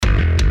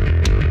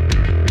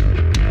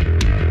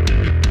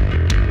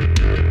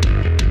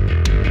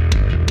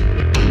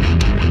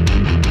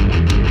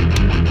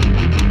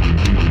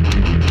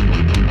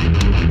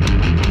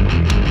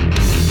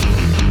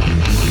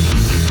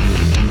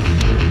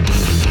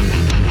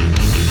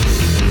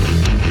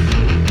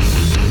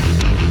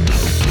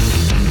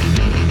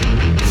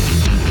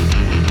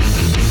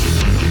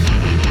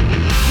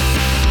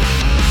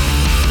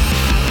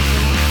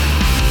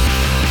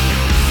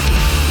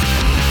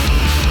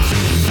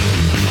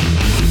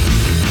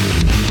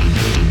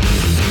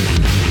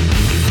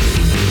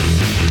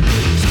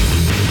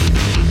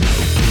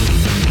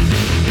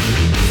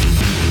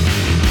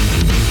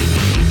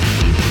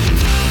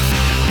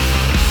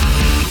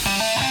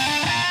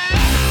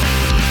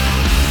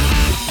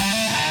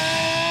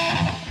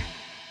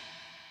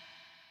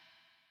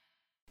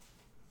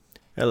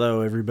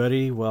Hello,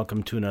 everybody.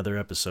 Welcome to another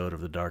episode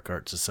of the Dark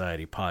Art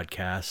Society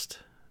podcast.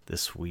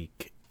 This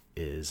week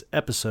is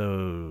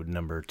episode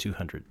number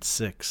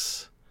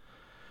 206.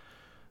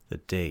 The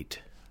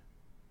date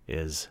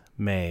is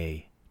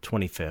May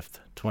 25th,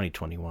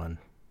 2021.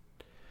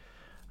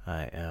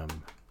 I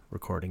am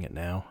recording it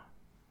now.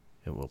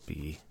 It will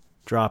be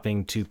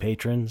dropping to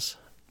patrons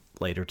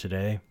later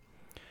today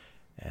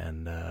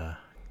and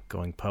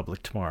going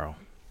public tomorrow.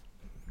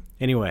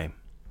 Anyway,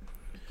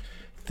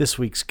 this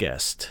week's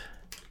guest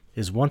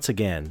is once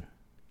again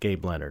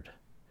Gabe Leonard.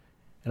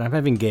 And I'm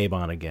having Gabe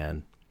on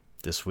again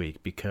this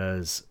week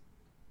because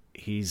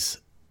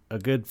he's a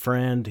good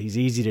friend, he's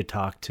easy to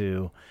talk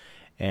to,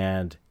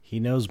 and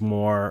he knows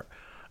more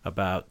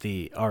about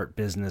the art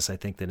business, I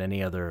think, than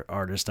any other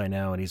artist I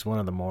know, and he's one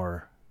of the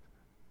more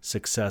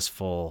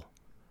successful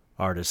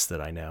artists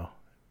that I know.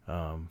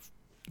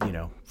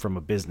 From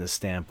a business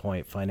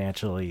standpoint,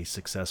 financially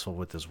successful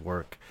with his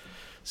work.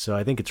 So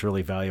I think it's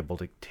really valuable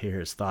to hear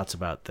his thoughts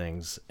about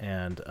things.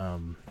 And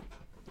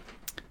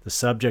the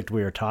subject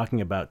we are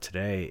talking about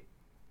today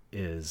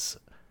is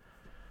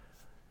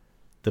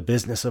the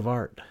business of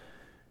art.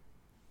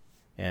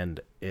 And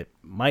it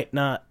might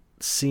not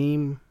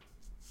seem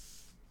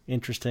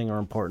interesting or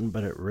important,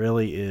 but it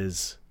really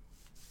is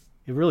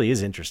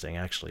interesting,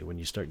 actually, when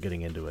you start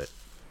getting into it.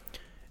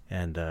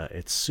 And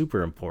it's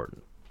super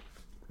important,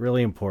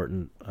 really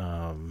important.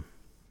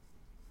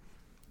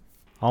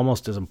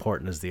 Almost as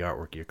important as the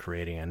artwork you're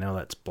creating. I know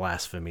that's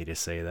blasphemy to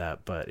say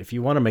that, but if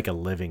you want to make a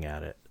living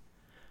at it,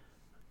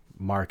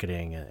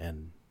 marketing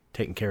and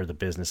taking care of the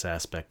business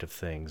aspect of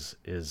things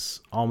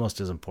is almost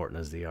as important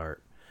as the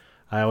art.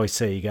 I always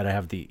say you got to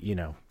have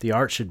the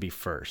art should be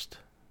first.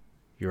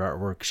 Your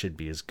artwork should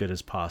be as good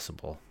as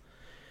possible,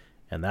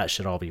 and that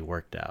should all be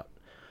worked out.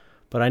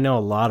 But I know a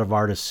lot of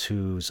artists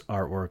whose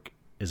artwork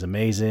is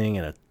amazing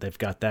and they've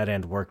got that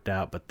end worked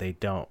out, but they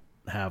don't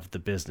have the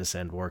business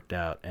end worked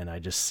out, and I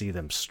just see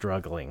them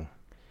struggling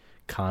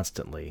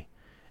constantly.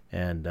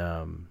 And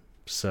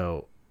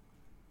so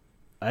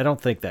I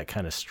don't think that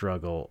kind of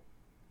struggle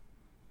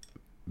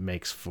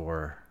makes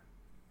for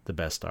the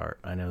best art.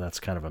 I know that's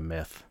kind of a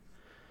myth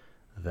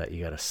that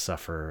you got to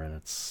suffer,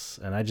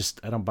 and I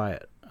don't buy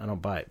it. I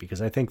don't buy it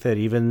because I think that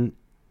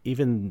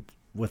even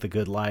with a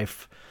good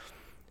life,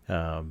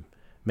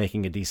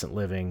 making a decent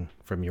living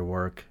from your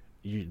work,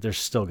 there's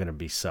still going to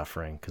be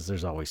suffering, because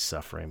there's always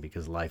suffering,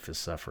 because life is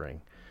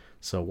suffering.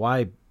 So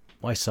why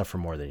suffer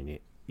more than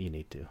you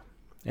need to?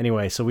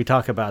 Anyway, so we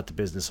talk about the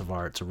business of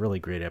art. It's a really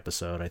great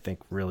episode. I think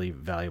really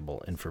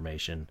valuable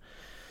information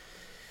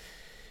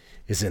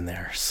is in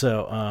there.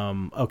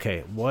 So,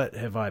 okay, what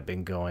have I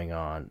been going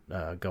on?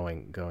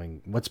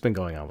 What's been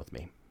going on with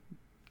me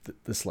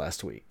this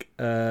last week?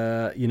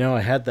 I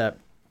had that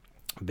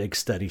big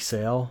study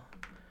sale,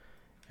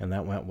 and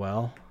that went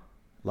well,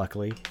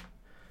 luckily.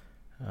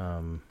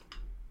 I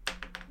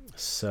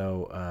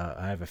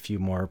have a few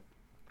more.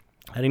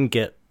 I didn't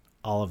get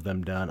all of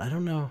them done. I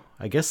don't know.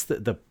 I guess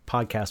the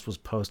podcast was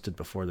posted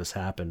before this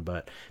happened,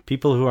 but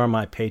people who are on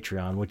my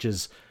Patreon, which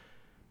is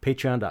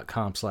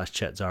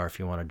patreon.com/ChetZar if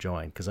you want to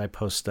join, because I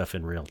post stuff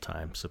in real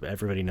time. So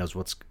everybody knows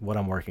what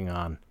I'm working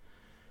on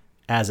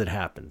as it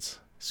happens.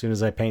 As soon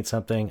as I paint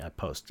something, I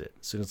post it.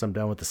 As soon as I'm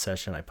done with the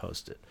session, I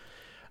post it.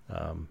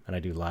 And I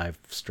do live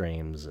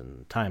streams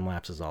and time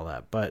lapses, all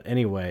that. But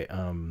anyway,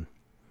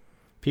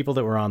 people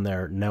that were on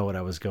there know what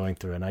I was going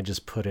through, and I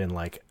just put in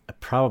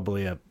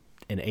probably an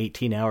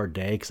 18-hour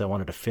day because I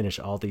wanted to finish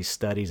all these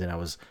studies, and I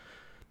was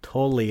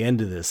totally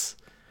into this.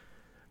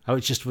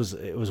 It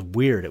was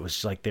weird. It was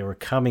just like they were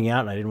coming out,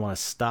 and I didn't want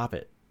to stop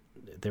it.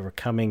 They were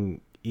coming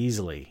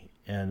easily,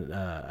 and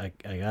I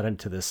got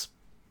into this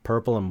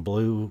purple and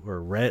blue,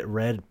 or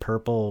red,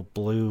 purple,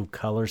 blue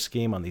color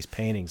scheme on these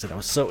paintings, and I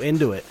was so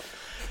into it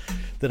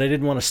that I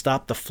didn't want to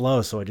stop the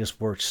flow, so I just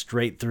worked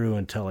straight through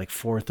until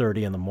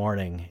 4:30 in the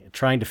morning,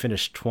 trying to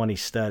finish 20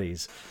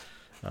 studies.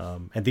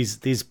 And these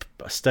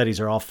studies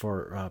are all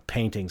for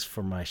paintings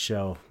for my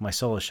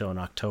solo show in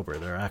October.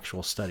 They're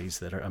actual studies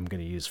that I'm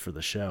going to use for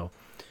the show.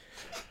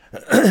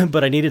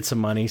 But I needed some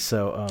money,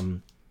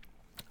 so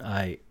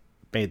I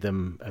made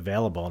them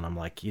available, and I'm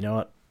like, you know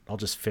what? I'll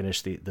just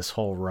finish this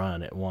whole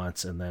run at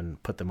once and then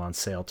put them on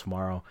sale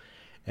tomorrow.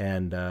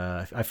 And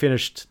I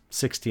finished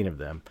 16 of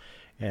them.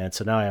 And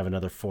so now I have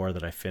another 4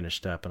 that I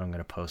finished up, and I'm going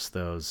to post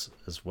those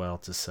as well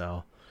to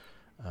sell.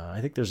 I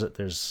think there's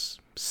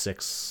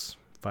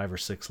 5 or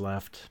 6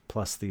 left,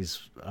 plus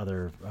these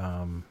other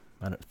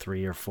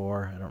 3 or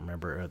 4. I don't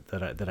remember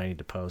that I need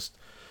to post.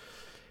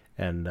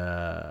 And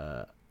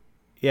so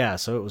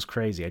it was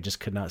crazy. I just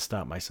could not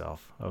stop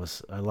myself.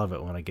 I love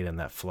it when I get in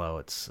that flow.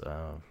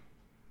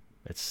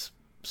 It's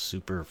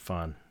super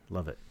fun.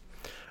 Love it.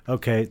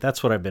 Okay,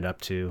 that's what I've been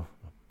up to.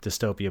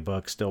 Dystopia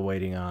book, still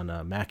waiting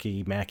on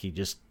Mackie. Mackie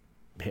just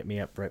hit me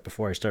up right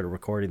before I started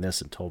recording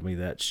this and told me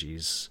that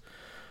she's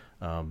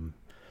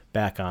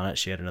back on it.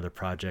 She had another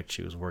project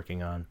she was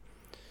working on,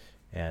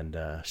 and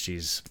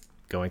she's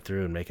going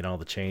through and making all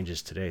the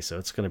changes today. So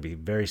it's going to be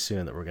very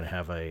soon that we're going to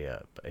have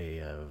a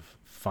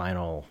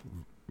final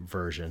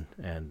version,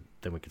 and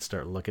then we can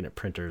start looking at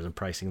printers and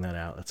pricing that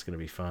out. That's going to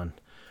be fun,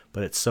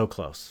 but it's so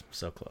close,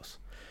 so close.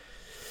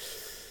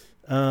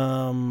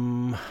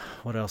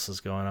 What else is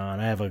going on?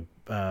 I have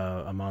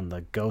I'm on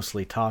the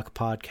Ghostly Talk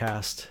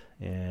podcast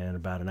in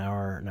about an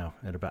hour. No,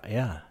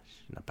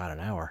 about an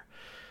hour.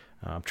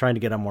 I'm trying to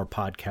get on more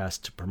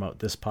podcasts to promote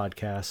this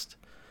podcast.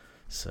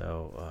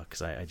 So,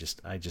 because I just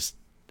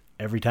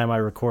every time I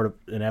record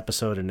an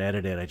episode and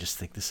edit it, I just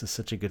think this is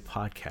such a good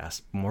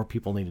podcast. More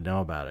people need to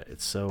know about it.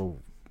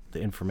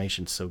 The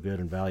information's so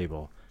good and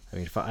valuable. I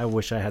mean, I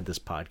wish I had this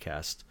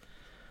podcast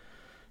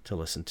to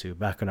listen to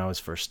back when I was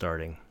first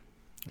starting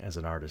as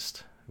an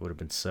artist. It would have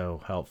been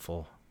so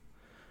helpful.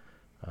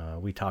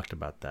 We talked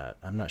about that.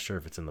 I'm not sure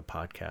if it's in the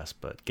podcast,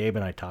 but Gabe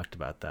and I talked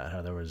about that,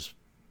 how there was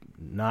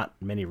not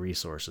many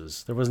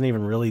resources. There wasn't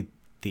even really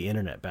the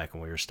internet back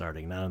when we were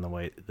starting, not in the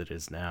way that it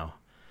is now.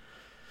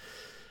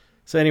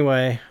 So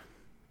anyway,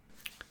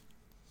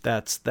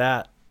 that's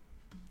that.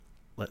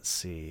 Let's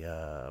see.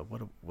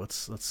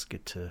 Let's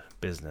get to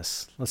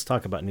business. Let's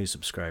talk about new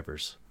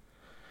subscribers.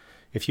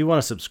 If you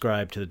want to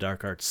subscribe to the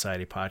Dark Art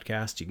Society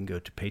podcast, you can go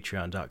to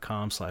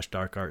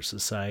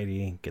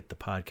patreon.com/darkartsociety, get the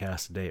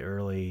podcast a day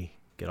early,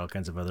 get all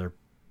kinds of other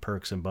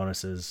perks and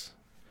bonuses.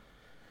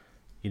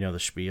 You know the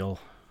spiel.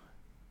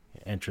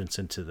 Entrance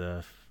into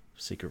the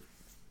secret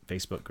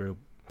Facebook group,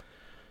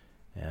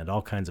 and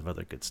all kinds of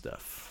other good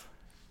stuff.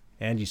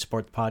 And you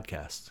support the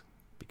podcast,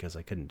 because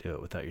I couldn't do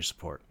it without your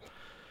support.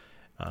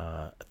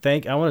 I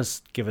want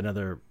to give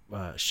another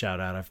shout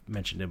out. I've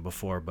mentioned him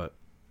before, but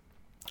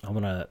I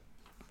want to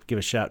give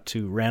a shout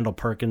to Randall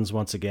Perkins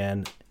once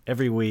again.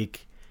 Every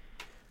week,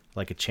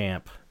 like a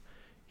champ,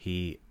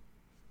 he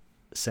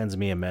sends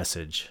me a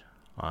message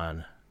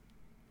on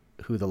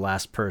who the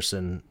last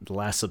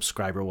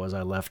subscriber was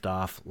I left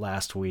off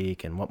last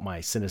week, and what my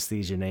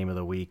synesthesia name of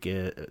the week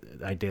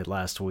I did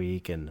last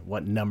week, and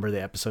what number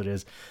the episode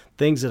is.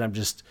 Things that I'm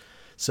just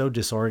so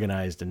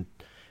disorganized and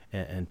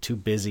too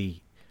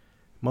busy,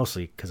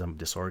 mostly because I'm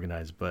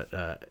disorganized,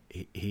 but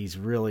he's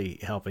really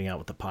helping out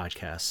with the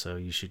podcast, so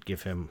you should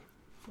give him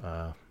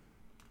your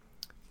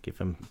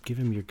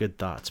good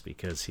thoughts,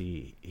 because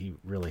he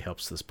really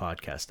helps this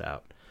podcast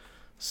out.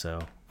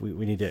 So we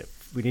need to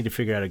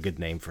figure out a good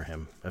name for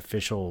him.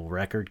 Official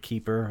record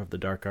keeper of the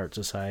Dark Art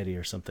Society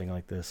or something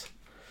like this.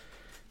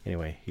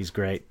 Anyway, he's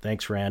great.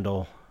 Thanks,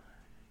 Randall.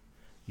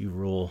 You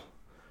rule.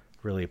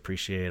 Really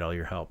appreciate all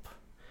your help.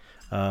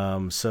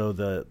 So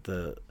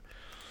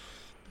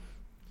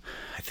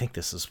I think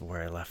this is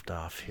where I left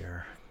off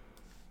here.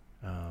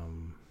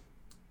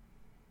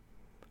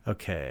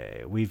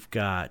 Okay, we've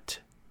got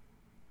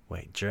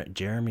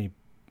Jeremy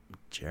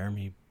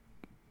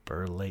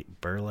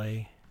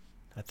Burley.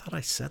 I thought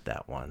I said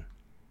that one.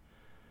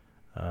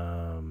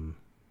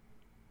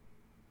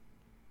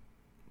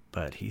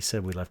 But he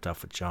said we left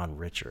off with John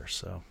Richer,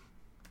 so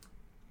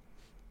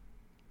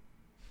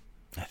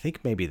I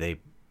think maybe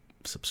they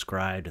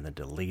subscribed and then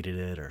deleted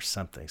it or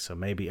something. So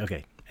maybe,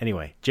 okay.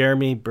 Anyway,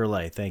 Jeremy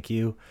Burley, thank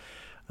you.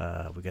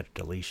 We got a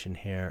deletion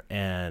here.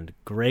 And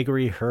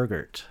Gregory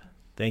Hergert.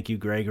 Thank you,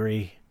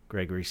 Gregory.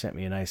 Gregory sent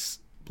me a nice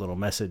little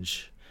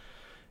message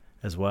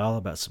as well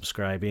about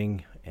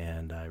subscribing,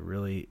 and I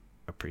really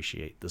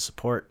appreciate the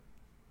support.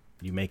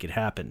 You make it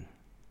happen.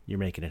 You're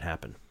making it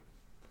happen.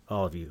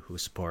 All of you who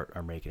support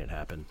are making it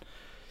happen,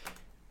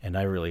 and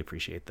I really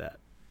appreciate that.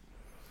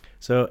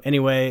 So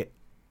anyway,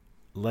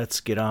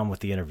 let's get on with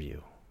the interview.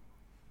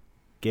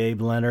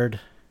 Gabe Leonard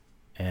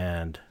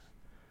and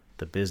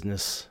the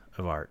business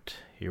of art.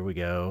 Here we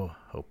go.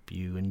 Hope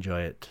you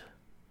enjoy it.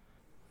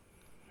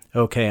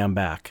 Okay, I'm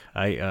back.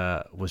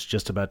 I was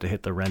just about to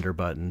hit the render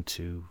button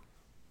to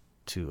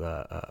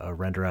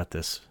render out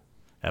this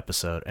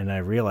episode, and I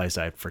realized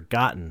I'd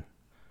forgotten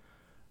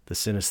the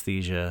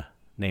synesthesia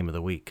name of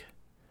the week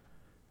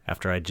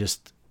after I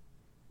just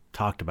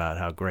talked about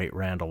how great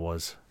Randall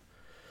was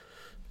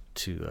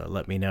to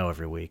let me know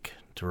every week,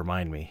 to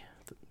remind me,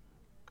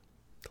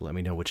 to let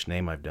me know which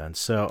name I've done.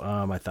 So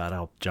I thought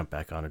I'll jump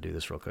back on and do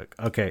this real quick.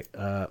 Okay,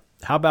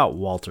 how about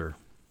Walter?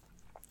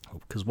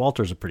 Because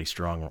Walter's a pretty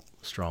strong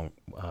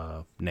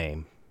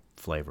name,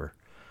 flavor.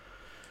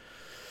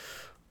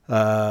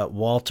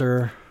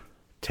 Walter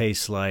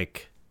tastes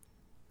like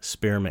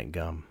spearmint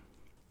gum.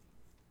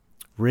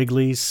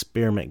 Wrigley's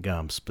spearmint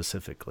gum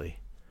specifically.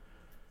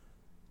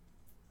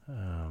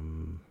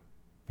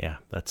 Yeah,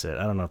 that's it.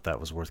 I don't know if that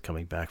was worth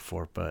coming back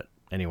for, but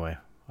anyway,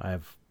 I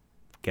have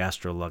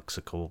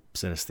gastrolexical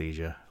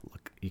synesthesia.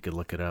 You could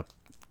look it up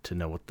to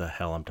know what the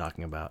hell I'm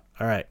talking about.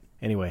 All right.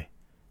 Anyway,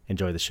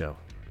 enjoy the show.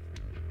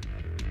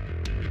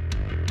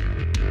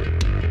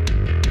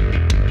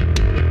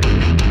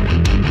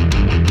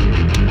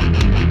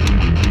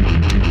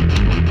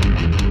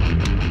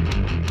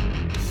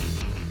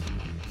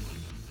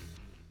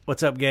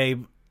 What's up,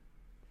 Gabe?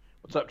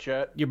 What's up,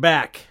 Chet? You're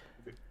back.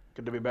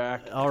 Good to be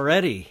back.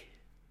 Already.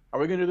 Are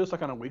we going to do this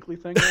like on a weekly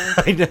thing now?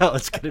 I know.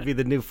 It's going to be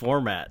the new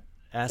format.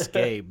 Ask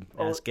Gabe.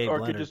 Ask Gabe or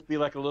it Leonard. could just be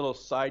like a little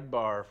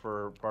sidebar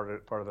for part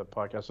of the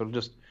podcast. So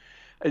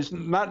it's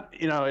not,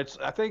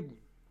 I think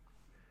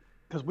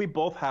because we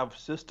both have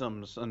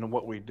systems in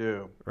what we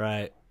do,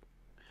 Right.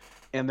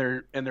 and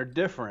they're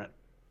different,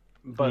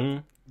 but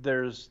Mhm.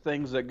 there's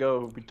things that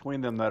go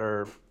between them that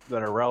are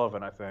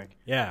relevant, I think.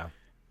 Yeah.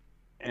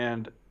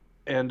 And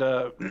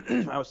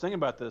I was thinking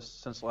about this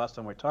since the last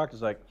time we talked.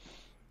 Is like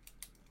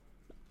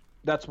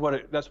that's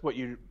what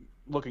you're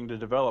looking to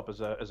develop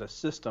as a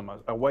system,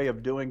 a way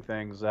of doing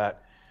things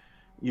that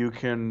you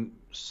can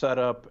set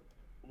up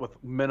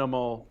with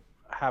minimal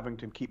having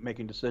to keep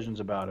making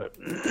decisions about it.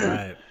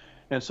 Right.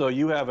 And so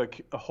you have a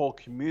whole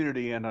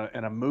community and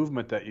a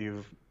movement that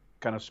you've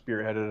kind of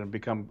spearheaded and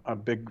become a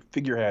big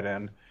figurehead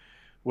in,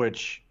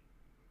 which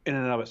in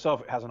and of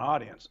itself has an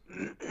audience.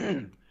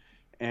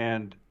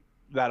 And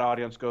that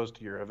audience goes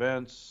to your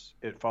events.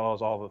 It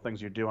follows all the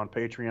things you do on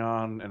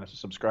Patreon and it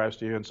subscribes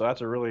to you. And so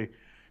that's a really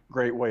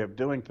great way of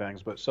doing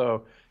things. But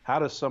so how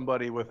does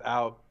somebody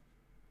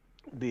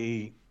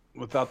the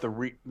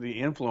the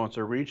influence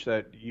or reach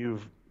that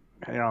you've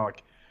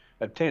like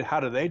obtained, how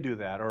do they do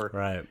that? Or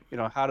Right.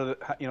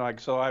 like,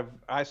 so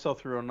I sell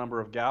through a number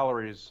of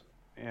galleries,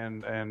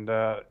 and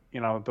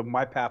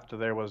my path to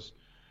there was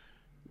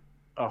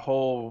a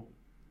whole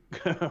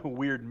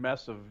weird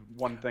mess of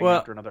one thing Well,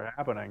 after another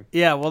happening.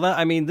 yeah. Well,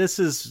 this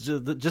is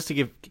just to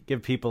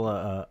give people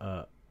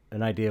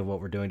an idea of what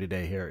we're doing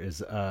today. Here is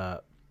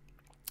the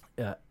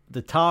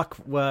talk.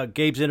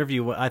 Gabe's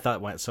interview I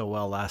thought went so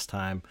well last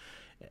time.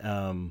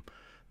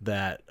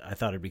 That I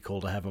thought it'd be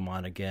cool to have him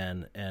on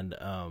again and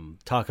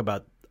talk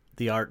about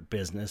the art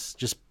business,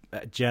 just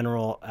a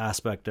general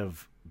aspect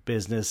of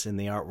business in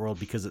the art world,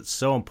 because it's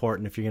so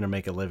important if you're going to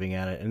make a living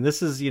at it. And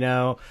this is,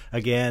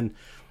 again,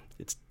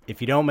 it's if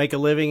you don't make a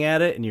living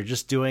at it and you're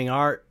just doing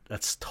art,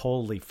 that's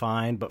totally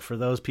fine. But for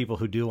those people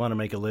who do want to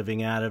make a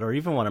living at it, or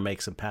even want to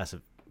make some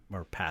passive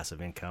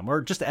income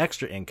or just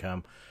extra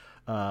income,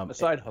 A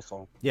side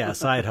hustle. yeah, a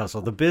side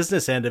hustle. The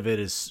business end of it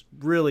is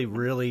really,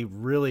 really,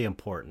 really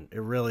important.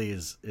 It really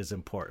is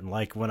important.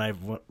 Like when I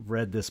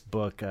read this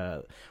book,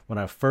 when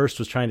I first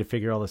was trying to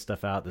figure all this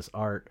stuff out, this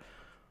art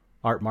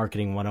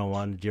marketing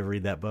 101. Did you ever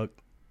read that book?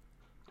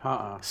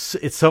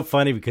 It's so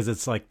funny because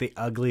it's like the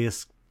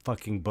ugliest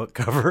fucking book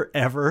cover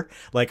ever.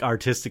 Like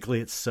artistically,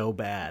 it's so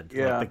bad.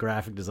 Yeah. Like the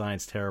graphic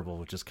design's terrible,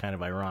 which is kind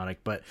of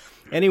ironic. But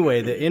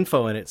anyway, the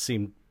info in it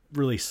seemed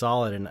really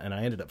solid, and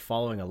I ended up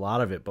following a lot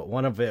of it. But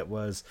one of it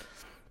was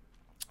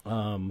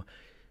one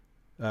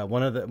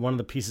of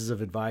the pieces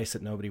of advice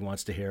that nobody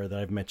wants to hear that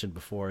I've mentioned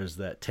before is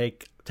that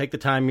take the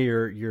time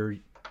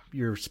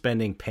you're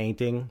spending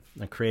painting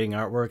and creating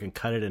artwork and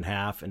cut it in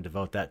half and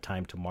devote that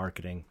time to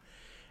marketing.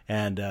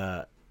 And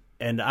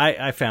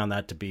I found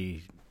that to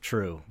be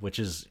true, which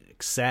is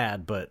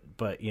sad, but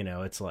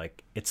it's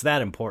like it's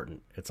that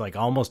important. It's like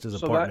almost as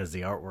important as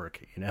the artwork,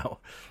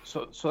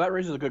 So that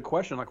raises a good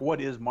question. Like,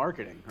 what is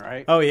marketing,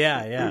 right? Oh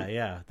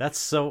yeah.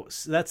 That's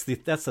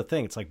the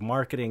thing. It's like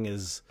marketing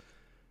is.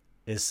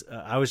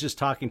 I was just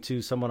talking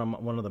to someone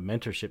on one of the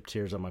mentorship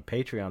tiers on my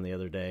Patreon the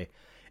other day,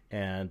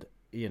 and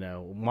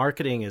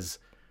marketing is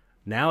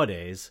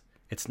nowadays.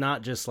 It's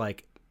not just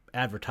like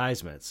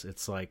advertisements.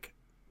 It's like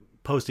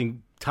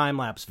posting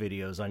time-lapse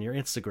videos on your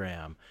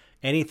Instagram,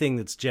 anything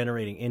that's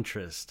generating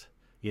interest,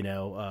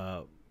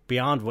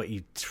 beyond what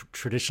you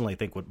traditionally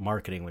think what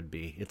marketing would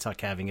be. It's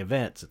like having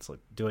events. It's like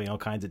doing all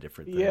kinds of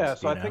different things. Yeah,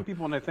 so I think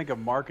people, when they think of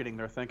marketing,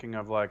 they're thinking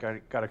of like, I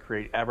got to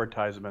create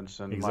advertisements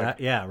and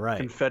right.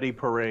 confetti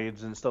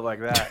parades and stuff like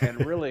that.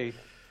 And really,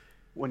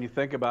 when you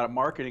think about it,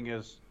 marketing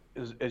is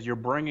you're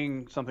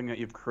bringing something that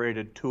you've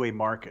created to a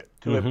market,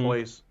 to a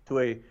place,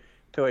 to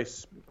a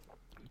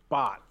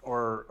spot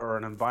or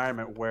an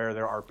environment where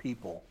there are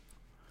people.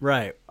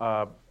 Right.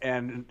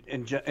 And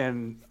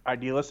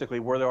idealistically,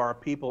 where there are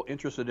people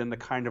interested in the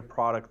kind of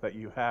product that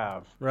you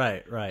have.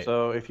 Right.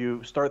 So if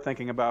you start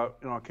thinking about,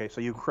 okay,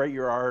 so you create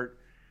your art,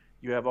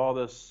 you have all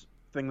this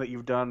thing that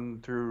you've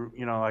done through,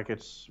 like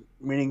it's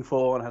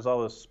meaningful and has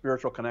all this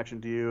spiritual connection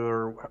to you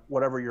or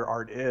whatever your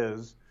art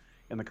is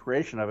in the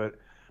creation of it.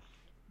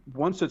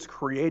 Once it's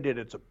created,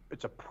 it's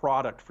a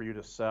product for you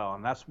to sell.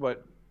 And that's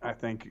what I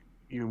think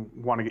you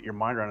want to get your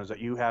mind around, is that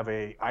you have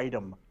a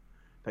item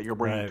that you're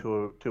bringing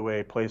to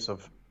a place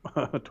of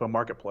to a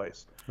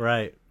marketplace.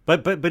 Right.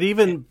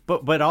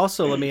 But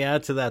also let me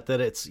add to that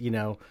it's,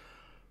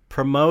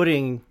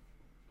 promoting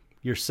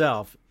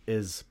yourself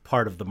is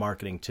part of the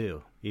marketing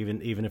too.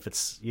 Even if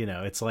it's,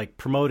 it's like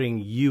promoting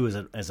you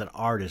as an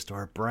artist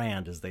or a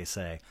brand, as they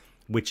say,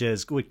 which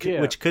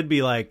could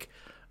be like,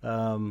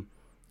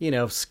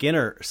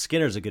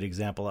 Skinner's a good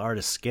example.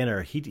 Artist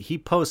Skinner, he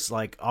posts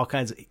like all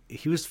kinds of,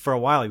 for a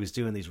while he was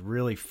doing these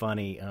really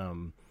funny,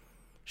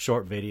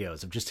 short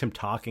videos of just him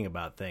talking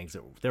about things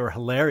that they were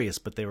hilarious,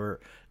 but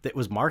it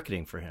was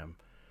marketing for him.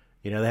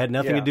 They had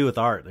nothing to do with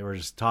art. They were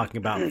just talking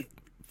about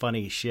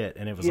funny shit,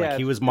 and it was like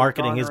he was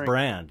marketing his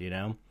brand.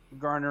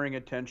 Garnering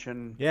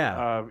attention.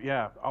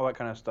 Yeah, all that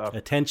kind of stuff.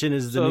 Attention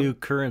is the new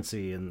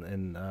currency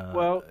in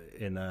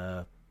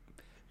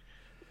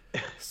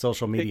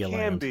social media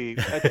land.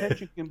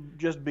 Attention can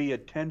just be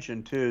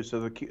attention too. So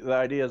the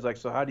idea is like,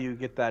 so how do you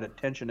get that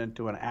attention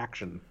into an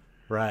action?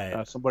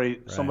 Right.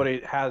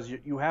 Somebody has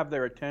you have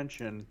their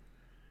attention.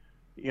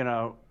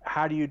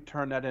 How do you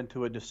turn that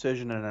into a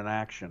decision and an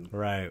action?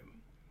 Right.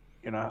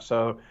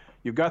 So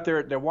you've got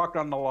they walked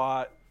on the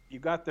lot, you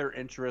got their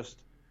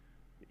interest,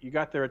 you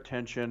got their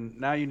attention.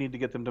 Now you need to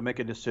get them to make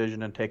a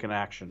decision and take an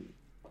action.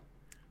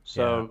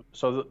 So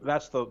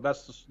that's the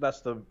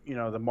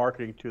the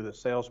marketing to the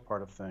sales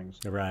part of things.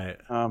 Right.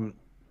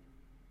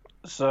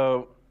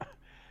 So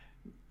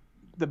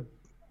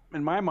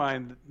in my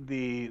mind,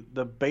 the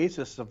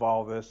basis of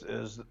all this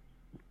is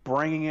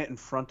bringing it in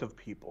front of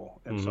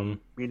people in some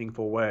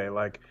meaningful way,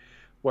 like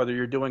whether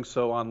you're doing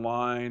so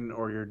online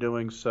or you're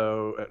doing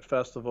so at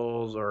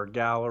festivals or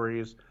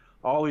galleries.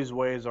 All these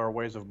ways are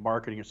ways of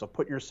marketing yourself,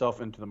 putting yourself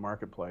into the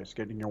marketplace,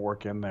 getting your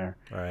work in there.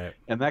 Right.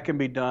 And that can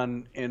be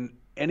done in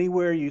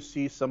anywhere you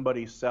see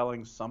somebody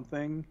selling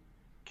something,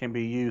 can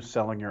be you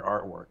selling your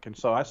artwork. And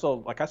so I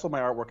sold my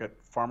artwork at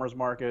farmers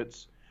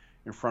markets,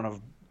 in front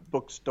of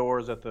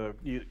bookstores at the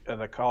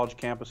college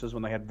campuses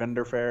when they had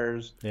vendor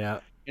fairs. Yeah.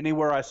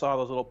 Anywhere I saw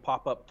those little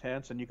pop-up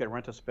tents and you could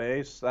rent a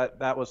space,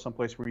 that was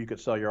someplace where you could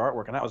sell your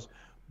artwork, and that was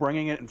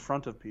bringing it in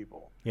front of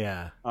people.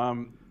 Yeah.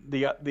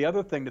 The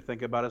other thing to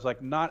think about is,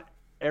 like, not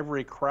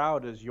every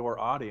crowd is your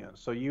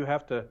audience, so you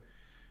have to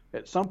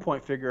at some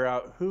point figure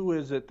out who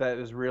is it that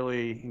is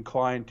really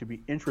inclined to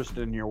be interested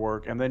in your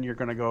work, and then you're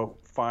going to go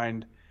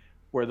find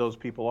where those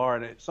people are.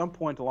 And at some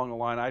point along the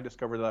line, I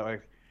discovered that,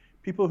 like,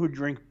 people who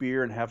drink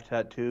beer and have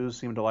tattoos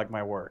seem to like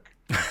my work.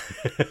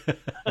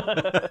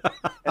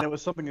 And it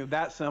was something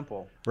that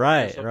simple.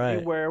 Right, so right.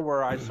 Anywhere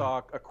where I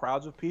saw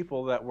crowds of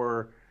people that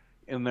were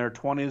in their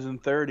 20s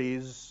and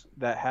 30s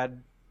that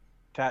had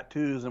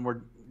tattoos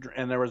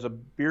and there was a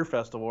beer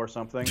festival or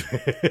something,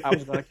 I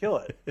was going to kill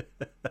it.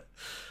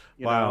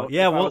 Wow.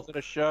 Yeah. I was at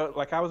a show,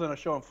 like I was in a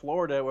show in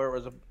Florida where it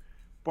was a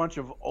bunch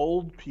of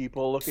old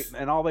people looking,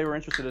 and all they were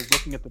interested in is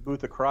looking at the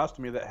booth across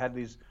to me that had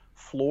these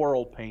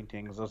floral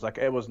paintings. I was like,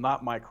 it was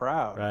not my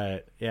crowd.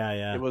 Right. Yeah.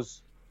 Yeah. It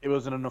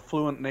was in an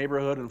affluent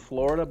neighborhood in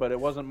Florida, but it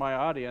wasn't my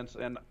audience,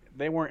 and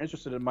they weren't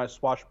interested in my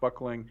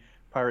swashbuckling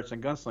pirates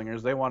and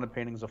gunslingers. They wanted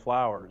paintings of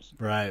flowers.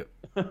 Right.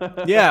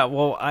 Yeah.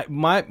 Well,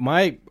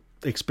 my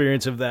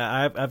experience of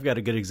that, I've got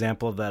a good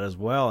example of that as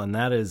well, and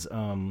that is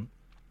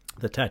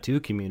the tattoo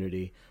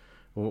community.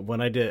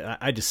 When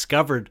I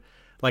discovered,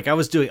 like, I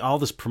was doing all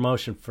this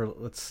promotion for,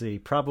 let's see,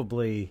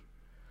 probably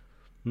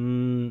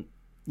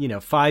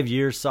 5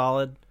 years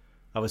solid.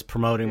 I was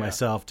promoting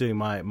myself, doing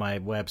my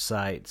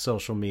website,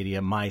 social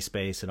media,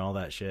 MySpace, and all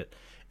that shit.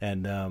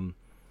 And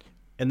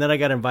then I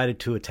got invited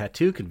to a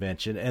tattoo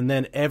convention, and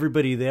then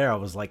everybody there, I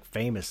was like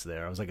famous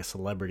there. I was like a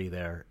celebrity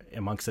there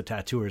amongst the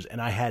tattooers,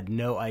 and I had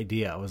no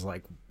idea. I was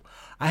like,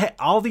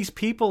 all these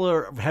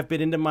people have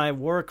been into my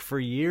work for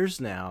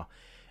years now,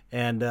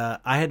 and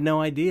I had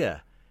no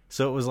idea.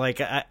 So it was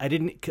like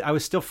I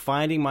was still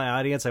finding my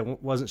audience. I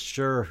wasn't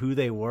sure who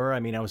they were. I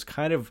mean, I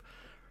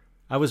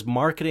was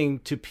marketing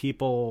to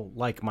people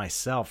like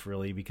myself,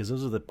 really, because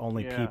those are the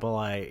only people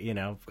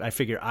I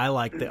figure I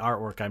like the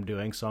artwork I'm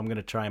doing, so I'm going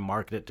to try and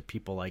market it to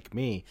people like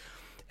me.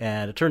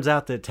 And it turns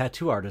out that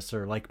tattoo artists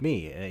are like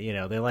me.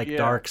 They like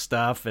dark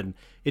stuff, and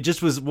it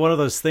just was one of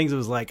those things. It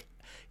was like,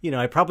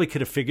 I probably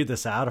could have figured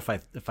this out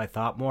if I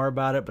thought more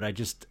about it, but I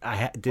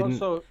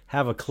didn't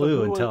have a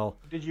clue until.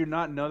 Did you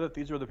not know that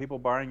these were the people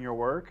buying your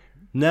work?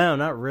 No,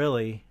 not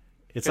really.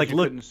 It's like,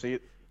 look, couldn't see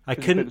it. I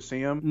couldn't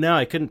see them. No,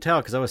 I couldn't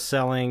tell because I was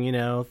selling,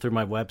 through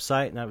my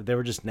website, and they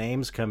were just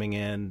names coming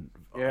in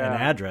and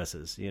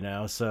addresses,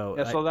 So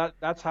so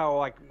that's how,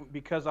 like,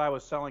 because I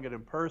was selling it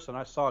in person,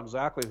 I saw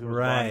exactly who was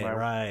buying my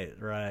work.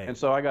 Right. And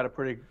so I got a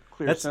pretty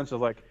clear sense of,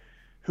 like,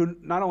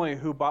 not only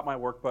who bought my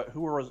work, but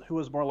who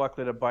was more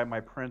likely to buy my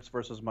prints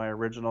versus my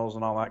originals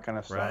and all that kind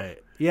of stuff. Right.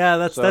 Yeah,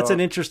 that's an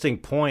interesting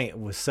point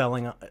with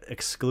selling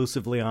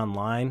exclusively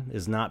online,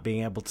 is not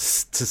being able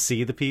to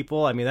see the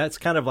people. I mean, that's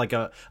kind of like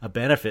a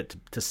benefit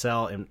to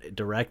sell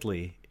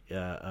directly,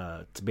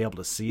 to be able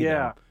to see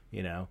them.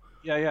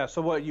 Yeah.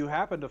 So what you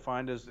happen to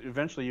find is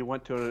eventually you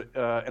went to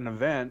an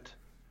event,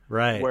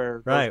 right,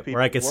 where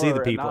I could see the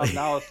people. And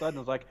now all of a sudden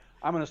it's like,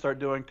 I'm going to start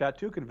doing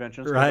tattoo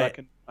conventions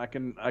because I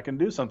can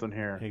do something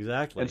here.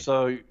 Exactly. And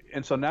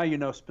so now you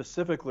know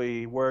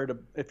specifically where to,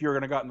 if you're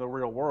going to go out in the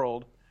real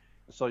world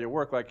and sell your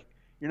work. Like,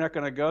 you're not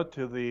going to go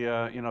to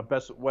the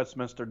Best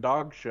Westminster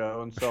Dog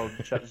Show and sell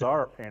Chet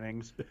Zara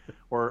paintings,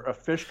 or a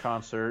Fish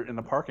concert in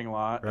the parking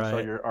lot and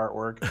sell your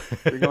artwork.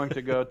 You're going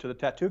to go to the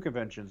tattoo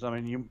conventions. I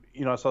mean,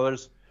 so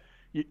there's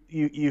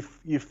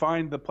you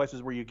find the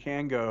places where you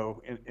can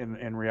go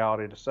in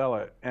reality to sell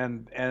it,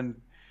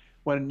 and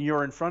when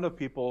you're in front of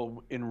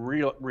people in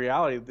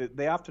reality,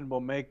 they often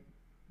will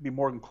be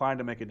more inclined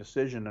to make a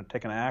decision and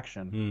take an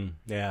action.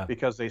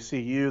 Because they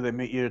see you, they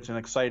meet you. It's an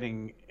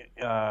exciting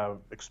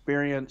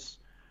experience.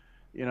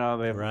 They've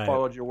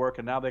followed your work,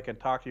 and now they can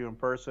talk to you in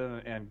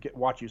person and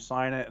watch you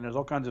sign it. And there's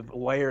all kinds of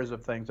layers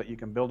of things that you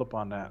can build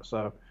upon that.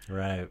 So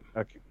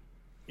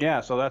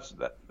Yeah, so that's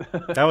that.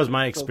 That was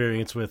my So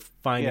experience with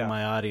finding yeah,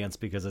 my audience,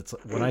 because it's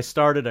when I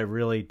started, I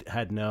really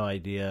had no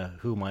idea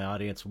who my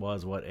audience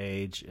was, what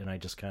age, and I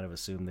just kind of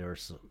assumed they were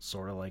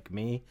sort of like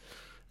me.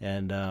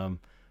 And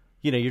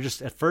you're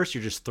just at first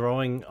you're just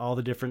throwing all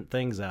the different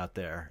things out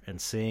there and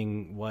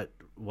seeing what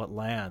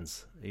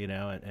lands,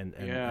 yeah,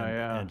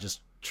 yeah. and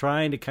just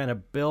trying to kind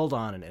of build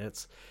on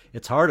it.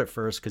 It's hard at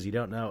first because you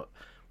don't know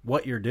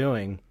what you're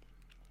doing.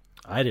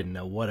 I didn't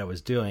know what I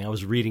was doing. I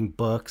was reading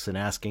books and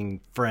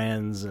asking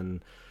friends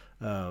and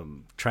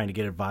trying to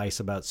get advice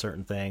about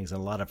certain things. And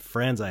a lot of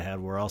friends I had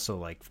were also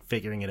like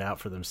figuring it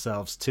out for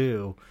themselves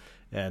too.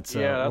 And Yeah, so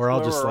that's we're all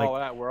where just we're like, all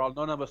at. We're all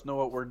none of us know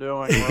what we're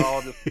doing. We're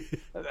all just.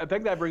 I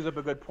think that brings up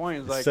a good point.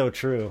 Is it's like so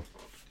true.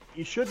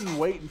 you shouldn't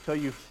wait until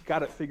you've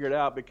got it figured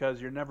out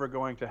because you're never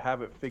going to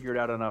have it figured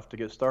out enough to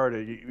get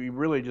started. You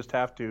really just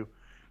have to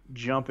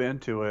jump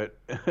into it.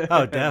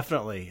 Oh,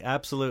 definitely.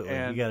 Absolutely. You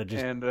and got to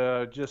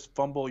just just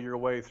fumble your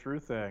way through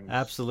things.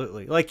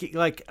 absolutely.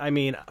 Like I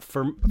mean,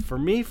 for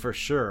me for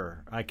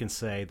sure, I can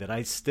say that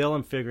I still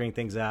am figuring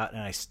things out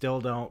and I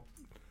still don't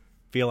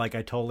feel like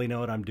I totally know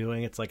what I'm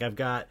doing. It's like I've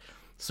got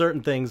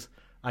certain things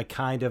I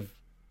kind of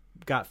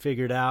got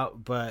figured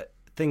out, but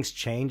things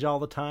change all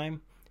the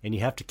time and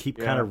you have to keep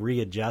kind of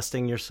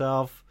readjusting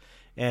yourself,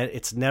 and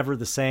it's never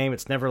the same.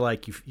 It's never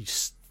like you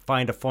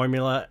find a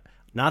formula,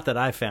 not that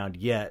I found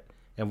yet.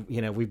 And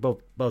we've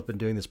both been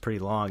doing this pretty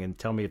long, and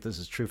tell me if this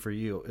is true for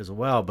you as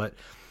well, but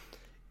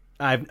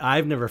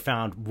I've never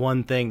found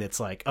one thing that's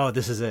like, oh,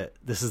 this is it.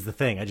 This is the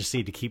thing. I just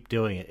need to keep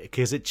doing it,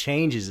 because it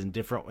changes in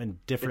different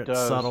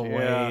subtle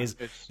ways,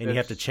 and you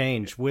have to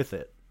change with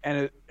it.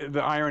 And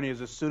the irony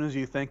is, as soon as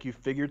you think you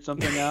figured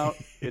something out,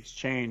 it's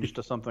changed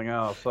to something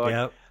else. So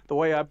Yep. the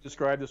way I've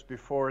described this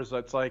before is that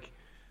it's like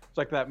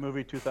that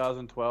movie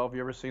 2012. You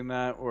ever seen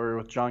that? Where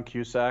with John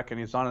Cusack, and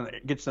he's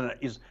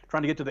he's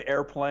trying to get to the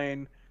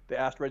airplane. The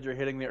asteroids are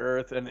hitting the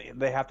Earth, and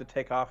they have to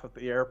take off at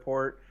the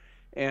airport.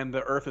 And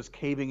the Earth is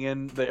caving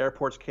in. The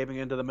airport's caving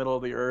into the middle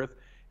of the Earth,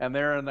 and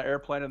they're in the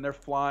airplane and they're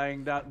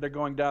flying down. They're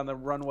going down the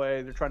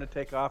runway. They're trying to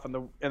take off, and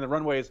the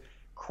runway is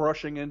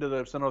crushing into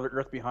the center of the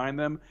Earth behind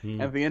them.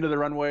 And at the end of the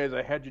runway is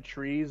a hedge of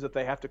trees that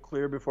they have to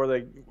clear before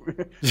they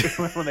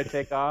when they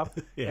take off.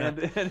 Yeah.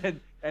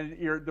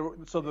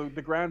 And so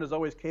the ground is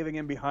always caving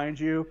in behind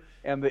you,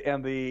 and the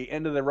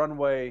end of the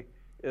runway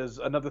is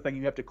another thing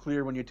you have to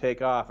clear when you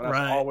take off, and that's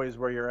Right. always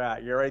where you're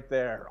at. You're right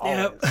there.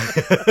 Always.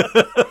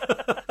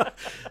 Yep.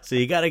 So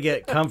you got to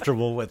get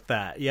comfortable with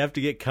that. You have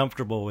to get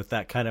comfortable with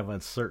that kind of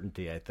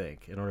uncertainty, I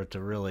think, in order to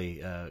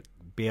really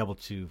be able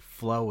to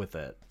flow with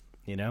it.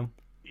 Yeah.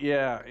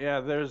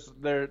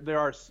 There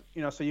are,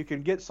 so you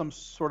can get some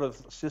sort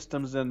of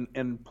systems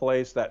in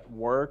place that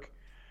work,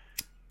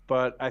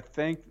 but I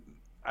think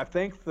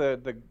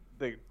the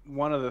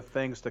one of the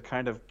things to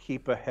kind of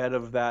keep ahead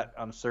of that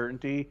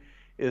uncertainty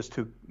is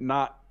to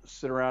not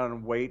sit around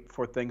and wait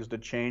for things to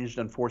change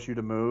and force you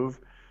to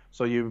move.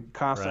 So you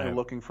constantly Right.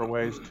 looking for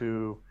ways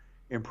to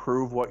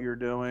improve what you're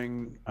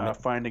doing,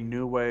 finding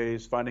new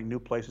ways, finding new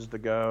places to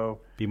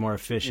go. Be more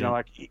efficient.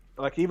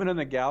 Like even in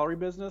the gallery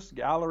business,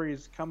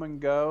 galleries come and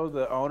go.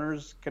 The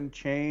owners can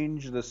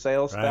change. The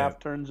sales staff Right.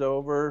 turns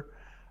over.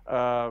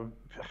 Have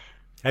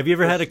you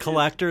ever had a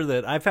collector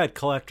that I've had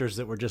collectors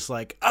that were just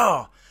like,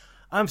 oh,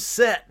 I'm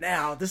set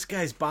now. This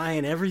guy's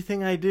buying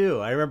everything I do.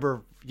 I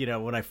remember,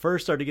 when I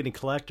first started getting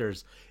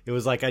collectors, it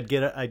was like I'd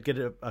get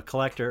a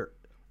collector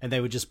and they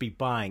would just be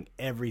buying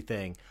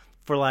everything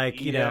for like,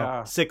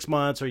 6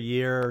 months or a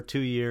year or 2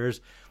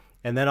 years.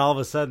 And then all of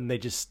a sudden they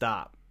just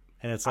stop.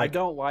 And it's I like,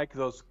 don't like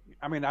those.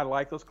 I mean, I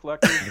like those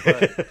collectors,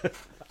 but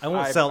I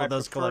won't sell to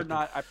those prefer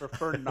collectors. I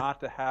prefer not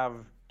to have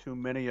too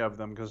many of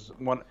them, because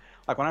when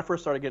I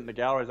first started getting to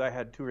galleries, I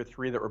had 2 or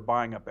 3 that were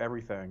buying up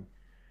everything.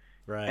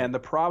 Right. And the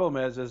problem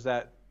is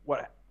that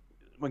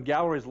when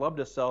galleries love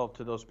to sell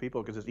to those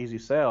people because it's easy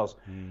sales,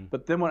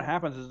 but then what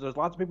happens is there's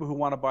lots of people who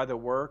want to buy the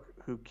work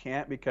who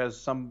can't because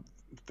some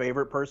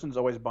favorite person's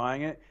always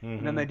buying it,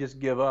 and then they just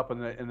give up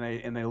and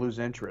they lose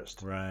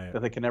interest. Right.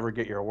 That they can never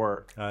get your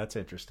work. Oh, that's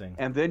interesting.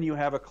 And then you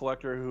have a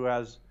collector who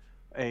has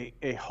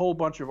a whole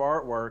bunch of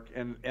artwork,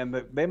 and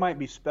they might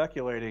be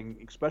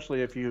speculating,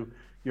 especially if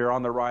you're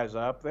on the rise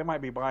up. They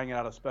might be buying it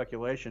out of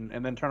speculation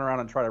and then turn around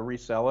and try to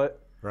resell it.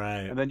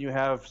 Right. And then you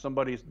have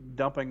somebody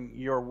dumping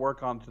your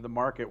work onto the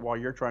market while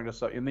you're trying to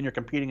sell, and then you're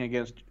competing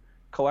against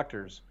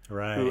collectors.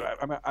 Right. Who,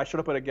 I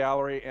showed up at a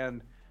gallery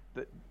and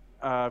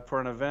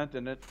for an event,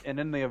 and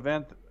in the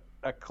event,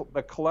 a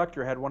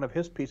collector had one of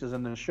his pieces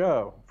in the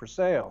show for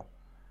sale,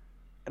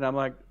 and I'm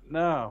like,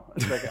 no,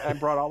 it's like I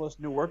brought all this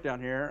new work down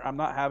here. I'm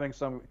not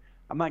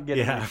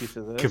getting any piece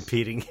of this.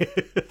 Competing.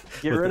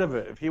 Get rid of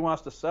it. If he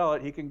wants to sell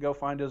it, he can go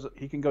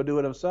do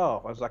it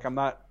himself. I was like, I'm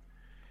not,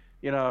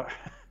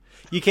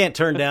 You can't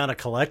turn down a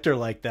collector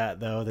like that,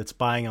 though, that's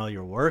buying all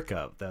your work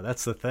up, though.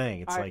 That's the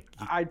thing. It's the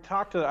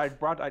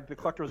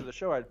collector was at the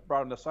show. I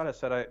brought him aside. I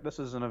said, this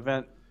is an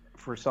event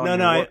for selling.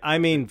 No. I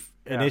mean,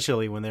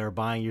 initially when they were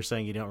buying, you're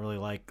saying you don't really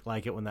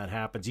like it when that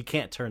happens. You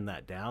can't turn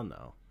that down,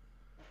 though.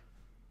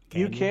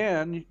 You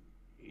can.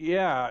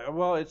 Yeah.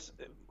 Well,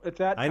 at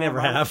that I time, never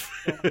have.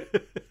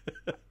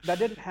 that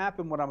didn't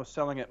happen when I was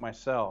selling it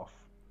myself.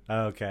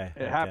 Okay.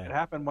 It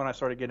happened when I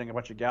started getting a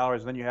bunch of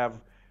galleries. Then you have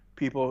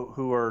people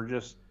who are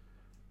just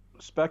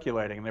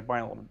speculating and they're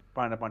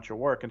buying a bunch of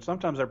work, and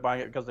sometimes they're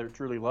buying it because they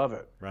truly love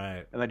it,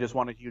 Right. and they just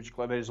want they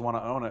just want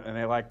to own it, and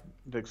they like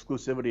the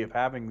exclusivity of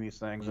having these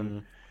things,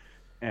 and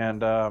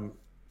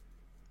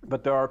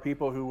but there are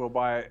people who will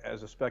buy it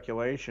as a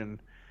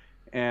speculation,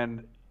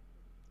 and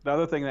the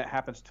other thing that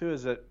happens too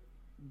is that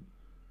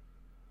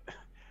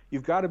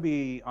you've got to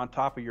be on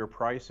top of your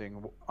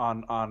pricing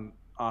on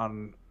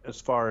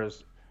as far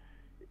as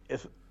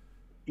if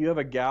you have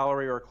a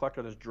gallery or a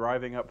collector that's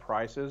driving up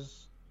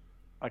prices,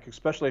 like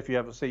especially if you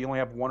have, say, you only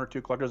have one or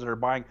two collectors that are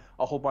buying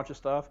a whole bunch of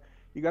stuff,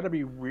 you got to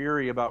be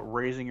weary about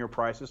raising your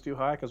prices too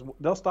high because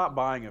they'll stop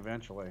buying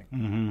eventually.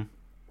 Mm-hmm.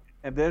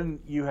 And then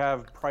you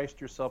have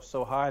priced yourself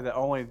so high that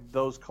only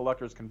those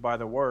collectors can buy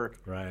the work.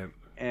 Right.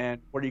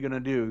 And what are you going to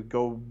do?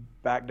 Go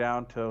back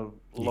down to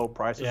low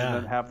prices and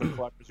then have the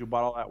collectors who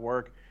bought all that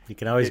work. You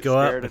can always go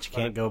up, but you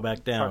can't go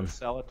back down. Try to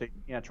sell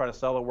it try to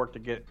sell the work to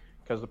get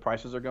because the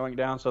prices are going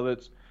down. So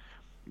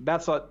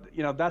that's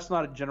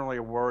not generally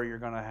a worry you're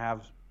going to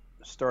have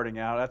starting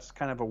out. That's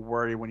kind of a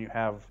worry when you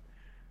have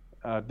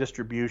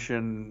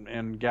distribution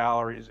and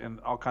galleries and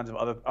all kinds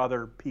of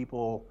other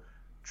people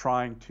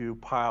trying to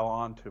pile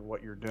on to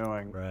what you're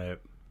doing. Right.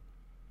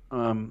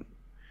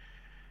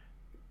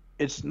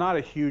 It's not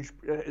a huge.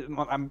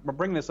 I'm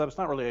bringing this up. It's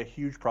not really a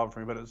huge problem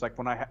for me, but it's like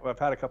when I've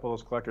had a couple of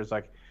those collectors.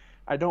 Like,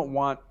 I don't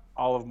want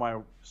all of my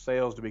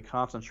sales to be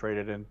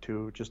concentrated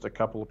into just a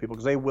couple of people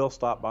because they will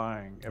stop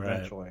buying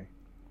eventually. Right.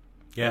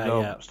 Yeah,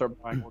 they'll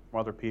start buying work from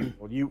other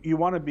people. You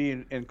want to be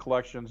in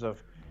collections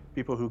of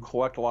people who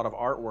collect a lot of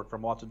artwork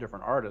from lots of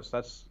different artists.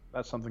 That's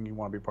something you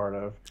want to be part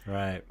of.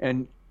 Right.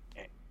 And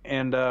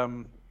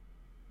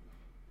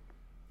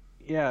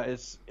yeah,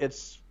 it's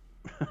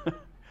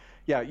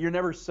yeah, you're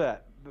never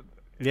set.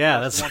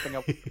 Yeah, that's the one thing I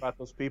like about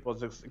those people.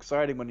 It's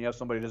exciting when you have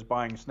somebody just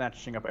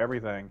snatching up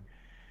everything,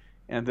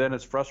 and then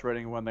it's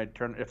frustrating when they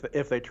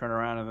if they turn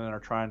around and then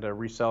are trying to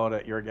resell it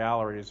at your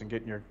galleries and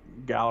getting your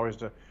galleries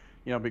to,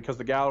 because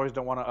the galleries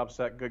don't want to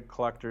upset good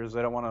collectors.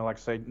 They don't want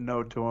to say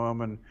no to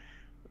them, and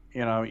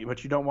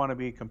but you don't want to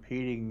be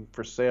competing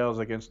for sales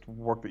against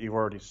work that you've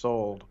already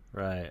sold.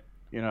 Right.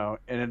 And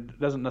it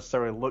doesn't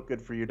necessarily look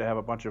good for you to have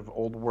a bunch of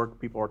old work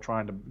people are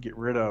trying to get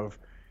rid of,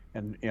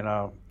 and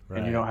Right.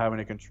 and you don't have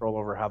any control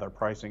over how they're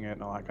pricing it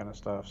and all that kind of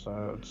stuff.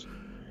 So it's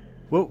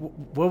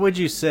what would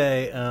you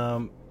say?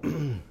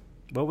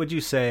 What would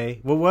you say?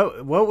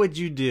 Well, what would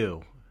you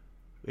do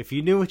if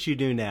you knew what you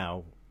do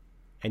now,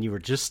 and you were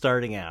just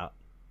starting out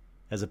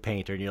as a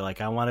painter, and you're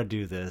like, I want to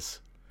do this?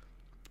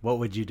 What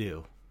would you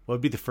do? What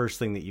would be the first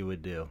thing that you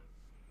would do?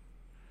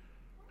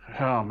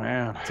 Oh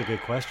man, that's a good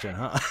question,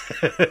 huh?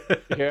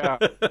 Yeah.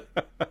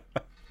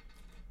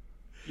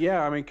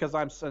 Yeah, I mean, because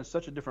I'm in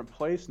such a different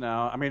place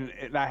now. I mean,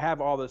 and I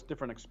have all this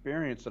different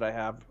experience that I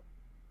have.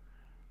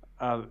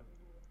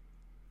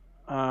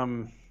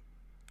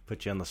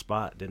 Put you on the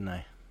spot, didn't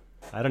I?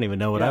 I don't even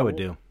know what I would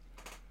do.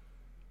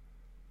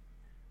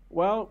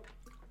 Well,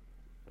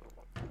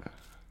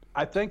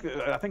 I think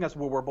that's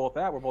where we're both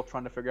at. We're both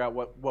trying to figure out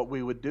what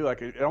we would do.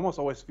 Like, it almost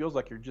always feels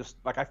like you're just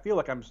like, I feel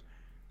like I'm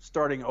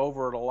starting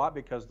over it a lot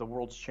because the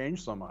world's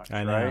changed so much.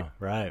 I know,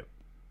 right?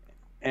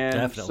 And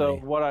Definitely. So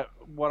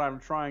what I'm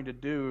trying to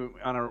do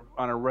on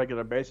a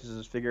regular basis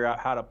is figure out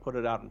how to put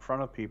it out in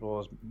front of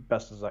people as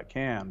best as I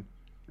can,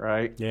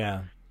 right?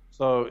 Yeah.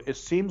 So it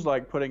seems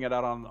like putting it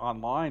out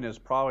online is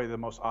probably the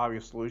most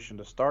obvious solution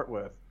to start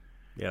with.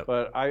 Yeah.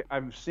 But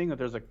I'm seeing that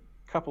there's a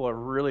couple of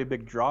really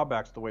big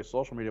drawbacks to the way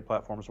social media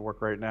platforms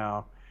work right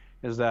now,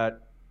 is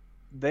that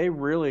they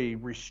really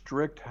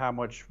restrict how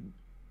much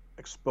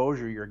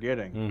exposure you're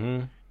getting.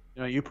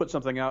 Mm-hmm. You put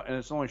something out and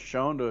it's only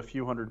shown to a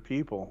few hundred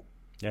people.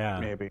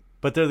 Yeah, maybe.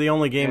 But they're the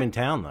only game in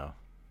town, though.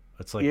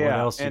 It's like, what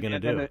else are you gonna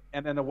do?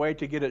 And then the way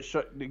to get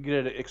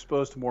it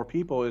exposed to more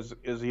people is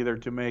either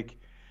to make,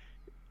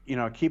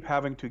 keep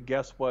having to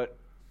guess what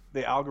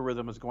the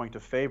algorithm is going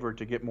to favor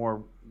to get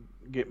more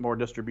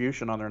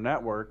distribution on their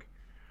network,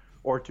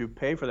 or to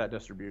pay for that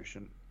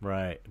distribution.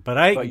 Right, but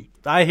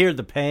I hear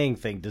the paying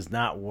thing does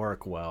not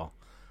work well.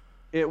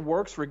 It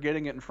works for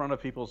getting it in front of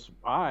people's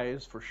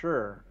eyes for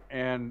sure.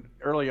 And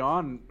early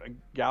on,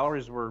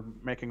 galleries were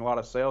making a lot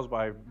of sales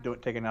by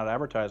taking out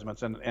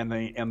advertisements, and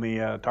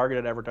the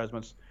targeted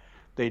advertisements,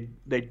 they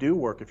do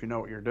work if you know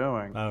what you're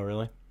doing. Oh,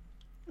 really?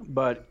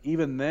 But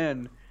even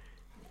then,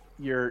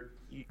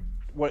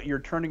 what you're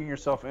turning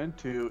yourself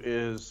into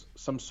is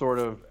some sort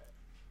of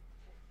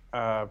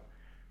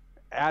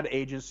ad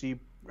agency.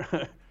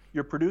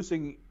 You're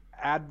producing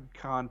ad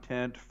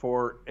content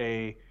for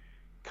a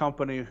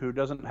company who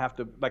doesn't have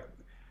to I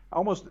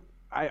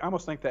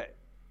almost think that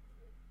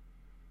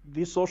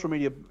these social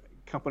media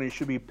companies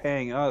should be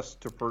paying us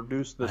to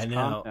produce this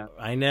content.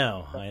 I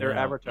know. They're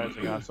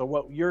advertising on. So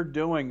what you're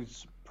doing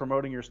is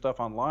promoting your stuff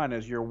online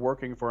is you're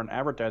working for an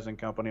advertising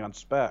company on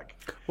spec.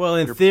 Well,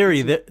 in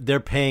theory, they're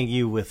paying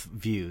you with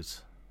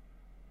views.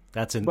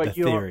 That's in the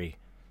theory.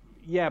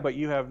 Yeah, but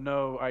you have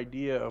no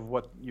idea of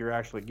what you're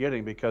actually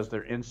getting because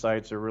their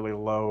insights are really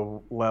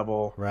low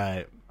level.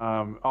 Right.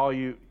 All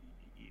you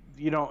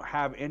don't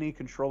have any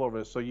control over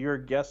it, so you're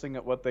guessing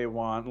at what they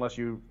want unless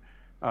you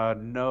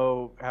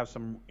have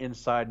some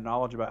inside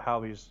knowledge about how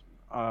these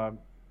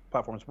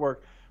platforms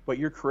work. But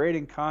you're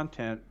creating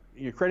content,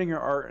 you're creating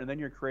your art, and then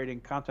you're creating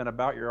content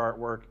about your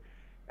artwork,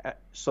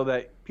 so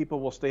that people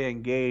will stay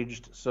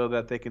engaged, so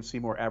that they can see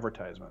more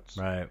advertisements.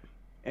 Right.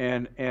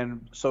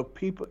 And so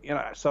people,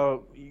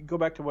 so you go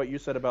back to what you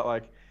said about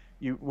like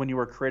you when you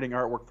were creating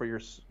artwork for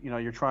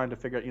you're trying to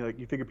figure out,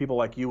 you figure people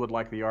like you would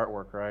like the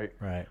artwork, right?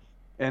 Right.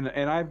 And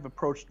I've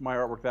approached my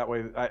artwork that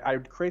way. I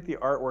create the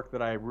artwork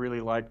that I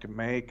really like to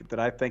make, that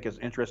I think is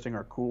interesting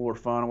or cool or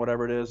fun or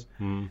whatever it is.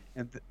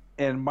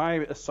 And my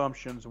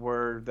assumptions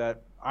were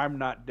that I'm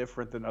not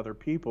different than other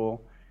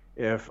people.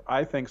 If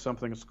I think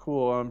something's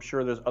cool, I'm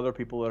sure there's other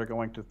people that are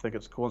going to think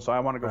it's cool. And so I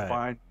want to go Right.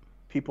 find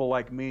people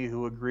like me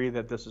who agree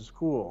that this is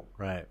cool.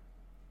 Right.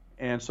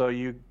 And so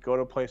you go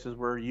to places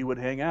where you would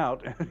hang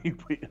out, and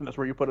that's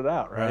where you put it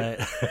out, right?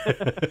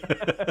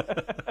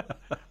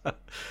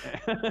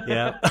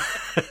 Yeah.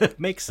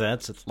 Makes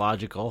sense. It's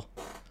logical.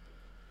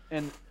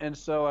 And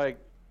so like,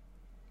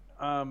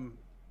 what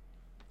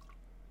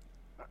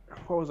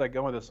was I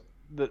going with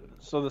this?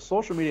 So the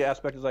social media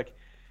aspect is like,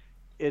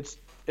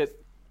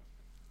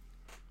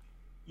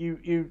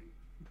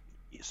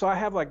 so I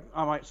have like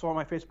on my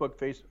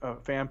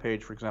Facebook fan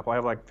page, for example, I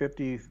have like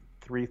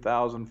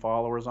 53,000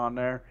 followers on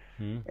there,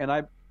 and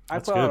I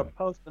That's put out a good.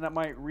 post and that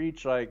might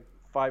reach like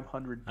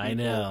 500 people, I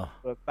know.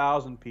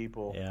 1,000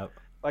 people. Yep.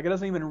 Like it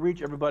doesn't even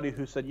reach everybody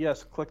who said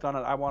yes, clicked on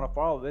it, I want to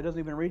follow. It doesn't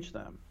even reach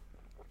them.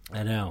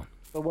 I know.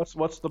 So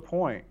what's the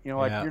point?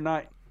 Like Yeah. you're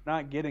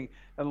not getting,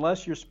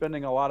 unless you're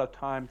spending a lot of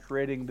time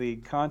creating the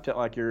content.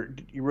 Like you're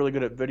really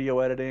good at video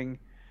editing,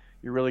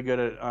 you're really good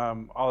at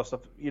all this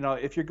stuff.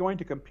 If you're going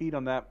to compete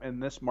on that in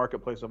this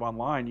marketplace of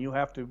online, you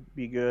have to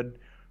be good,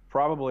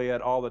 probably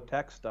at all the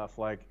tech stuff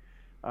like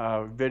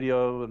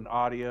video and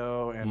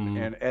audio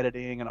and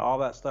editing and all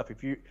that stuff.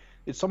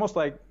 It's almost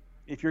like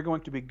if you're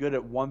going to be good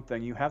at one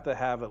thing, you have to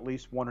have at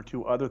least one or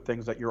two other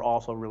things that you're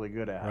also really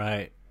good at.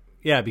 Right.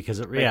 Yeah,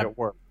 because Make it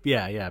work.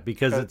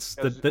 because it's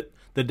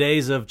the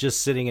days of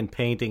just sitting and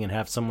painting and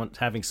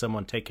having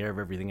someone take care of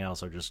everything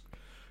else are just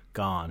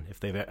gone.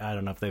 I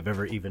don't know if they've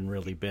ever even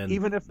really been.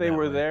 Even if they that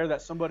were way. there,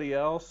 that somebody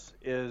else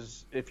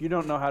is. If you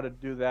don't know how to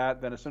do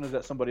that, then as soon as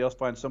that somebody else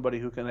finds somebody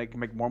who they can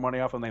make more money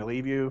off and they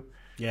leave you.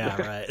 Yeah,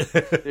 right.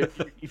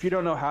 If you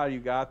don't know how you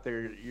got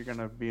there, you're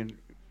gonna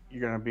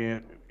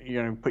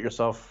put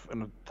yourself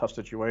in a tough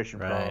situation.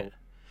 Right. Probably.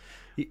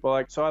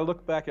 Well, so I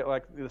look back at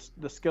like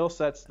the skill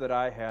sets that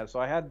I had. So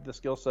I had the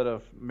skill set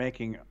of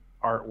making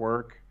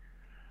artwork.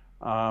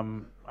 I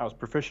was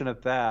proficient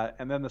at that,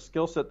 and then the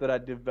skill set that I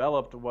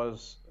developed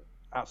was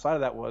outside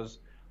of that was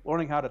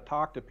learning how to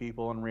talk to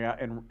people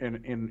and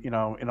in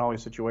all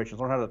these situations.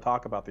 Learn how to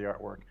talk about the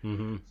artwork.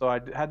 Mm-hmm. So I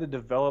had to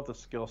develop the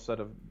skill set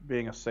of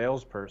being a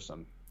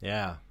salesperson.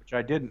 Yeah. Which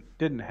I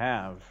didn't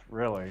have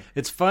really.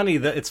 It's funny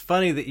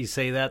that you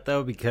say that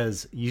though,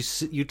 because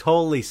you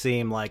totally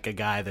seem like a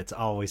guy that's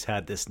always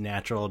had this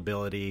natural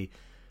ability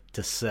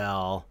to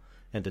sell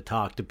and to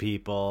talk to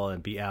people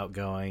and be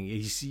outgoing.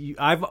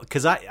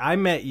 Because I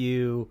met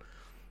you.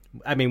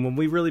 I mean, when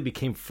we really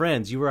became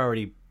friends, you were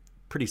already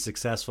pretty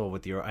successful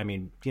with your. I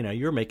mean,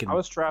 you were making. I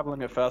was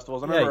traveling at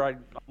festivals. I remember I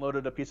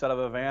unloaded a piece out of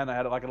a van. I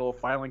had like a little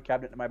filing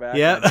cabinet in my back.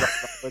 Yeah. And I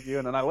dropped off with you,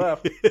 and then I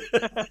left.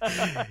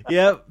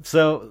 Yep.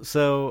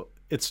 So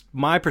it's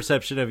my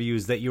perception of you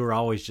is that you were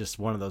always just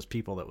one of those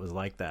people that was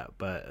like that.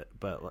 But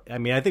I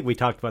mean, I think we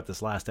talked about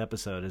this last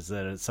episode. Is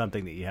that it's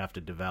something that you have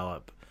to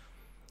develop.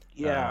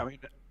 Yeah.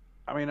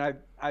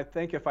 I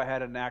think if I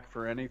had a knack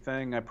for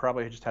anything, I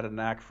probably just had a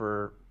knack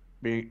for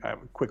being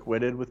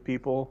quick-witted with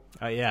people.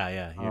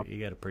 Yeah. You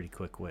got a pretty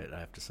quick wit, I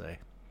have to say.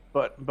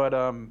 But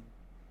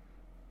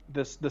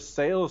the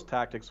sales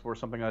tactics were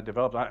something I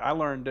developed. I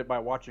learned it by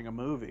watching a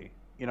movie.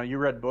 You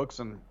read books,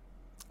 and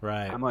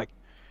Right. I'm like,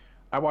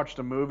 I watched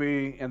a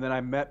movie, and then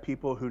I met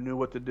people who knew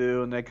what to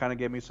do, and they kind of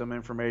gave me some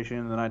information,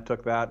 and then I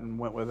took that and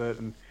went with it.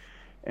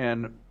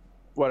 And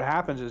what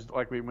happens is,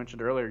 like we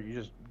mentioned earlier, you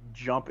just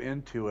jump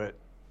into it.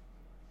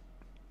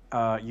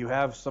 You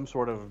have some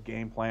sort of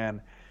game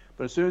plan,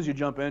 but as soon as you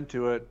jump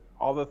into it,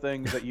 all the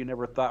things that you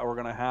never thought were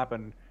going to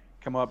happen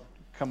come up.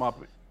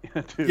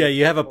 Yeah,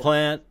 you have a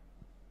plan.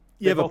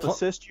 They both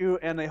assist you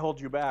and they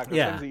hold you back.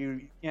 There's things that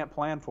you can't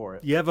plan for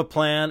it. You have a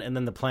plan, and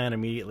then the plan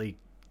immediately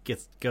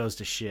goes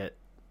to shit,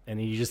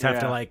 and you just have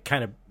to like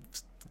kind of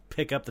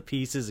pick up the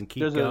pieces and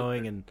keep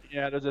going. And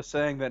there's a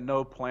saying that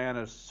no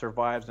plan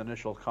survives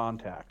initial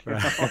contact.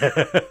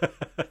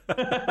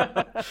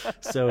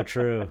 So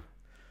true.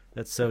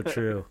 That's so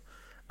true.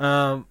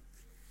 What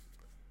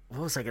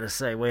was I going to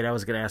say? Wait, I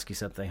was going to ask you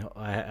something.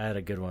 I had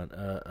a good one.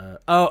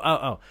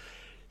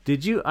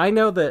 Did you? I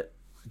know that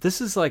this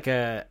is like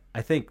I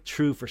think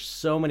true for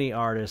so many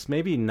artists.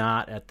 Maybe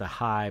not at the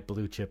high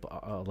blue chip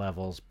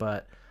levels,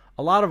 but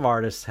a lot of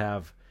artists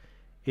have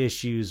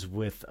issues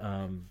with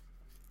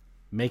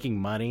making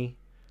money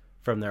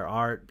from their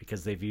art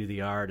because they view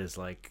the art as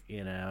like,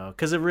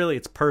 because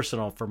it's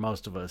personal for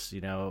most of us,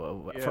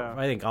 Yeah.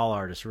 I think all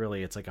artists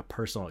really, it's like a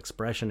personal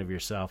expression of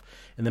yourself.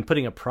 And then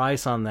putting a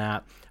price on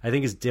that, I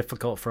think is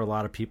difficult for a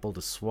lot of people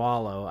to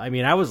swallow. I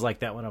mean, I was like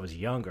that when I was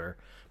younger.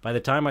 By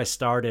the time I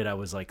started, I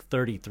was like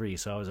 33.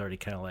 So I was already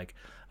kind of like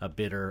a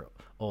bitter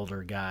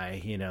older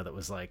guy, that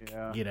was like,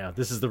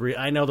 this is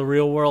I know the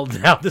real world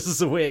now. This is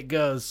the way it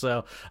goes.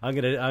 So I'm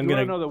going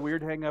to know the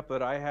weird hang up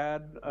that I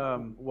had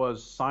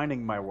was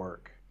signing my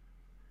work.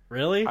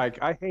 Really?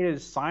 I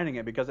hated signing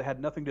it because it had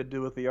nothing to do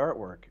with the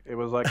artwork. It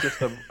was like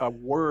just a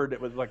word.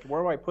 It was like,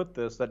 where do I put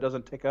this that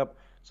doesn't take up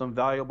some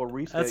valuable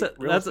real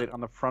estate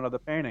on the front of the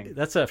painting?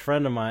 That's a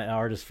friend of mine,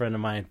 artist friend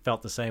of mine,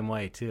 felt the same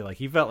way too. Like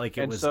he felt like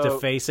it was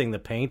defacing the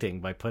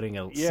painting by putting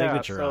a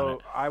signature on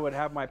it. So I would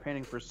have my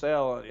painting for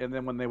sale, and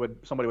then when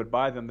somebody would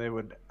buy them,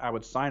 I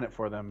would sign it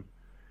for them,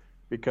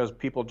 because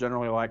people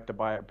generally like to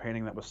buy a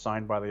painting that was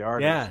signed by the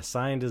artist. Yeah,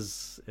 signed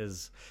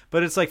is,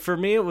 but it's like for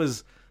me, it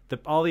was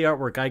all the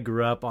artwork I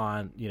grew up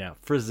on,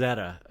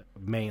 Frazetta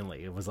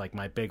mainly. It was like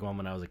my big one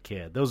when I was a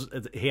kid.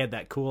 He had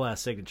that cool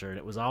ass signature, and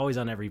it was always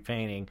on every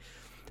painting,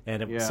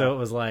 and so it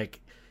was like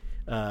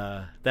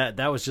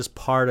that was just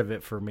part of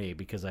it for me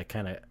because I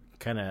kind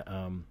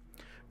of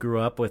grew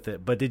up with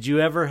it. But did you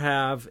ever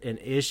have an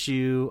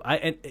issue?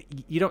 And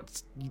you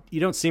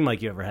don't seem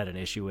like you ever had an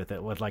issue with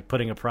it, with like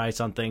putting a price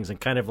on things and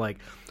kind of like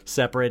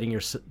separating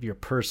your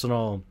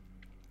personal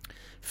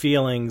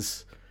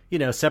feelings.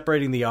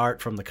 Separating the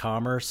art from the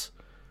commerce.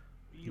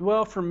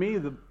 Well, for me,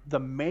 the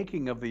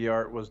making of the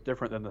art was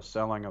different than the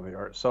selling of the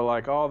art. So,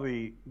 like, all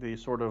the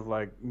sort of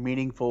like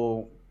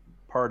meaningful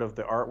part of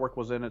the artwork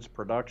was in its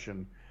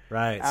production.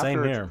 Right.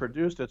 Same here.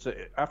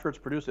 After it's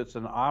produced, it's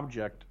an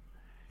object.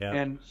 Yeah.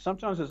 And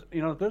sometimes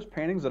there's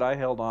paintings that I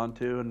held on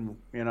to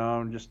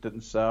and just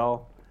didn't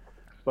sell.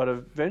 But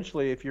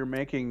eventually, if you're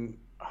making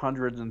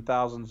hundreds and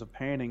thousands of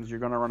paintings, you're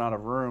going to run out of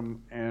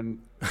room. And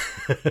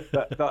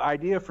the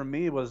idea for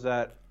me was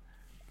that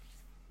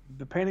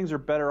the paintings are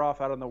better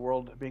off out in the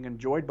world being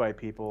enjoyed by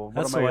people.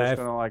 What am I just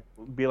gonna like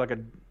be like a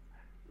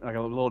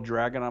little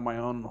dragon on my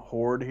own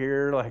hoard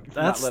here, like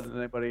not letting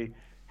anybody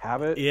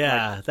have it?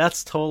 Yeah,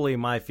 that's totally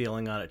my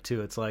feeling on it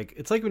too. It's like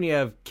when you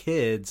have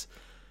kids,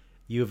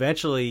 you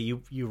eventually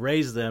you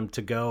raise them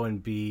to go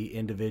and be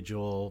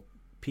individual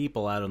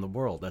people out in the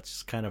world. That's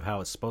just kind of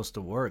how it's supposed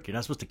to work. You're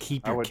not supposed to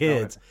keep your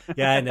kids.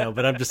 Yeah, I know,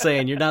 but I'm just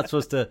saying you're not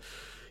supposed to.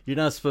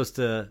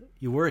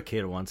 You were a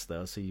kid once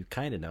though, so you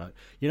kind of know it.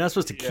 You're not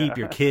supposed to keep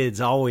your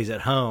kids always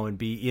at home and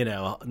be,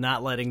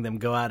 not letting them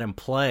go out and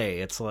play.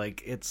 It's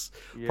like,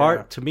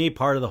 part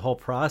of the whole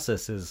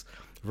process is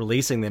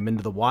releasing them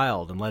into the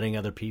wild and letting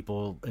other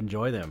people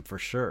enjoy them for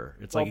sure.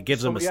 It's like it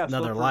gives them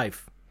another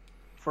life.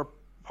 For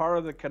part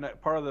of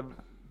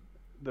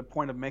the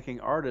point of making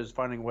art is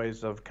finding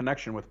ways of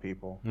connection with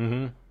people.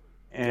 Mm-hmm.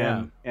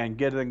 And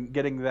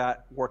getting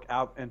that work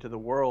out into the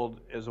world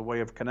is a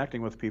way of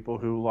connecting with people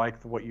who like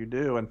what you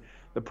do. And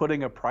the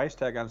putting a price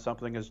tag on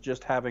something is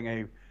just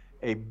having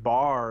a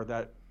bar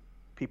that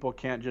people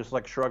can't just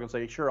like shrug and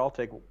say, sure, I'll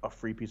take a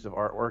free piece of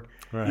artwork.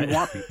 Right.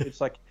 It's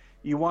like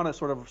you want a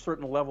sort of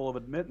certain level of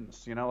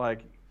admittance,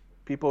 like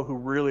people who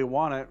really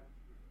want it.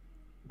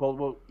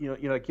 Well,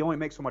 like you only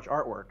make so much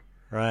artwork.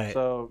 Right.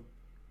 So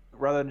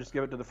rather than just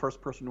give it to the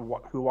first person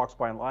who walks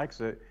by and likes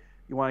it,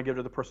 you want to give it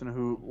to the person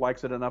who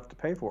likes it enough to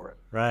pay for it.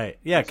 Right.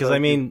 Yeah, because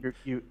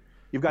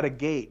you've got a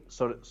gate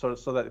so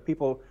that the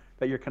people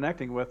that you're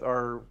connecting with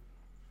are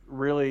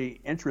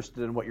really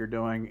interested in what you're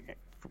doing,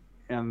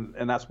 and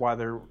that's why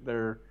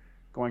they're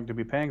going to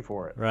be paying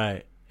for it.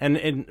 Right.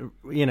 And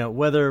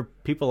whether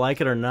people like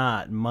it or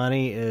not,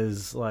 money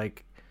is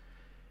like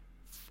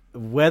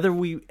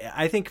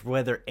I think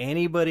whether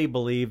anybody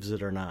believes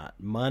it or not,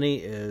 money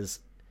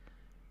is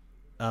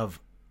of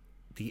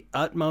the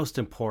utmost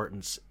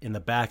importance in the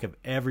back of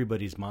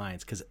everybody's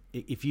minds, because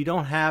if you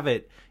don't have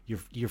it,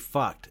 you're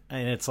fucked.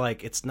 And it's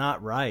like, it's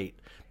not right,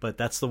 but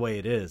that's the way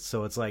it is.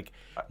 So it's like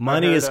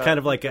money is kind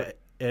of like a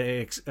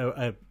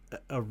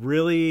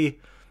really,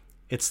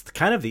 it's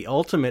kind of the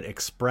ultimate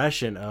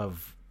expression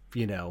of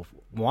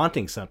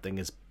wanting something,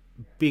 is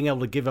being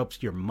able to give up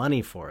your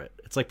money for it.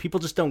 It's like people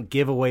just don't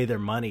give away their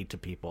money to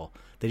people.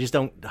 They just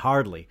don't,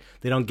 hardly.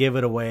 They don't give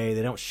it away.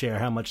 They don't share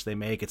how much they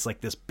make. It's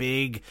like this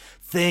big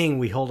thing.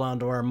 We hold on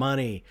to our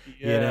money,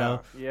 Yeah.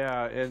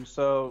 And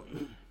so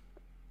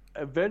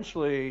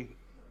eventually,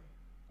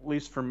 at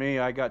least for me,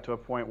 I got to a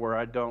point where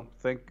I don't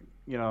think,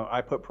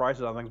 I put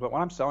prices on things, but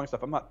when I'm selling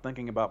stuff, I'm not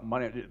thinking about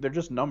money. They're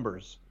just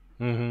numbers.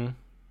 Mm-hmm.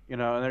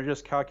 And they're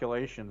just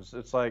calculations.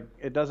 It's like,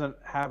 it doesn't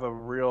have a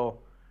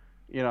real,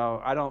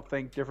 I don't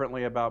think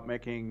differently about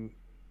making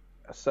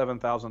a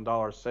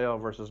 $7,000 sale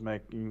versus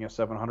making a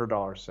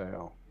 $700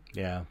 sale.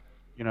 Yeah.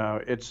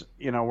 It's,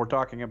 we're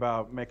talking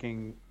about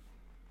making,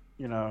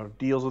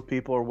 deals with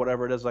people or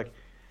whatever it is. Like,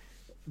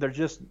 they're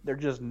just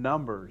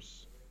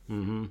numbers.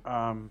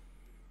 Mm-hmm.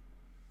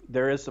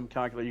 There is some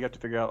calculation. You have to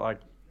figure out, like,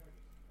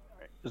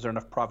 is there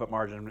enough profit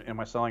margin? Am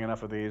I selling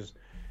enough of these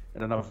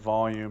at enough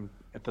volume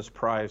at this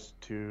price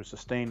to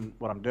sustain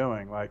what I'm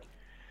doing? Like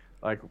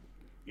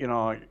you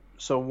know,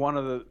 so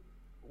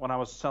when I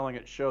was selling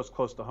at shows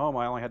close to home,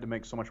 I only had to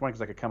make so much money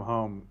because I could come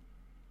home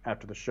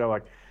after the show.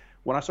 Like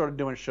when I started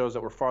doing shows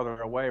that were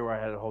farther away, where I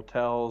had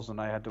hotels and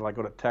I had to like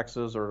go to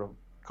Texas or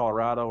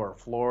Colorado or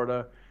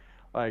Florida,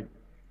 like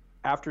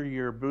after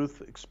your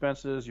booth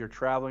expenses, your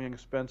traveling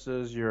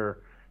expenses,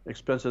 your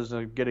expenses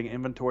of getting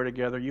inventory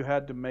together, you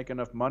had to make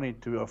enough money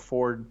to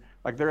afford,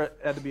 like there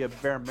had to be a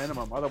bare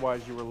minimum.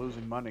 Otherwise, you were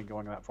losing money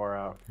going that far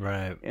out.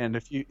 Right. And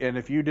if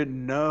you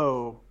didn't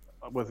know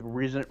with a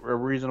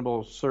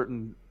reasonable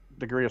certain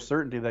degree of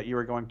certainty that you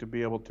were going to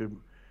be able to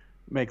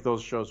make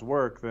those shows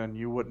work, then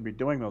you wouldn't be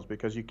doing those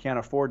because you can't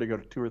afford to go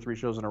to 2 or 3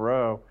 shows in a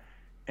row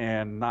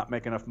and not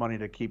make enough money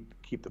to keep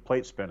the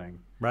plate spinning.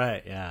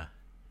 Right. Yeah.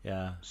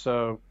 Yeah.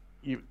 So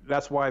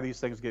that's why these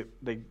things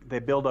they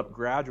build up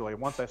gradually.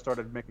 Once I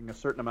started making a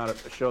certain amount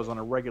of shows on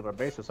a regular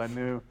basis, I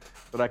knew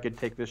that I could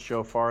take this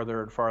show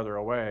farther and farther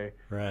away,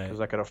 Right.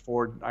 because I could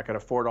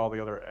afford all the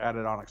other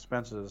added on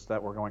expenses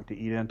that were going to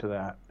eat into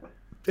that.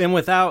 And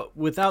without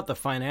the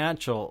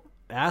financial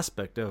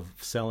aspect of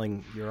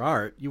selling your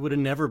art, you would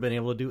have never been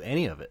able to do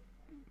any of it.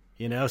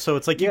 You know, so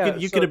it's like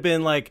you could have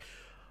been like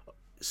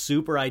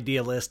super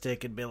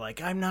idealistic and be like,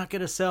 I'm not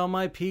going to sell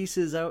my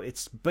pieces out.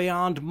 It's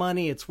beyond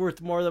money. It's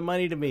worth more than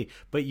money to me.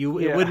 But it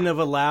wouldn't have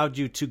allowed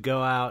you to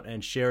go out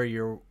and share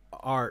your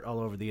art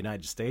all over the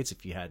United States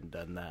if you hadn't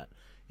done that.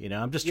 You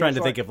know, I'm just trying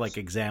to think of like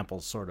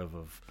examples sort of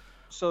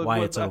why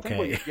it's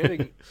okay.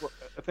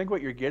 I think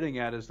what you're getting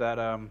at is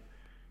that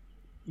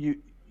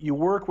you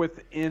work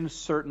within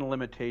certain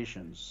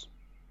limitations.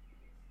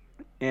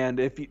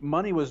 And if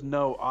money was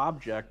no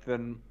object,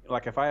 then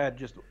like if I had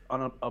just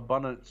an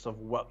abundance of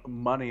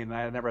money and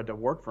I had never had to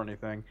work for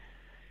anything,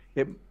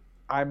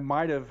 I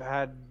might have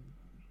had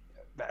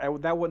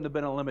that wouldn't have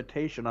been a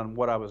limitation on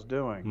what I was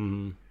doing,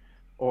 Mm-hmm.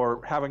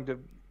 or having to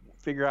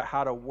figure out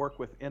how to work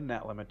within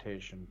that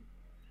limitation.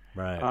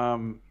 Right.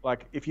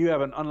 Like if you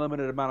have an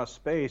unlimited amount of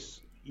space,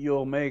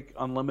 you'll make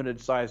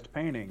unlimited sized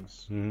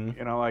paintings. Mm-hmm.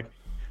 You know, like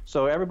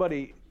so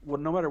everybody, well,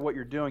 no matter what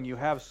you're doing, you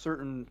have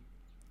certain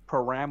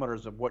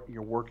parameters of what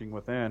you're working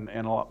within,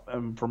 and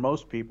for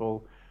most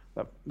people,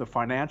 the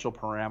financial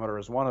parameter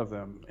is one of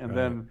them, and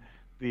then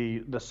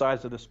the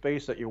size of the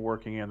space that you're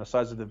working in, the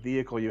size of the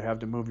vehicle you have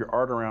to move your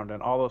art around,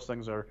 and all those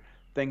things are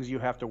things you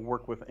have to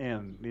work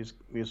within, these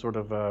sort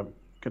of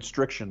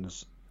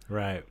constrictions.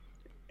 Right.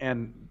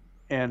 And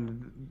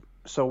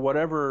so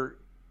whatever,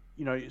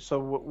 you know, so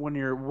when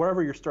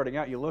wherever you're starting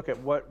out, you look at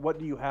what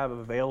do you have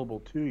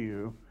available to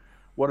you,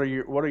 what are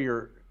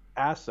your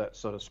assets,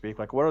 so to speak,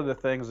 like what are the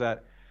things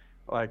that,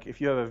 like if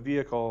you have a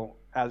vehicle,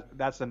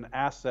 that's an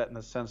asset in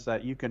the sense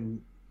that you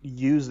can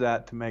use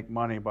that to make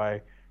money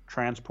by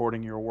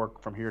transporting your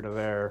work from here to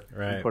there,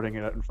 right, and putting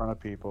it in front of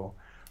people.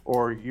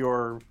 Or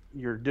your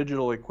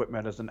digital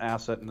equipment is an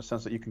asset in the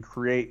sense that you can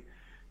create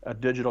a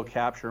digital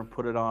capture and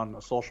put it on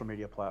a social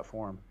media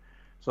platform.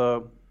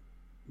 So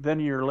then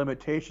your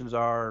limitations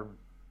are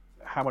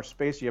how much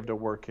space you have to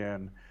work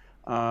in.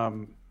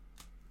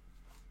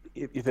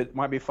 If it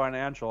might be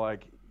financial,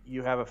 like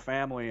you have a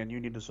family and you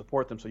need to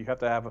support them, so you have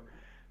to have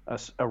a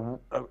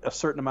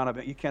certain amount of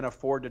it. You can't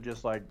afford to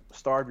just like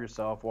starve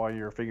yourself while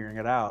you're figuring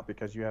it out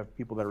because you have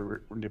people that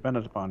are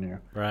dependent upon you.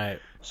 Right.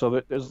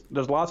 So there's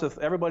lots of,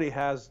 everybody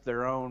has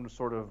their own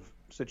sort of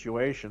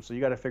situation. So you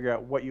got to figure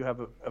out what you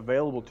have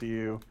available to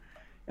you,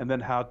 and then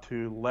how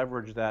to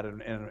leverage that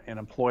and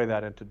employ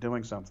that into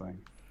doing something.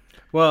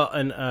 Well,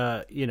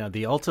 and you know,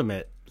 the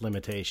ultimate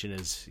limitation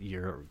is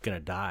you're gonna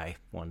die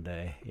one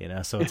day. You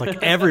know, so it's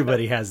like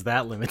everybody has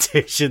that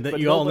limitation that but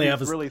you only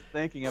have. Really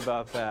thinking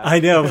about that. I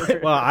know.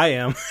 Well, I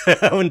am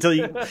not until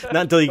you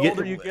get. The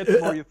older you get, the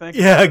more you think.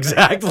 Yeah,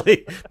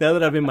 exactly. Now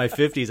that I'm in my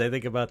 50s, I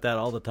think about that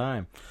all the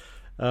time.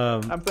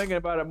 I'm thinking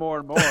about it more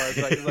and more.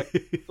 It's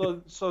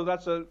like so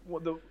that's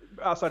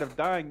outside of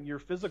dying, your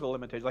physical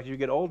limitations. Like as you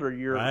get older,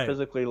 you're right,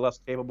 physically less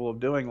capable of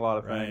doing a lot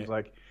of things.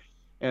 Right. Like,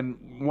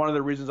 and one of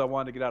the reasons I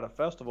wanted to get out of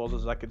festivals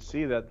is I could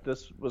see that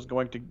this was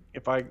going to,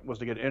 if I was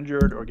to get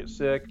injured or get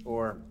sick,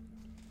 or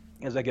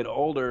as I get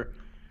older,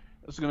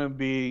 it's going to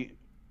be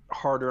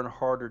harder and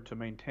harder to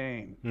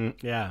maintain.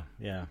 Yeah,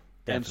 definitely.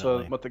 And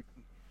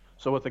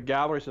so what the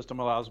gallery system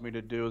allows me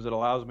to do is it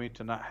allows me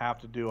to not have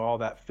to do all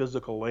that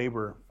physical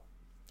labor,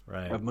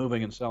 right, of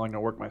moving and selling the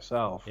work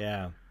myself.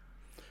 Yeah.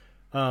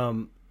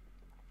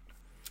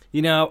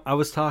 You know, I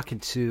was talking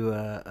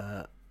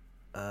to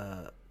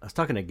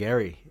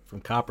Gary from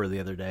Copper the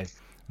other day.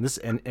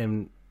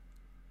 And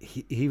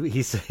he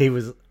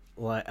was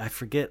like, I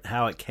forget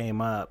how it came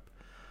up.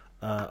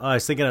 I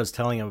was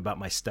telling him about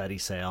my study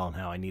sale and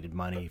how I needed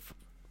money,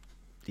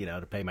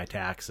 to pay my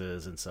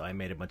taxes, and so I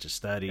made a bunch of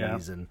studies.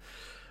 Yeah.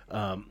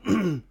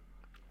 And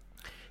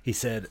he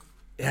said,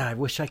 "Yeah, I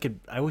wish I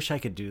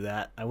could do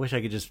that. I wish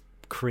I could just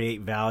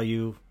create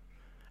value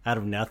out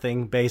of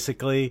nothing,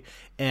 basically."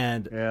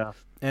 And yeah.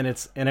 And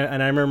I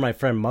remember my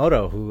friend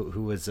Moto,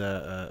 who was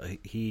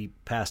he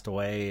passed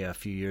away a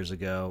few years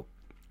ago,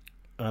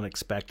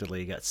 unexpectedly.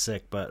 He got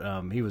sick, but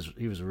he was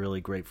a really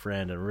great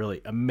friend and a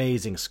really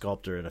amazing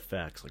sculptor and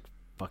effects, like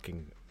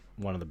fucking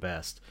one of the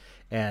best.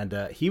 And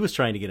he was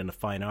trying to get into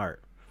fine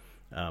art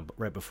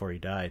right before he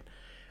died.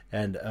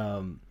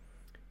 And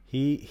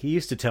he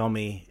used to tell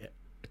me,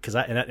 because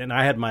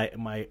I had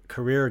my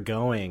career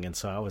going, and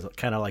so I was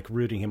kind of like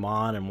rooting him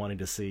on and wanting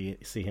to see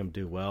him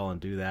do well and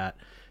do that.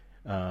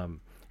 And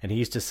he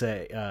used to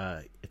say,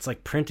 it's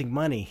like printing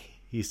money.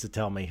 He used to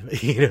tell me,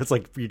 it's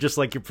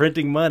like you're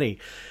printing money.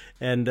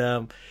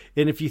 And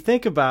if you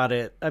think about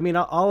it, I mean,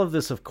 all of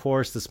this, of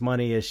course, this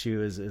money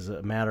issue is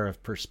a matter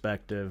of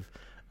perspective.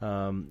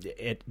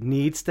 It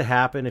needs to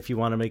happen if you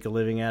want to make a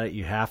living at it.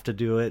 You have to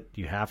do it.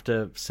 You have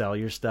to sell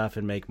your stuff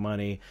and make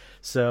money.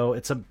 So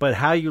but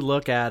how you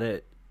look at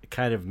it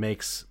kind of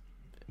makes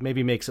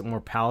it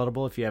more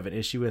palatable if you have an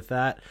issue with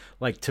that.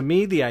 Like, to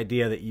me, the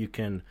idea that you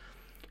can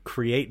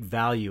create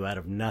value out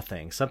of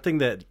nothing, something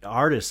that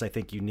artists, I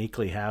think,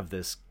 uniquely have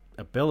this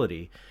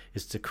ability,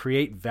 is to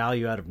create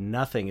value out of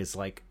nothing, is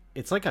like,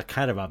 it's like a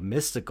kind of a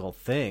mystical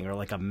thing, or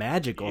like a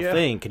magical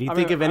thing. Can you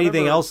think of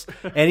anything else,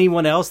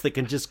 anyone else that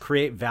can just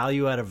create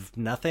value out of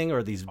nothing,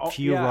 or these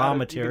few raw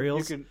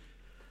materials? You can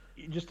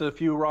just a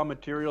few raw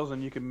materials,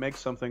 and you can make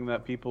something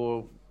that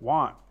people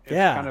want. It's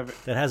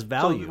that has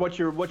value. So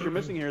what you're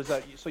missing here is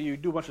that you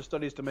do a bunch of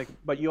studies to make,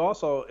 but you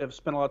also have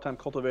spent a lot of time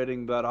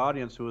cultivating that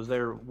audience who is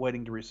there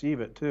waiting to receive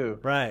it too.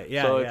 Right.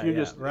 Yeah. So if you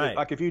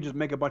if you just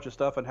make a bunch of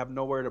stuff and have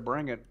nowhere to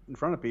bring it in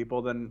front of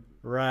people, then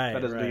that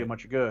doesn't do you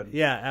much good.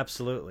 Yeah,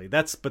 absolutely.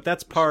 That's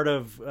part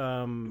of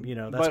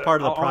that's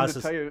part of the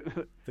process tell you,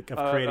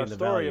 of creating the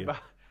value.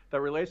 That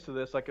relates to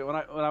this. Like when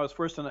I was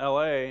first in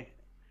LA,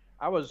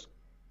 I was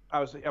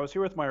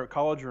here with my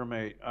college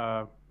roommate.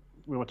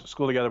 We went to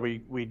school together.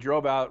 We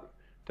drove out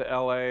to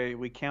LA.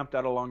 We camped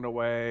out along the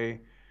way.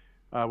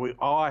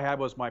 All I had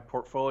was my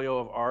portfolio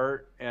of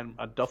art and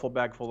a duffel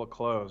bag full of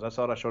clothes. That's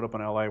what I showed up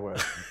in LA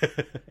with.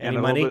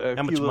 And money?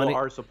 How much money?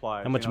 Art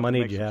supplies. How much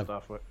money did you have?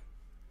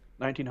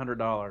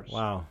 $1,900.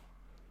 Wow.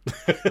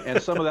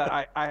 And some of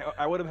that,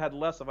 I would have had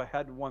less if I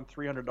had won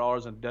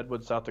 $300 in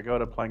Deadwood, South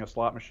Dakota, playing a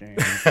slot machine.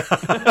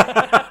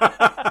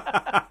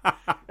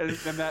 And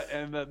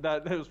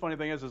the funny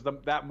thing is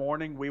that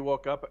morning we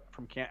woke up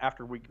from camp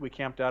after we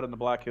camped out in the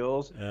Black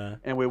Hills,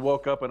 and we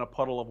woke up in a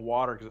puddle of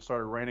water because it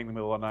started raining in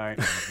the middle of the night.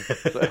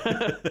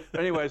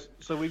 Anyways,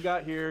 so we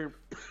got here,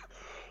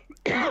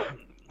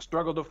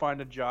 struggled to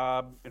find a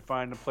job and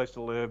find a place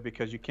to live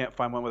because you can't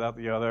find one without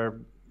the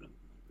other.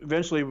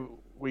 Eventually,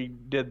 we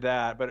did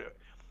that, but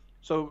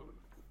other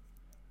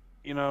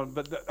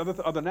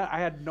than that, I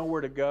had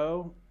nowhere to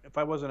go. If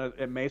I wasn't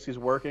at Macy's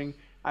working,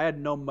 I had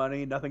no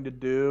money, nothing to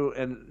do,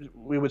 and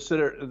we would sit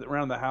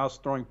around the house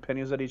throwing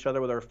pennies at each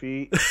other with our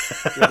feet.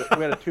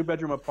 We had a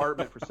 2-bedroom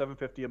apartment for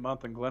 $750 a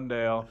month in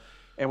Glendale,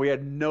 and we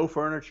had no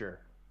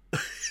furniture.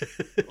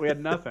 We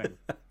had nothing.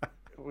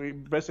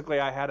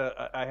 I had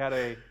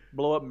a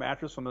blow-up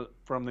mattress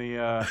from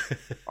the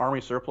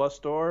Army surplus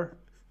store,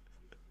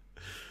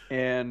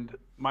 and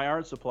my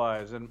art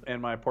supplies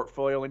and my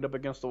portfolio leaned up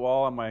against the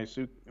wall, and my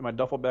suit, and my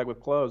duffel bag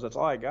with clothes. That's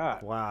all I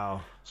got.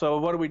 Wow. So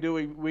what do?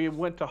 We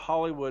went to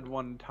Hollywood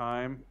one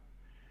time,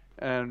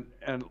 and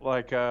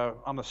like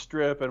on the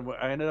Strip, and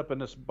I ended up in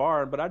this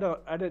bar, but I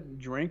didn't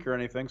drink or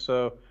anything.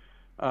 So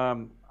I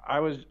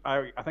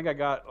think I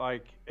got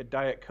like a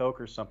Diet Coke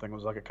or something. It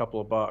was like a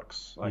couple of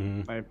bucks. Like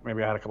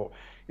maybe I had a couple.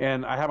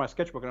 And I had my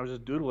sketchbook, and I was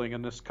just doodling,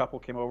 and this couple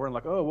came over and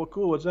like, oh, well,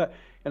 cool, what's that?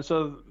 And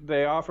so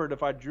they offered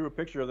if I drew a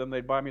picture of them,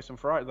 they'd buy me some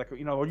fries. Like, would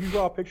you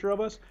draw a picture of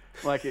us?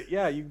 I'm like,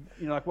 yeah,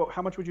 like, well,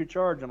 how much would you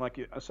charge? I'm like,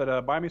 I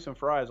said, buy me some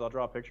fries, I'll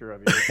draw a picture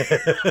of you.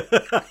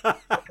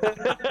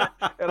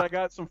 And I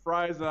got some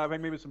fries, and I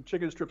think maybe some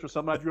chicken strips or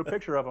something. I drew a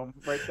picture of them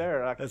right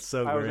there. That's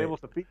so great. I was able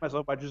to feed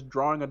myself by just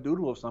drawing a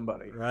doodle of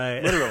somebody.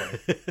 Right. Literally.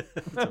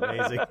 That's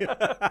amazing.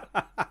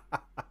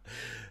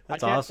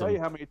 That's I can't awesome. tell you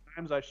how many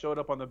times I showed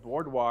up on the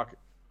boardwalk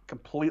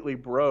completely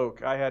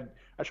broke. I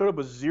showed up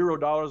with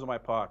 $0 in my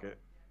pocket,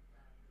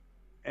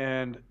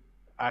 and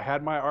I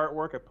had my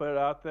artwork. I put it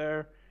out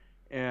there,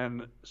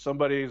 and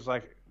somebody's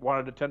like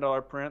wanted a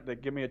 $10 print. They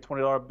give me a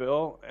 $20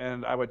 bill,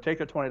 and I would take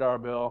the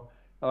 $20 bill.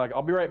 I'm like,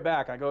 I'll be right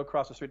back. I go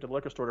across the street to the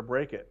liquor store to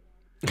break it.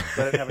 But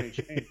I didn't have any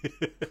change.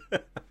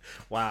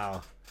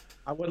 Wow.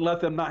 I wouldn't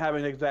let them not have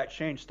an exact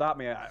change stop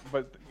me.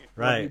 But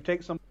when you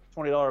take some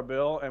 $20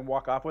 bill and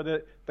walk off with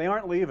it, they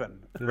aren't leaving.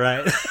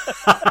 Right.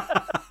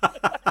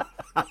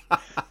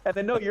 And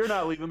they know you're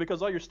not leaving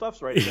because all your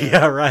stuff's right there.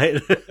 Yeah, right.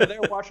 And they're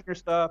watching your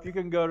stuff. You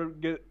can go to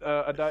get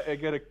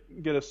a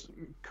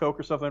Coke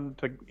or something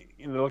to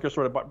the liquor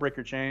store to break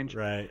your change.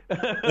 Right.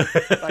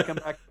 I come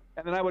back,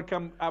 and then I would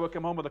come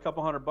home with a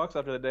couple $100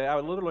 after the day. I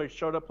would literally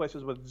showed up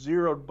places with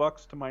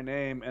 $0 to my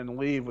name and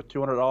leave with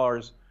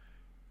 $200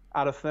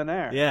 out of thin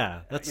air.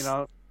 Yeah, that's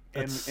so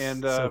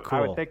cool.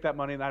 I would take that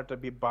money and I have to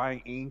be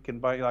buying ink and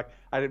buying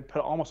I did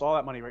put almost all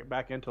that money right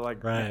back into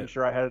making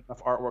sure I had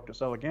enough artwork to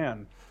sell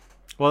again.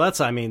 Well, that's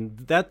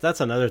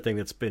another thing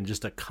that's been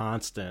just a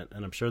constant,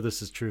 and I'm sure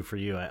this is true for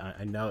you.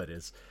 I know it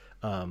is.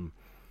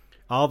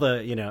 All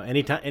the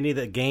any of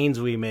the gains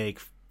we make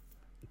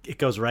it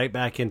goes right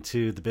back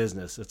into the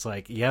business. It's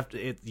like you have to.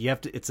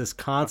 It's this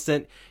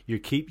constant. You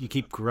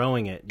keep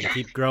growing it. You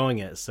keep growing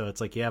it. So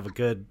it's like you have a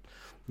good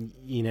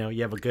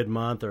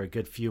month or a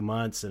good few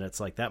months, and it's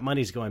like that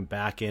money's going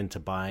back into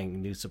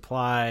buying new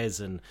supplies,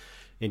 and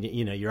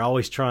you're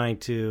always trying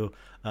to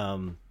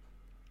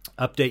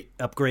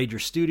upgrade your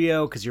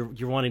studio because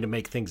you're wanting to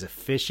make things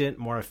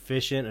more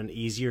efficient and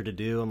easier to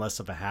do and less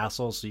of a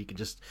hassle, so you can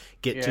just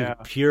get to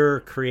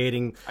pure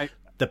creating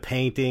the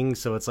painting.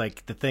 So it's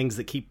like the things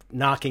that keep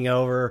knocking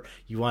over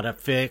you want to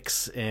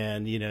fix,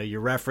 and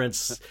your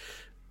reference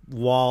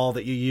wall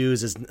that you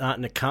use is not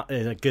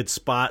in a good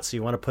spot, so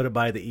you want to put it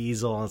by the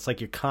easel, and it's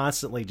like you're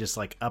constantly just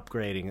like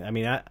upgrading. I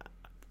mean,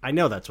 I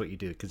know that's what you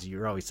do because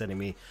you're always sending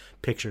me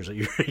pictures of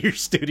your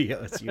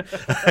studio.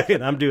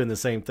 And I'm doing the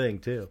same thing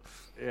too.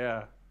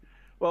 Yeah.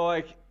 Well,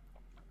 like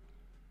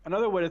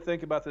another way to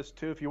think about this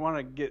too, if you want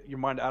to get your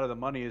mind out of the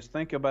money, is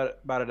think about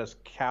it as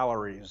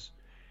calories.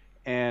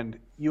 And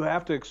you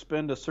have to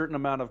expend a certain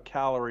amount of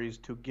calories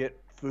to get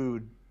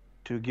food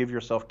to give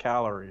yourself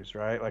calories,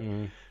 right? Like,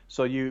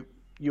 so you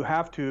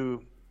have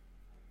to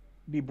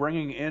be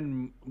bringing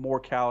in more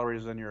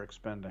calories than you're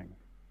expending.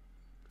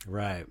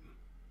 Right.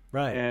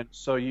 And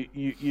so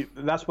you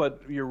that's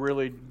what you're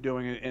really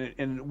doing.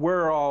 And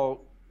we're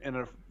all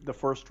in the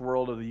first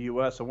world of the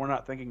U.S., so we're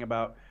not thinking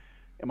about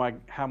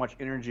how much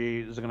energy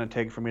is it going to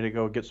take for me to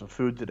go get some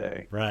food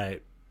today?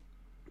 Right.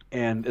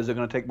 And is it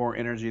going to take more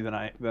energy than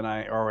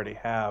I already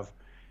have?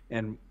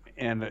 And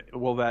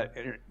will that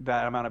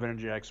amount of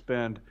energy I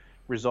expend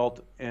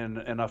result in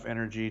enough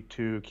energy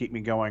to keep me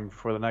going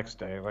for the next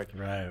day? Like,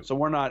 right. So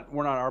we're not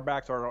our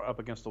backs are up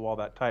against the wall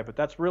that tight, but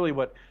that's really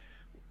what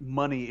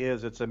money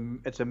is. It's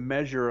a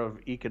measure of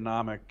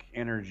economic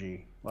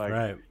energy. Like,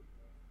 right.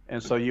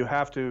 And so you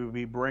have to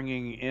be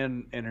bringing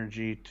in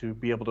energy to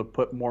be able to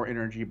put more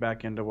energy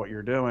back into what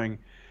you're doing.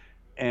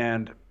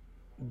 And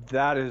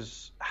that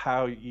is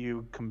how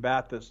you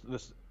combat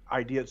this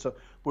idea. So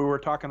we were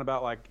talking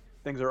about like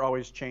things are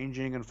always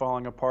changing and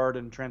falling apart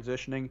and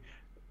transitioning.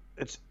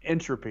 It's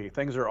entropy.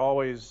 Things are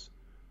always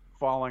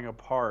falling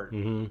apart.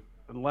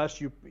 Unless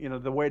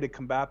the way to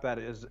combat that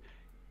is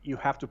you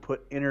have to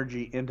put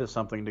energy into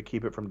something to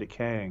keep it from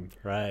decaying.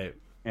 Right.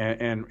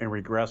 And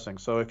regressing.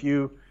 So if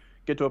you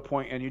get to a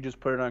point and you just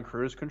put it on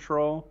cruise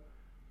control,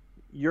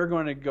 you're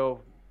going to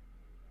go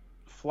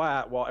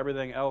flat while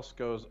everything else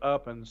goes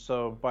up, and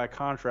so by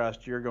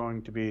contrast you're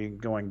going to be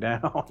going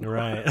down.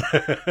 Right.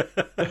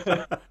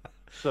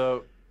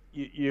 So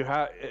you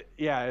have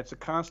it's a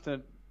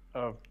constant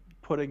of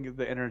putting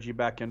the energy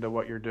back into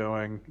what you're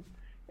doing,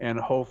 and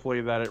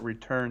hopefully that it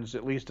returns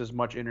at least as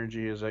much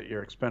energy as that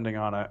you're expending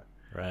on it.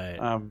 Right.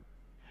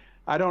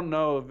 I don't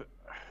know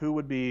who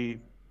would be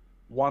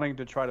wanting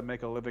to try to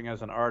make a living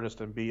as an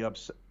artist and be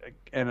upset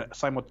and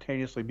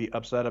simultaneously be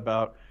upset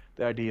about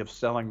the idea of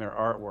selling their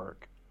artwork.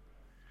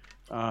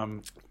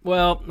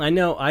 Well, I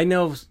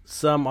know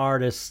some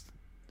artists,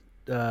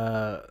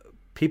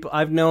 people.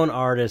 I've known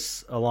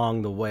artists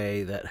along the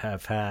way that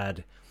have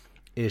had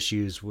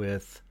issues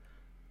with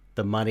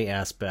the money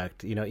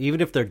aspect.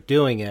 Even if they're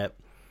doing it,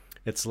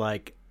 it's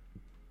like,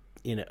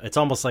 it's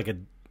almost like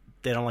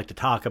they don't like to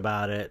talk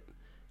about it.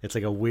 It's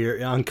like a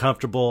weird,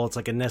 uncomfortable. It's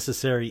like a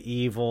necessary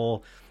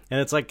evil, and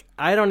it's like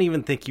I don't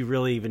even think you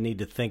really even need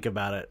to think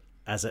about it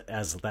as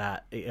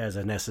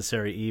a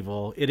necessary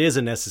evil. It is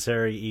a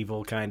necessary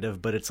evil, kind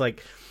of, but it's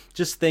like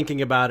just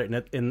thinking about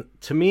it, and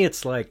to me,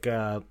 it's like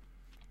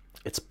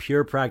it's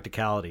pure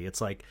practicality.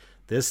 It's like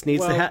this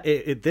needs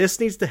this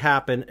needs to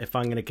happen if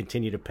I'm going to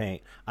continue to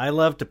paint. I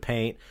love to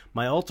paint.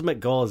 My ultimate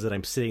goal is that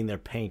I'm sitting there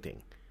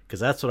painting because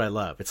that's what I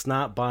love. It's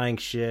not buying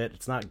shit.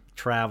 It's not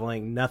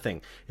traveling.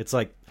 Nothing. It's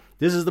like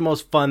this is the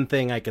most fun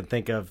thing I can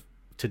think of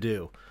to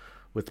do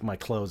with my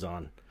clothes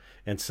on.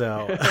 And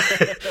so,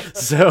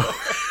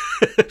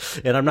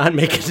 and I'm not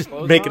making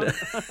it.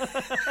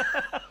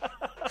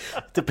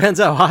 Depends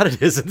how hot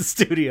it is in the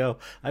studio.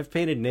 I've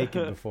painted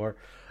naked before.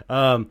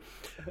 Should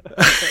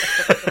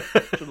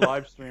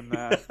live stream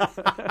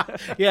that.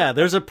 Yeah,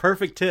 there's a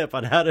perfect tip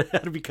on how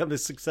to become a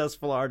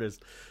successful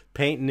artist.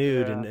 Paint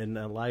nude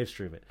and live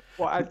stream it.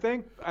 Well, I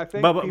think.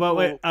 But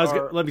wait, I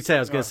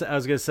was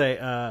gonna say.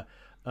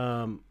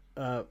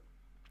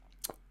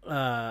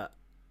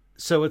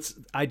 So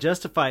I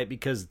justify it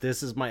because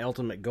this is my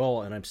ultimate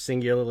goal, and I'm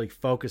singularly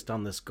focused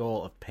on this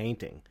goal of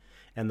painting.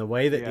 And the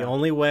way that the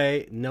only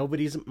way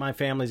my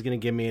family's going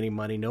to give me any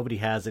money. Nobody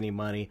has any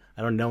money.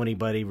 I don't know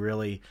anybody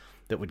really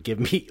that would give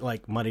me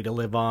like money to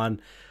live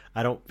on.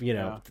 I don't,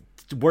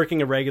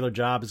 working a regular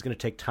job is going to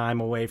take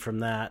time away from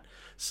that.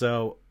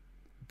 So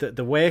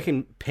the way I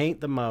can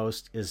paint the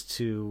most is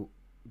to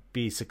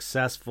be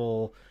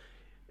successful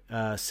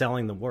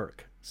selling the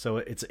work. So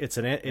it's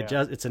an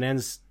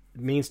end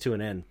means to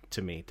an end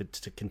to me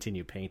to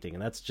continue painting,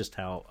 and that's just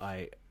how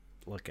I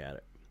look at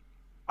it.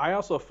 I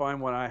also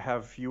find when I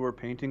have fewer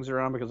paintings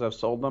around because I've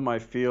sold them, I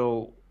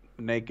feel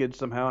naked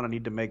somehow, and I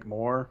need to make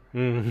more.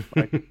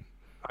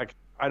 Like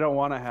I don't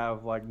want to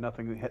have like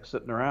nothing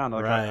sitting around.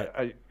 Like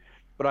right.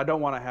 but I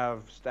don't want to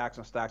have stacks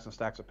and stacks and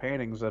stacks of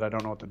paintings that I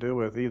don't know what to do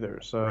with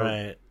either. So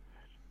Right.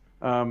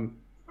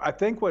 I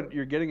think what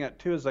you're getting at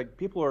too is like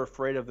people are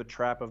afraid of the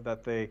trap of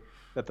that the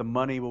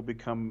money will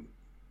become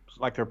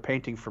like they're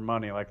painting for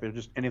money, like they're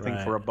just anything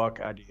for a Right.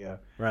 buck idea.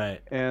 Right.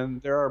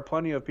 And there are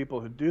plenty of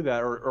people who do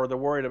that, or they're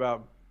worried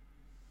about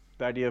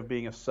the idea of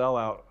being a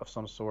sellout of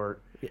some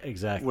sort,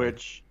 Exactly.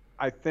 which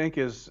I think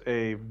is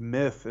a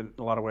myth in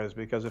a lot of ways,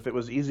 because if it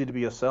was easy to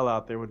be a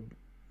sellout,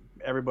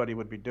 everybody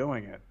would be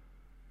doing it.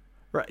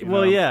 Right. You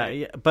Well, know? yeah,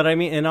 yeah. But I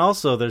mean, and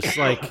also there's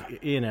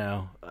like,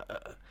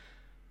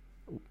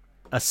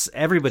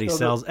 everybody So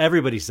sells.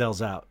 Everybody sells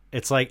out.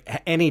 It's like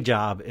any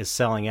job is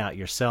selling out.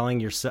 You're selling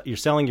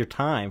your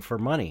time for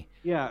money.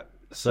 Yeah.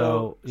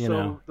 So the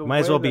might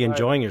as way well be that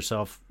enjoying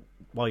yourself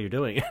while you're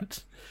doing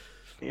it.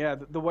 Yeah,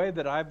 the way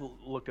that I've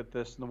looked at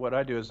this and what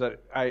I do is that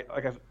I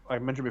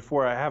mentioned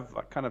before, I have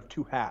kind of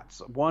two hats.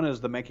 One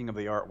is the making of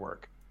the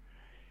artwork.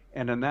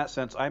 And in that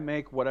sense, I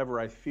make whatever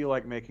I feel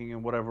like making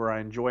and whatever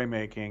I enjoy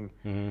making.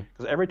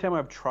 Because every time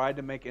I've tried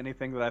to make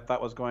anything that I thought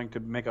was going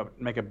to make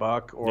a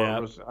buck, or Yeah,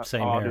 was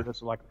same I'll here. do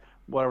this, like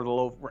whatever the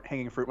low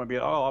hanging fruit might be.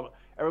 Oh,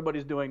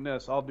 everybody's doing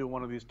this, I'll do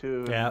one of these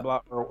too. Yeah. And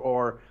blah,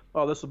 or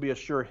oh, this will be a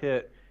sure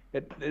hit.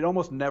 It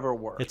almost never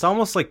works. It's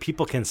almost like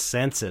people can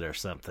sense it or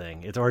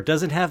something. It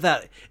doesn't have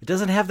that. It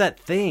doesn't have that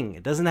thing.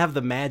 It doesn't have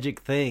the magic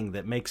thing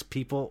that makes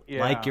people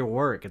like your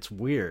work. It's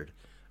weird.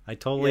 I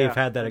totally have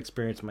had that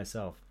experience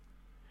myself.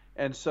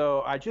 And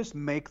so I just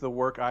make the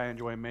work I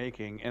enjoy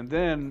making, and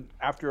then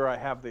after I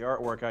have the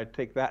artwork, I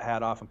take that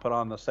hat off and put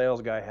on the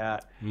sales guy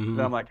hat.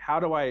 And I'm like, how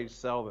do I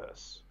sell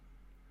this?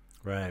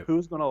 Right.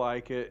 Who's going to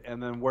like it,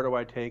 and then where do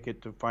I take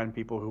it to find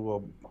people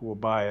who will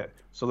buy it,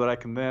 so that I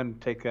can then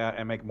take that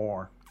and make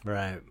more.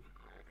 Right.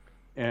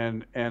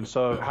 And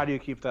so how do you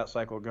keep that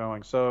cycle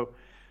going? So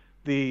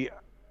the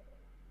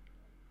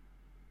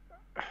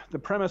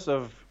premise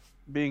of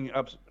being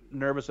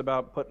nervous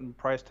about putting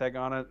price tag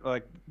on it,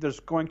 like there's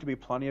going to be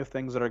plenty of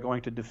things that are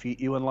going to defeat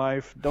you in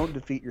life. Don't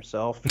defeat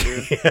yourself,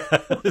 dude.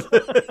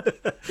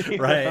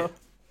 Right. know?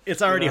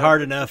 It's already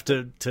hard enough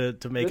to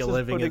make This a is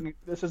living.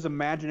 this is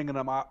imagining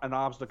an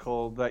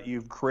obstacle that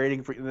you've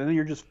creating for, and then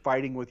you're just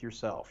fighting with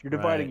yourself. You're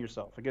dividing Right.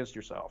 yourself against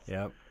yourself.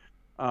 Yep.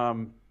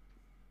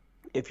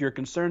 If you're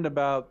concerned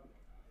about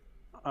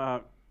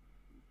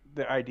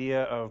the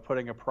idea of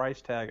putting a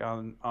price tag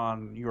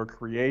on your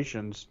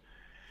creations,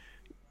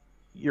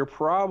 you're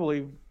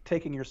probably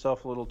taking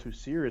yourself a little too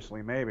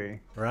seriously, maybe.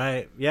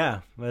 Right. Yeah.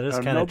 That is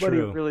kind of true.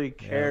 Nobody really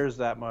cares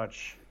that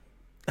much,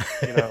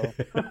 you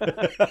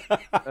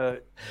know.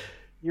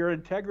 Your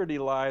integrity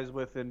lies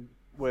with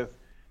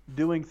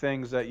doing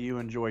things that you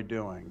enjoy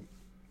doing.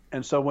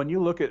 And so when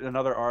you look at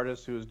another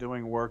artist who is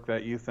doing work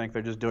that you think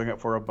they're just doing it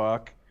for a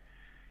buck,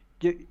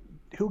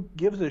 who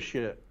gives a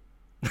shit?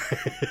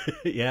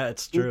 Yeah,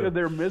 it's true. Either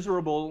they're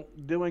miserable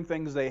doing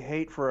things they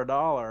hate for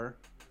 $1,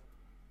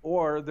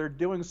 or they're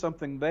doing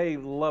something they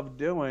love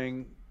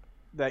doing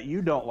that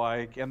you don't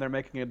like, and they're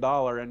making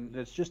 $1, and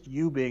it's just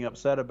you being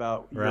upset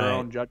about your Right.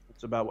 own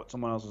judgments about what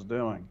someone else is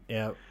doing.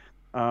 Yep.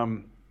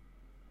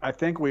 I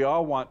think we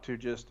all want to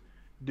just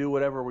do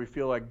whatever we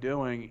feel like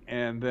doing,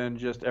 and then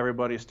just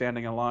everybody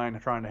standing in line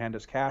and trying to hand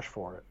us cash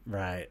for it.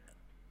 Right.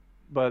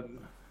 But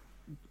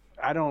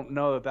I don't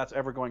know that that's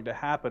ever going to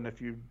happen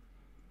if you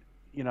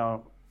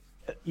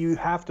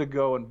have to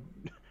go and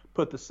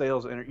put the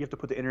sales, you have to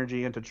put the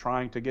energy into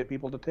trying to get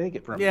people to take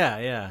it from you. Yeah,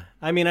 yeah.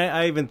 I mean,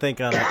 I even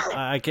think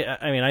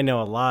I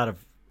know a lot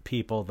of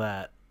people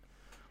that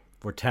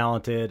were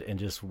talented and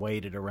just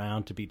waited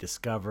around to be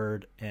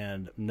discovered,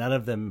 and none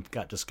of them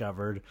got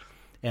discovered.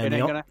 And It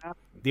ain't gonna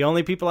happen. the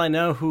only people I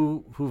know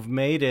who've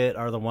made it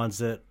are the ones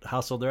that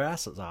hustled their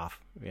asses off.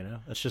 You know,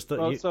 it's just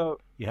that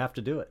you have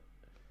to do it.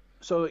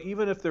 So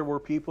even if there were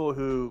people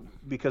who,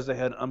 because they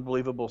had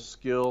unbelievable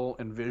skill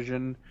and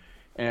vision,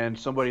 and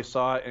somebody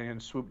saw it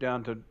and swooped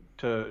down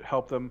to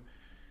help them,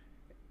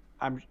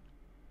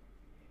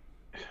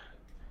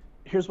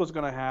 here's what's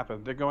going to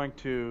happen. They're going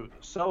to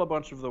sell a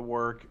bunch of the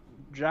work,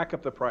 jack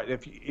up the price.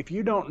 If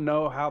you don't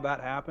know how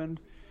that happened,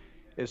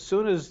 as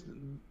soon as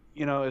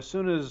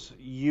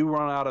you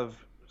run out of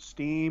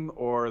steam,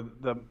 or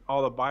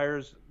all the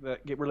buyers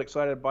that get really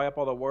excited buy up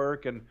all the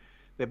work and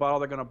they bought all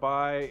they're going to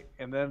buy,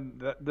 and then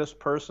this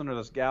person or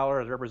this gal or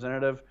his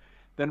representative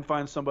then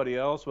finds somebody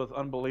else with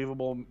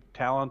unbelievable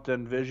talent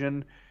and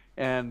vision,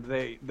 and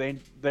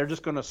they're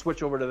just going to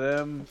switch over to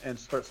them and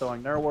start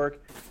selling their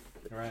work.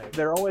 Right.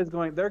 They're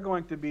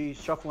going to be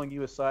shuffling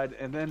you aside,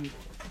 and then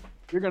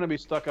you're going to be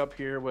stuck up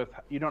here with,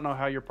 you don't know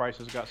how your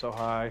prices got so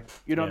high,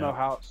 you don't know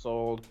how it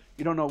sold,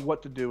 you don't know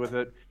what to do with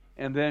it,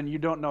 and then you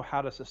don't know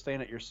how to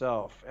sustain it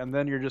yourself, and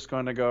then you're just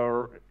going to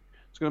go.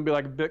 It's going to be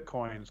like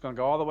Bitcoin. It's going to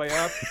go all the way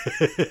up,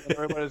 and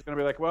everybody's going to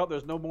be like, well,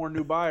 there's no more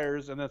new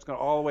buyers, and then it's going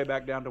to all the way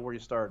back down to where you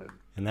started.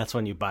 And that's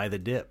when you buy the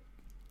dip.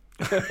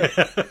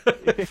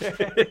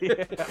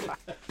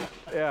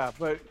 Yeah,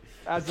 but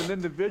as an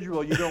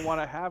individual, you don't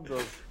want to have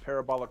those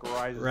parabolic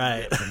rises.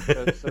 Right.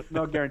 Because there's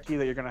no guarantee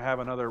that you're going to have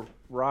another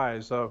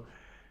rise. So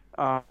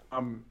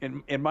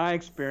in my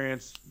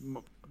experience,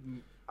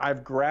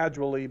 I've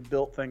gradually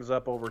built things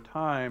up over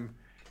time.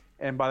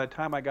 And by the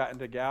time I got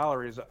into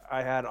galleries,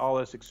 I had all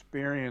this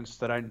experience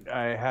that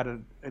I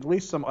had at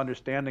least some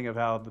understanding of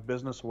how the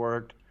business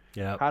worked,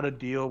 how to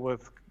deal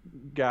with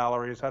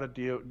galleries, how to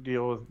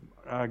deal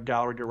with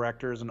gallery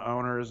directors and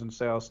owners and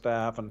sales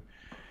staff.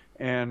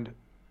 And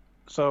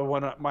so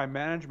when my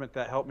management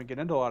that helped me get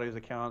into a lot of these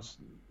accounts,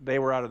 they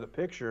were out of the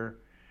picture.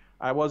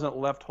 I wasn't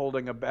left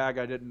holding a bag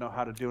I didn't know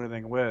how to do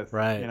anything with.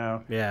 Right. You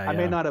know. Yeah.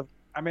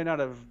 I may not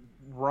have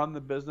run the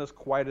business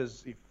quite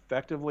as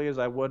effectively as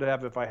I would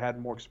have if I had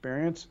more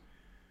experience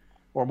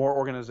or more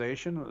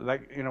organization.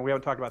 Like, you know, we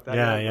haven't talked about that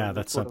yet. Yeah,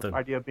 that's something. The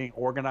idea of being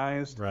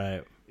organized.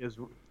 Right. Is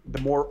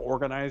the more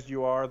organized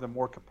you are, the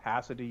more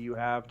capacity you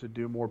have to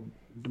do more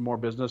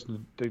business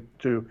and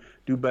to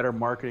do better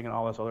marketing and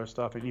all this other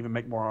stuff, and even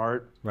make more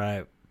art.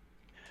 Right.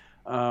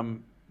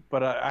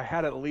 But I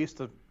had at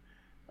least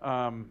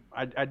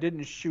I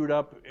didn't shoot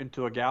up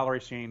into a gallery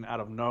scene out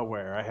of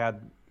nowhere. I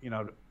had, you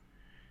know,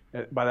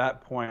 by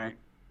that point,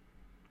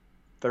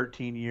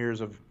 13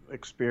 years of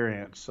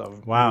experience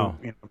of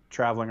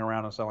traveling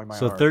around and selling my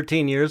art. So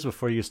 13 years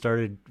before you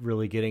started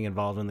really getting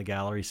involved in the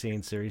gallery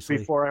scene, seriously?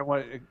 Before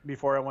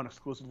I went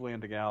exclusively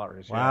into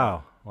galleries.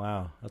 Wow. Yeah.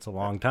 Wow. That's a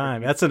long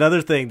time. That's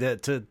another thing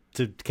that to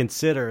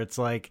consider. It's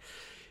like,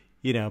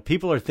 you know,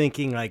 people are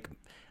thinking like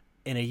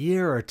in a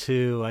year or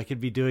two I could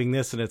be doing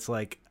this, and it's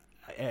like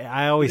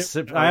I always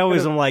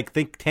am like,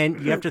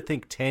 you have to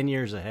think 10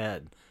 years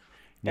ahead.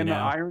 And the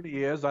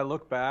irony is, I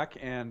look back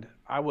and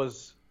I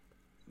was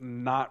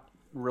not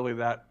really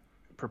that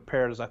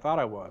prepared as I thought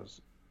I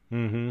was.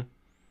 Mm-hmm.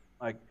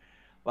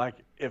 Like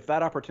if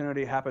that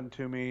opportunity happened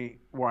to me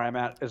where I'm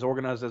at, as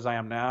organized as I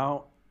am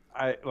now,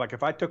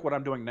 if I took what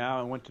I'm doing now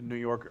and went to New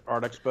York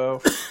Art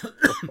Expo,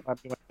 what I'm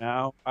doing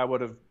now, I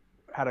would have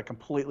had a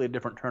completely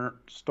different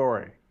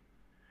story.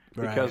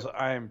 Right. Because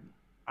I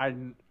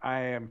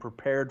am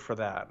prepared for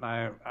that.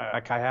 And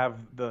I have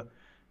the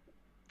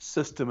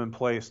system in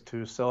place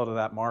to sell to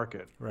that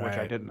market, right. Which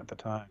I didn't at the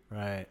time.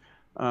 Right.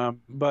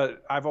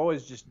 But I've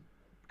always just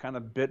kind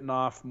of bitten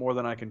off more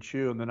than I can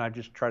chew, and then I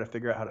just try to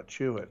figure out how to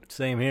chew it.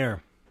 Same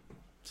here.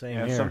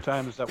 Same here.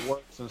 Sometimes that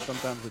works, and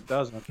sometimes it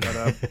doesn't.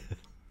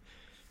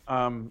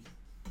 But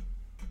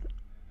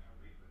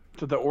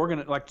the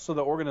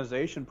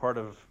organization part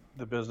of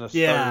the business.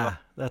 Yeah,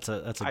 that's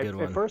a good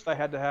one. At first, I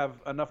had to have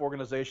enough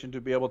organization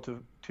to be able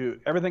to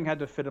everything had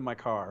to fit in my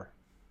car,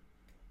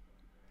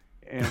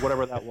 and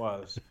whatever that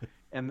was.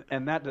 And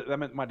that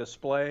meant my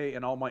display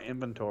and all my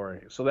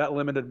inventory. So that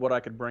limited what I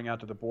could bring out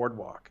to the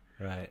boardwalk.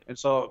 Right. And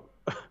so,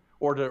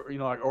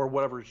 or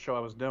whatever show I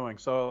was doing.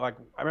 So like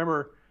I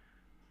remember,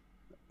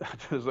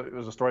 there's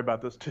a story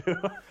about this too.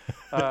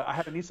 I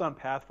had a Nissan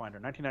Pathfinder,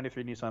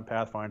 1993 Nissan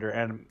Pathfinder,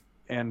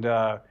 and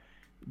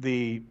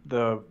the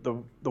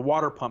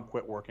water pump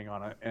quit working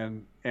on it,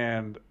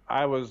 and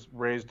I was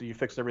raised to you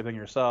fix everything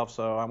yourself.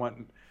 So I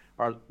went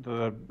to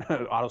the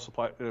auto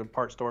supply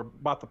part store,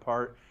 bought the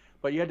part.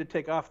 But you had to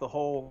take off the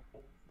whole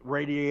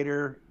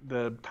radiator,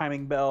 the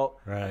timing belt,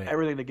 right.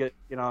 Everything to get,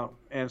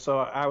 and so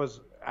I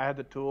had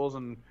the tools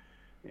and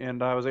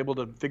I was able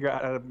to figure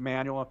out how to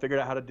manual and figured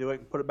out how to do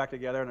it and put it back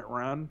together and it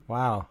run.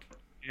 Wow.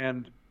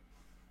 And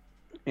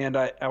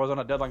I was on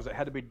a deadline because it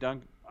had to be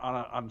done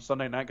on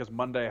Sunday night because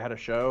Monday I had a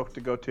show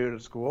to go to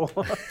school.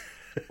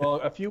 Well,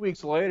 a few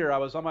weeks later, I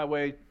was on my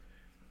way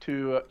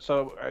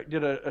so I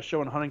did a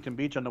show in Huntington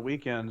Beach on the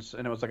weekends,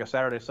 and it was like a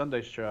Saturday,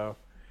 Sunday show.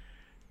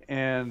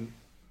 And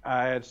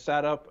I had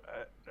sat up,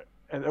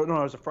 it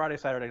was a Friday,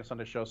 Saturday, and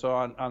Sunday show. So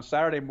on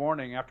Saturday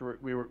morning, after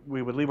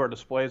we would leave our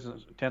displays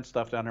and tent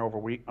stuff down there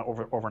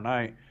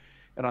overnight,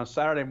 and on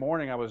Saturday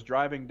morning I was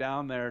driving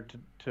down there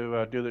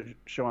to do the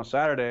show on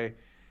Saturday,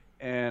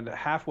 and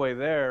halfway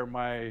there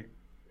my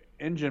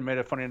engine made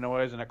a funny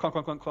noise and a clunk,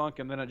 clunk, clunk, clunk,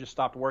 and then it just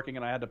stopped working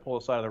and I had to pull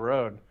the side of the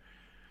road.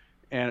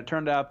 And it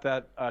turned out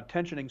that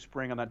tensioning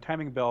spring on that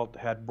timing belt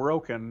had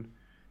broken.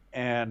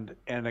 And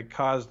it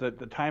caused the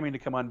timing to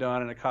come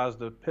undone, and it caused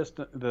the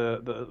piston,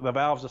 the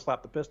valves to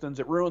slap the pistons.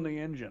 It ruined the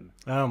engine.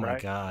 Oh my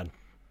God!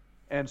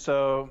 And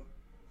so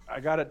I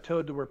got it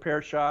towed to a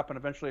repair shop, and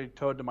eventually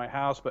towed to my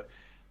house.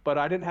 But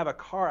I didn't have a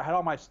car. I had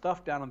all my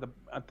stuff down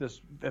at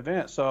this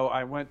event, so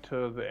I went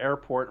to the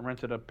airport and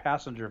rented a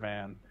passenger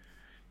van,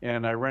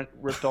 and I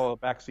ripped all the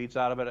back seats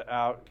out,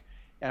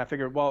 and I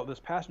figured, well, this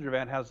passenger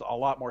van has a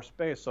lot more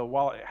space. So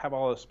while I have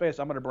all this space,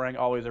 I'm going to bring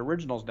all these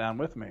originals down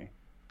with me,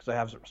 because I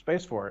have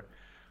space for it.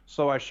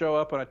 So I show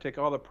up and I take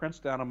all the prints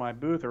down in my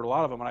booth, or a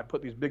lot of them, and I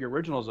put these big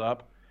originals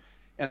up.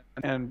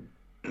 And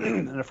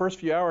in the first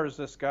few hours,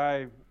 this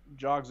guy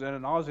jogs in,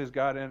 and all he's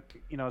got in,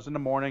 it's in the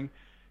morning,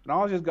 and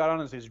all he's got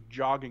on is his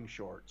jogging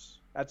shorts.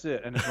 That's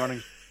it, and he's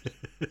running.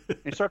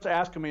 He starts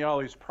asking me all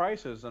these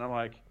prices, and I'm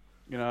like,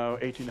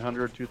 $1,800,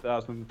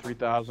 $2,000,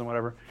 $3,000,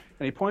 whatever.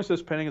 And he points to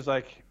this painting. He's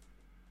like,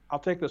 "I'll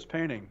take this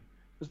painting.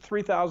 It's a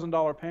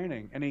 $3,000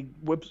 painting." And he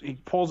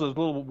pulls his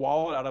little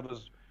wallet out of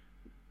his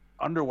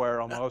underwear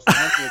almost,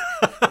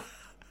 and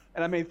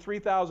I made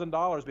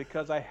 $3,000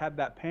 because I had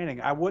that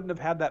painting. I wouldn't have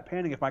had that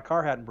painting if my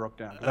car hadn't broke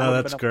down. Oh,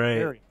 that's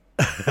great.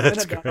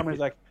 That's great. He's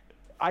like,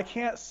 I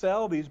can't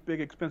sell these big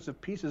expensive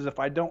pieces if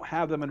I don't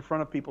have them in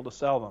front of people to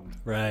sell them.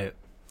 Right.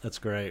 That's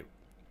great.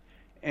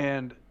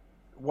 And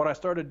what I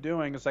started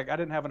doing is like I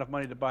didn't have enough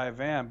money to buy a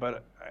van,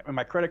 but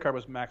my credit card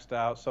was maxed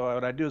out. So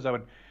what I'd do is I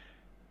would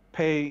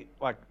pay,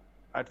 like,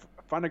 I'd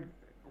find a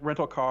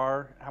rental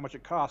car, how much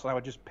it costs, and I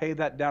would just pay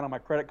that down on my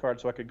credit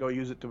card so I could go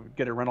use it to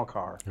get a rental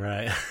car,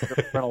 Right.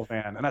 a rental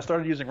van. And I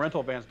started using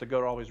rental vans to go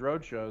to all these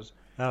road shows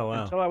Oh,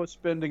 wow. until I was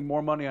spending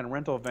more money on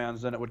rental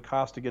vans than it would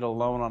cost to get a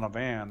loan on a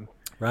van.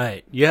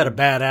 Right. You had a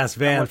badass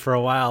van for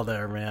a while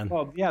there, man.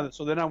 Well, yeah.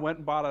 So then I went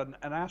and bought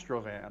an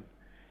Astro van,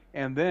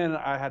 and then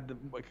I had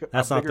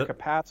That's a not bigger the-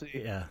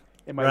 capacity Yeah.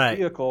 in my Right.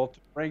 vehicle to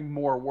bring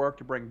more work,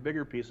 to bring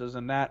bigger pieces,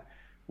 and that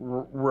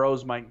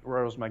rose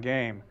my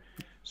game.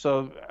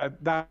 So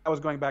that I was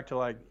going back to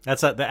like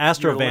That's the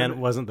Astro You're van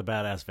limited. wasn't the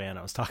badass van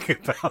I was talking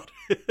about.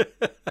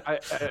 I'm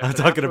I'm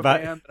talking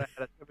about- Van, I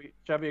had a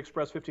Chevy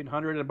Express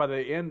 1500, and by the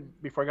end,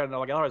 before I got into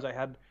all galleries, I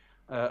had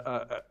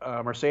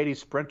a Mercedes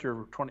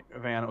Sprinter 20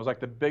 van. It was like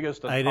the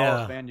biggest I and know.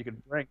 tallest van you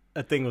could bring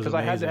That thing was because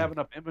I amazing. had to have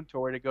enough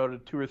inventory to go to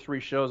 2 or 3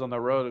 shows on the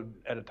road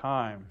at a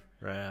time.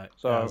 Right.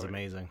 So That was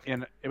amazing.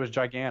 And it was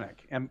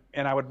gigantic, and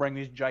I would bring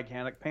these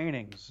gigantic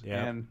paintings,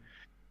 Yeah.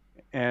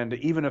 and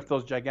even if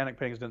those gigantic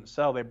paintings didn't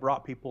sell, they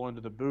brought people into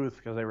the booth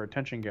because they were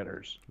attention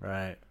getters.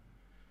 Right.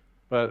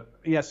 But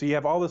yeah, so you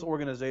have all this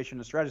organization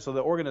and strategy. So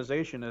the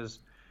organization is,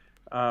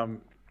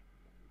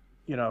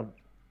 you know,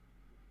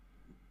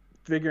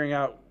 figuring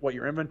out what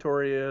your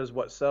inventory is,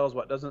 what sells,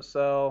 what doesn't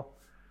sell.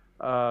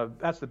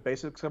 That's the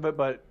basics of it.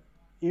 But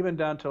even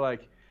down to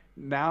like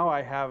now,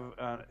 I have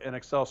an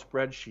Excel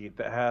spreadsheet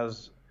that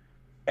has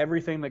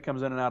everything that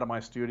comes in and out of my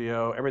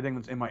studio, everything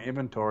that's in my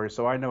inventory,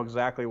 so I know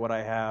exactly what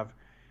I have.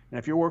 And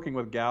if you're working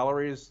with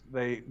galleries,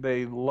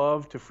 they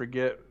love to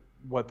forget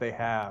what they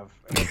have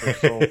and what they've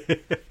sold.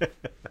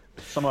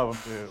 Some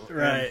of them do.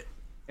 Right.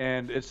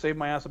 And it saved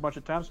my ass a bunch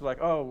of times. So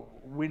like, oh,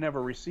 we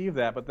never received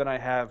that. But then I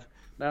have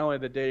not only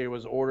the date it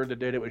was ordered, the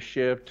date it was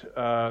shipped,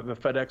 the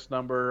FedEx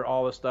number,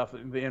 all the stuff,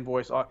 the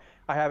invoice. I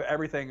have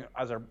everything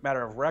as a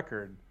matter of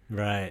record.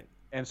 Right.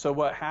 And so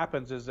what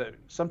happens is that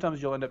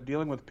sometimes you'll end up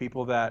dealing with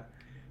people that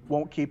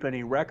won't keep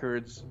any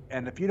records.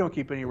 And if you don't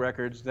keep any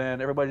records,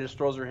 then everybody just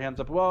throws their hands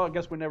up. Well, I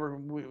guess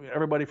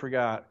everybody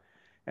forgot.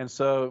 And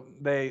so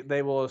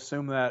they will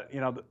assume that,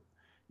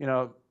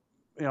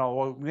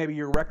 well, maybe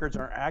your records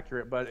aren't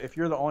accurate, but if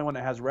you're the only one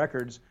that has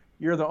records,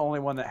 you're the only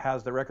one that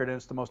has the record, and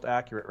it's the most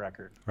accurate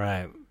record.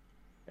 Right.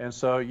 And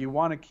so you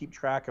want to keep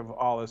track of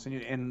all this.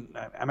 And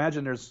I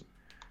imagine there's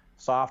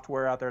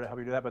software out there to help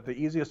you do that, but the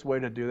easiest way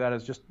to do that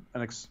is just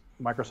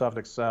Microsoft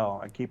Excel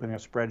and keeping a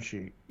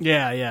spreadsheet.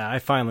 Yeah. I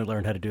finally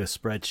learned how to do a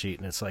spreadsheet,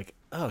 and it's like,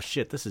 oh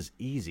shit, this is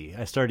easy.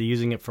 I started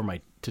using it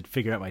to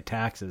figure out my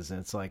taxes, and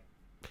it's like,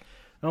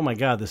 oh my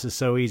god, this is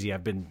so easy.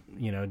 I've been,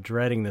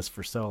 dreading this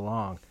for so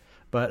long.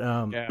 But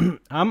Yeah.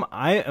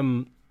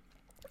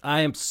 I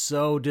am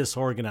so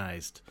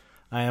disorganized.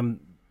 I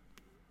am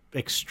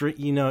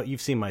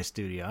you've seen my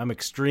studio. I'm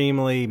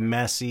extremely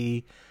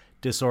messy,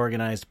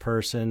 disorganized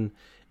person,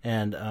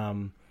 and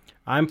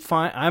I'm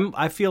fine.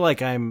 I feel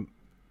like I'm,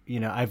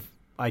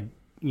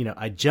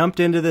 I jumped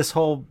into this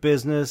whole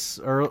business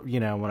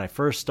when I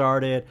first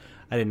started.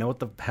 I didn't know what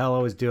the hell I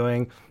was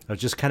doing. I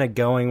was just kind of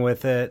going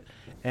with it,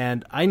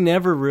 and I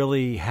never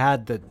really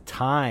had the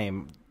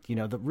time,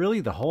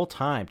 the whole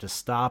time to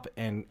stop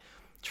and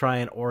try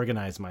and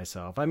organize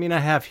myself. I mean, I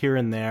have here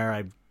and there.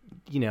 I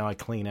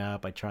clean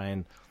up. I try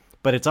and,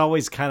 but it's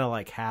always kind of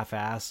like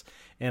half-ass.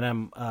 And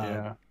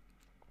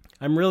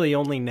I'm really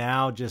only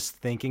now just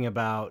thinking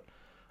about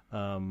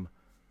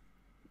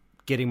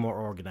getting more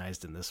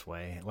organized in this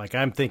way. Like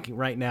I'm thinking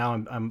right now,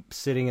 I'm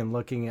sitting and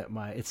looking at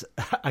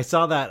I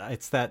saw that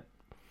it's that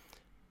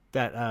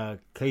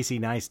Casey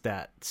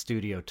Neistat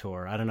studio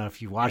tour. I don't know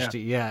if you watched it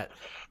yet,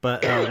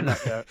 but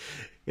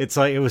it's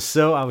like I was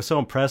so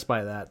impressed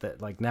by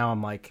that like now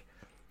I'm like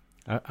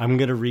I'm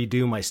gonna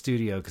redo my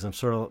studio because I'm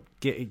sort of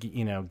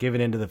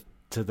giving into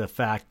the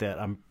fact that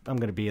I'm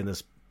gonna be in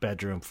this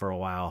bedroom for a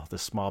while,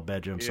 this small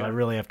bedroom. So I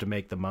really have to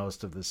make the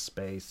most of this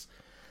space.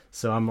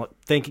 So I'm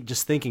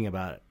thinking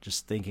about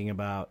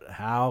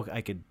how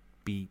I could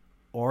be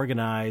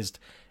organized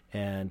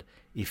and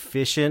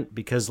efficient,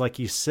 because like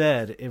you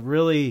said, it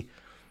really,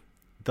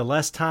 the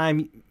less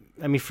time,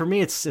 I mean, for me,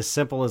 it's as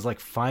simple as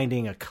like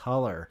finding a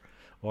color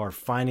or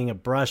finding a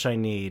brush I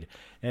need.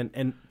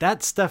 And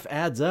that stuff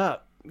adds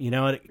up,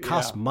 it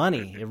costs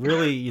money. It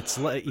really,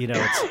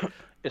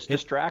 it's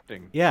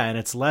distracting. Yeah, and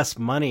it's less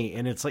money,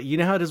 and it's like,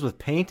 how it is with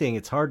painting.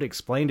 It's hard to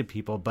explain to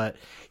people, but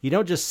you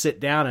don't just sit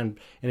down and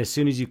as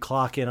soon as you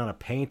clock in on a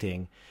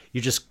painting,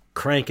 you're just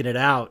cranking it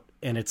out,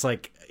 and it's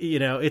like,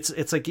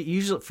 it's like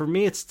usually for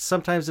me, it's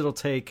sometimes it'll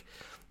take,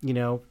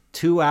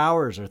 2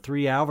 hours or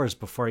 3 hours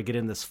before I get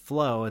in this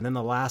flow, and then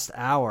the last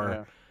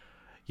hour,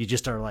 you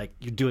just are like,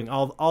 you're doing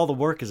all the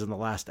work is in the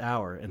last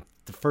hour, and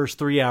the first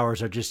 3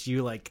 hours are just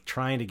you like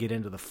trying to get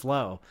into the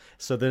flow.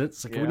 So then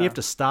it's like when you have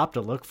to stop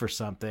to look for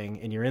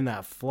something and you're in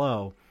that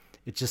flow,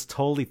 it just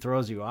totally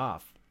throws you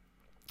off.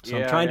 So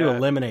I'm trying to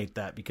eliminate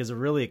that, because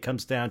it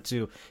comes down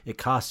to, it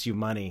costs you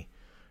money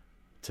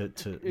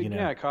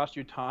Yeah, it costs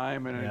you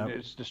time, and Yep.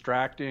 it's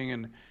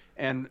distracting,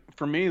 and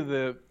for me,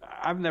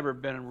 I've never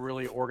been a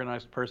really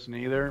organized person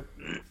either,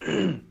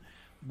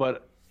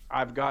 but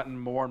I've gotten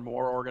more and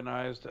more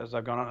organized as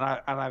I've gone on,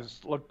 and I've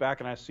looked back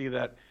and I see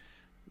that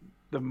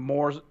the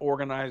more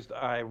organized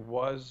I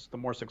was, the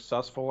more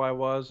successful I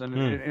was, and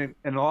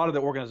a lot of the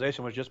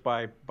organization was just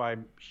by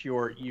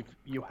sheer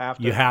you have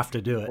to You have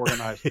to do it.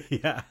 organize.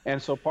 Yeah.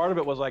 And so part of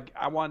it was like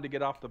I wanted to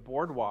get off the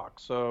boardwalk,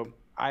 so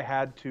I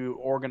had to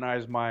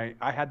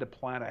I had to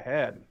plan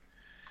ahead,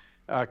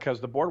 because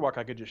the boardwalk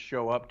I could just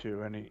show up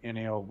to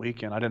any old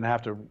weekend. I didn't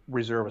have to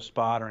reserve a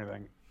spot or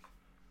anything.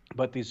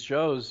 But these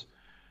shows,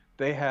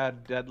 they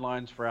had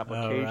deadlines for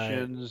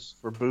applications,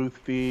 for booth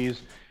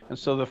fees. And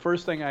so the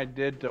first thing I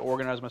did to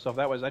organize myself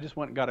that was I just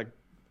went and got a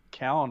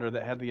calendar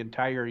that had the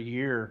entire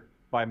year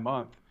by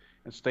month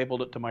and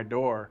stapled it to my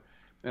door,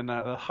 and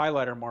a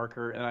highlighter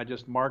marker, and I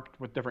just marked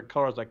with different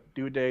colors like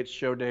due dates,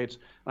 show dates,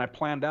 and I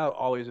planned out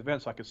all these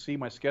events so I could see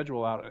my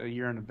schedule out a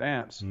year in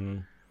advance.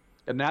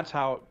 And that's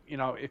how,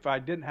 if I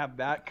didn't have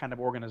that kind of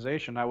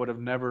organization, I would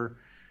have never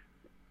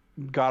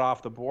got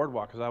off the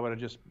boardwalk, because I would have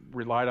just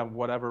relied on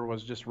whatever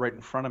was just right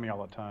in front of me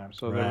all the time.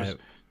 So there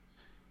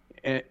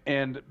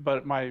was,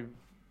 but my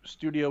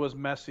studio was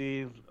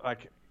messy.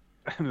 Like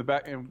in the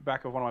back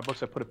of one of my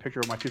books, I put a picture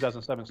of my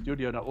 2007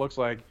 studio, and it looks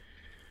like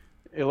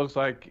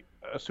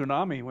a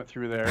tsunami went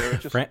through there. It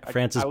was just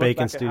Francis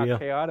Bacon studio. How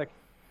chaotic.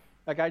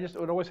 Like I just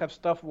would always have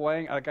stuff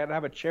laying. Like I'd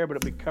have a chair, but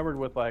it'd be covered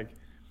with like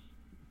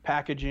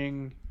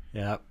packaging,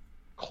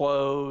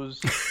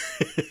 clothes,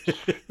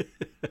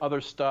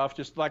 other stuff.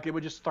 Just like it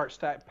would just start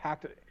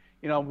packed.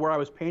 Where I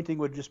was painting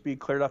would just be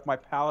cleared off. My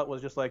palette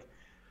was just like,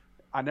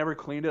 I never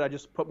cleaned it. I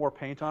just put more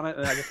paint on it,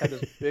 and I just had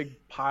this big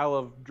pile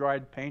of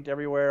dried paint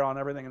everywhere on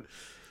everything.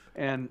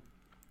 And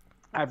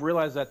I've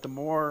realized that the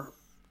more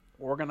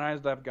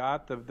organized I've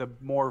got, the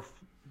more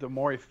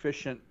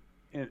efficient,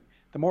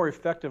 the more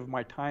effective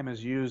my time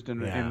is used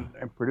in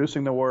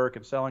producing the work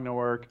and selling the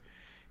work.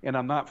 And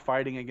I'm not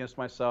fighting against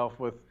myself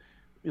with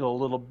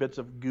little bits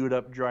of gooed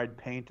up dried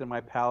paint in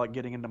my palette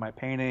getting into my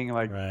painting.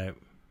 Like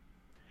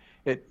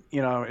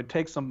it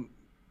takes some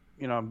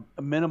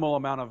a minimal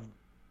amount of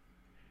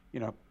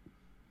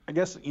I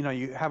guess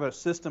you have a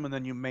system and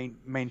then you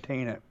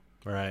maintain it.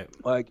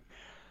 Like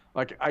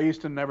I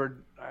used to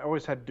I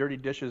always had dirty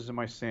dishes in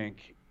my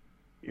sink,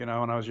 when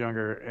I was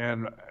younger,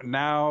 and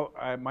now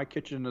my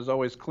kitchen is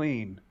always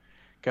clean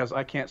because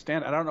I can't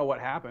stand it. I don't know what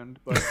happened,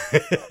 but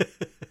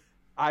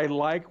I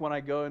like when I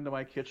go into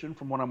my kitchen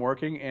from when I'm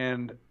working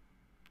and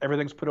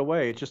everything's put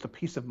away. It's just a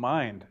peace of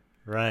mind.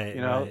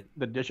 The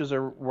dishes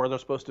are where they're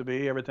supposed to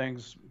be.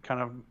 Everything's kind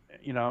of,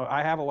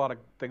 I have a lot of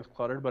things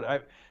cluttered,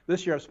 but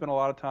this year I've spent a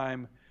lot of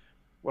time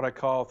what I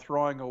call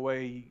throwing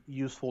away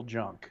useful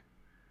junk.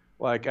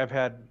 Like I've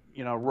had,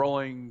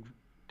 rolling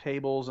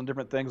tables and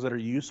different things that are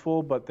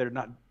useful, but they're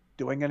not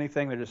doing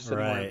anything. They're just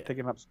sitting there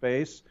taking up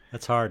space.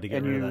 That's hard to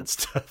get rid of that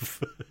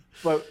stuff.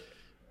 But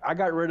I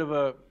got rid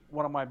of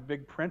one of my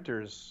big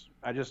printers.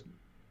 I just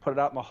put it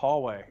out in the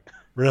hallway.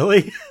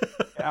 Really?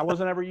 I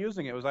wasn't ever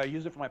using it. I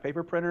used it for my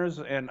paper printers,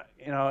 and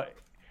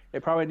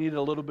it probably needed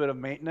a little bit of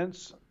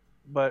maintenance,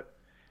 but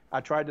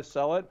I tried to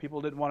sell it. People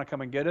didn't want to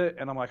come and get it,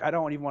 and I'm like, I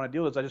don't even want to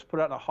do this. I just put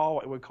it out in the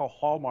hallway. We call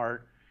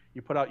Hallmart.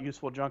 You put out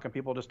useful junk, and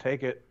people just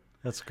take it.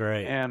 That's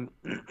great. And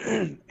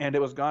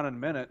it was gone in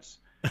minutes.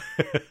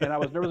 And I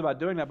was nervous about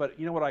doing that, but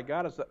what I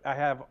got is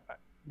that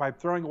by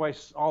throwing away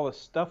all the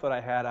stuff that I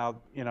had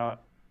out,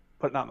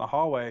 putting out in the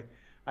hallway,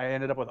 I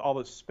ended up with all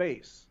this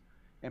space.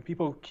 And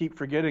people keep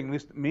forgetting, at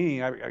least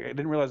me, I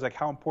didn't realize like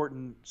how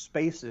important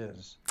space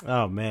is.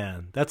 Oh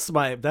man, that's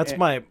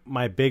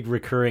my big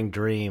recurring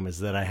dream, is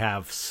that I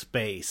have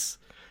space.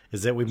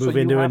 Is that we move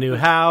into a new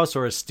house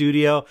or a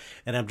studio,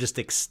 and I'm just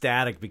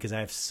ecstatic because I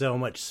have so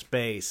much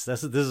space.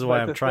 This is why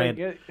I'm trying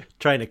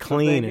to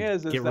clean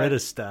and get rid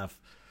of stuff.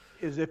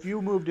 Is if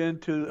you moved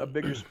into a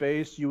bigger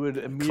space, you would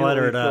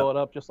immediately fill it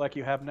up just like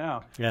you have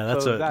now. Yeah,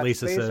 that's what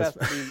Lisa says.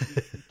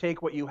 You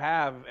take what you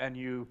have and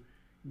you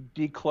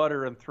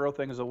declutter and throw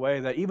things away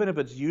that even if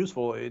it's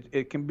useful,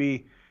 it can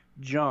be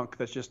junk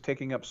that's just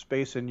taking up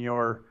space in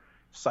your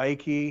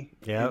psyche,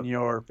 in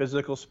your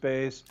physical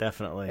space.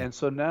 Definitely. And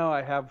so now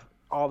I have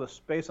all the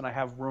space and I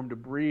have room to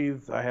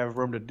breathe. I have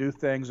room to do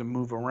things and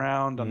move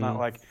around. I'm not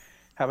like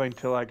having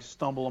to like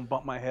stumble and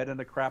bump my head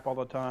into crap all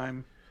the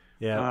time.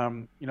 Yeah.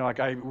 Like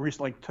I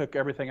recently took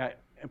everything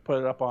and put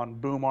it up on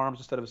boom arms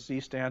instead of a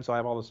C-stand, so I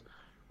have all this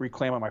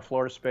reclaim on my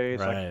floor space.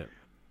 Right. Like,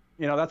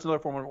 that's another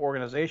form of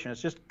organization.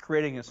 It's just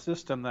creating a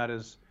system that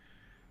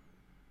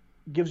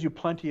gives you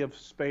plenty of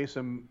space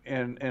and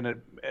an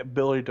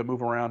ability to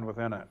move around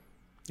within it.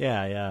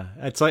 Yeah.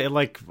 It's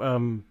like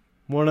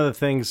one of the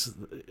things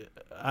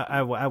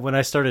I when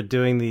I started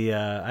doing the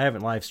I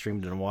haven't live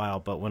streamed in a while,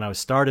 but when I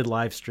started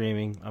live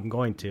streaming, I'm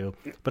going to,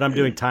 but I'm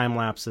doing time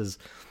lapses.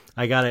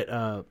 I got it.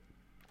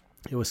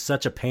 It was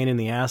such a pain in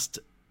the ass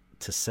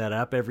to set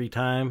up every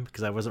time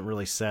because I wasn't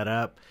really set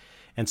up.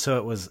 And so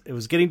it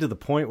was getting to the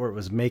point where it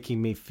was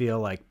making me feel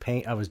like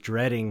pain. I was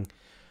dreading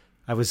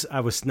I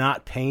was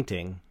not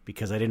painting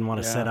because I didn't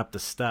want to set up the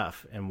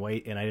stuff and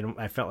wait, and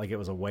I felt like it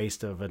was a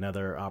waste of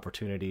another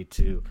opportunity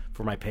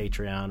for my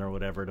Patreon or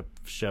whatever to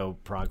show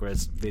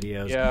progress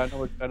videos. Yeah,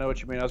 I know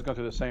what you mean. I was going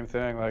through the same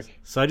thing, like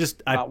so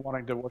not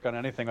wanting to work on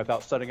anything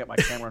without setting up my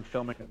camera and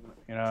filming it,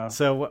 you know.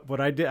 So what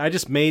I did, I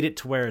just made it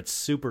to where it's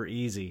super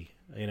easy.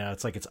 You know,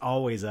 it's like it's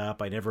always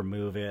up. I never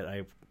move it.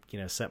 I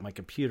set my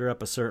computer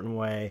up a certain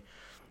way.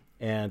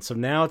 And so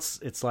now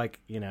it's like,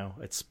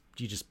 it's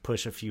you just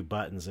push a few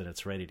buttons and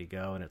it's ready to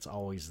go and it's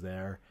always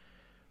there,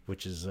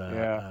 which is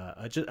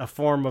a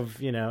form of,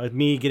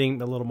 me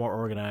getting a little more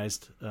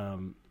organized.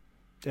 And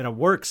it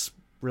works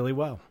really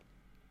well.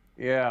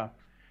 Yeah.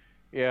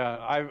 Yeah.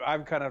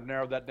 I've kind of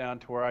narrowed that down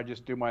to where I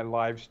just do my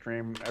live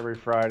stream every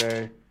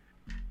Friday.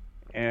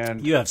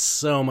 And you have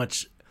so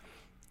much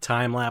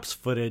time-lapse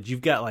footage.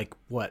 You've got like,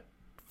 what,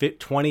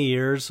 20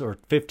 years or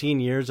 15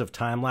 years of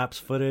time-lapse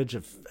footage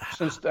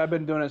since I've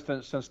been doing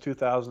it since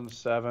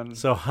 2007.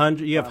 So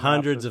you have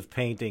hundreds of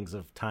paintings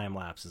of time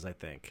lapses, I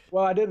think.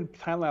 Well, I didn't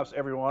time lapse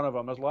every one of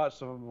them. There's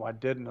lots of them I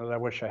didn't that I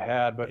wish I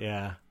had, but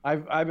yeah,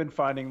 I've been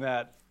finding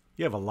that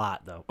you have a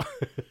lot though.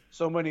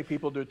 So many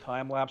people do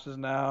time lapses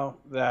now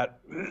that,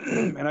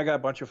 and I got a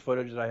bunch of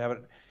footage that I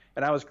haven't.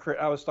 And I was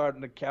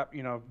starting to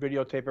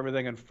videotape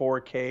everything in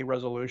 4K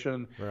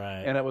resolution,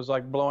 right? And it was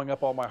like blowing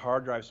up all my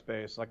hard drive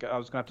space. Like I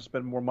was going to have to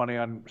spend more money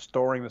on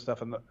storing the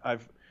stuff. And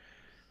I've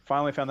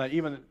finally found that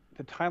even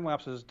the time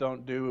lapses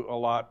don't do a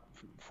lot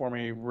for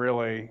me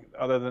really.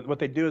 Other than what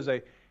they do is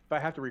if I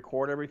have to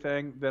record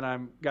everything, then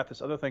I'm got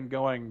this other thing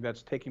going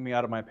that's taking me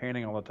out of my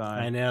painting all the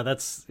time. I know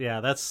that's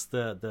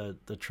the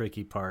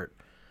tricky part.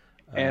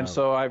 And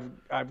so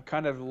I've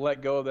kind of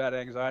let go of that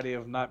anxiety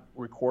of not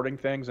recording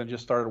things and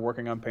just started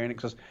working on painting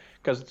because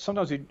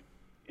sometimes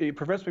it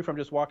prevents me from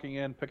just walking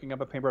in, picking up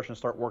a paintbrush and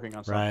start working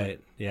on something. Right.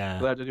 Yeah.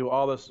 So I had to do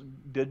all this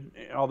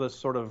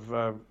sort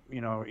of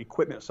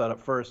equipment setup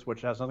first,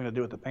 which has nothing to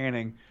do with the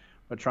painting,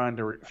 but trying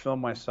to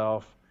film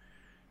myself.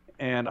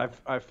 And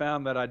I've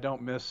found that I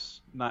don't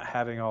miss not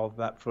having all of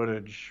that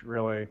footage.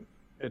 Really,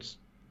 it's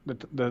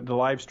the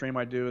live stream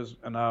I do is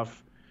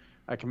enough.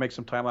 I can make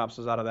some time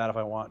lapses out of that if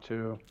I want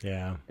to.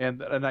 Yeah.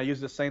 And I use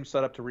the same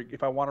setup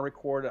if I want to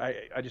record,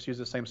 I just use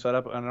the same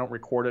setup and I don't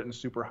record it in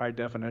super high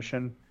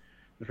definition.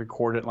 Just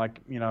record it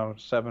like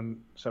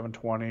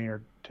 720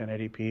 or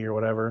 1080p or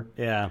whatever.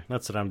 Yeah,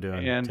 that's what I'm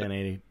doing.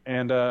 1080.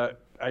 And I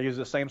use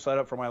the same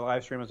setup for my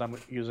live stream as I'm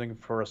using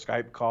for a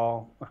Skype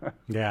call.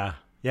 Yeah.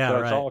 Yeah. So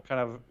right. It's all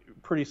kind of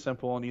pretty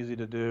simple and easy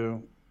to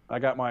do. I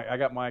got my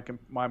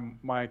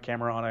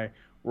camera on a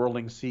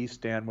rolling C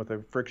stand with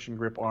a friction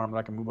grip arm that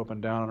I can move up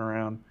and down and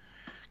around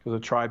because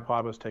the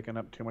tripod was taking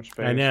up too much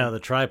space. I know the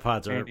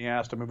tripods are. He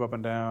asked to move up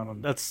and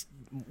down. That's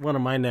one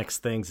of my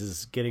next things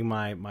is getting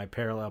my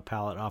parallel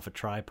palette off a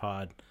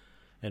tripod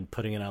and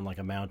putting it on like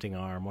a mounting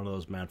arm, one of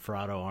those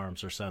Manfrotto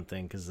arms or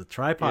something, because the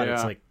tripod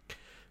it's like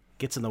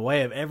gets in the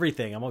way of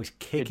everything. I'm always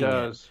kicking it.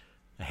 Does.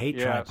 I hate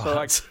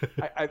tripods. So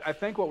I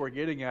think what we're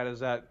getting at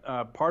is that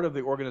part of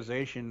the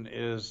organization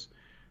is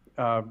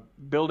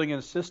building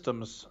in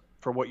systems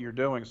for what you're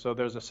doing. So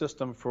there's a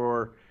system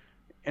for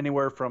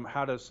anywhere from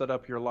how to set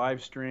up your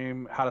live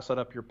stream, how to set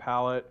up your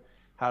palette,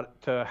 how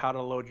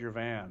to load your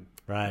van.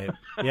 Right.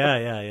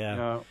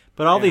 Yeah.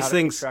 But all these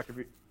things,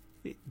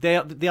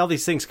 all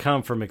these things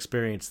come from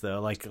experience, though.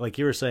 Like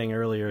you were saying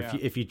earlier,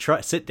 if you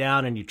sit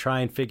down and you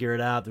try and figure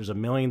it out, there's a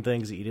million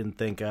things that you didn't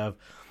think of,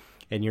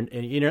 and you're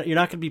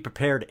not going to be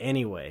prepared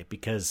anyway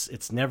because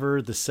it's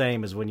never the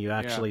same as when you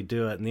actually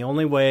do it. And the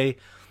only way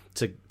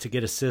to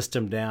get a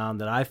system down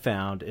that I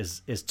found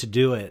is to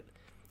do it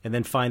and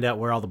then find out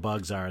where all the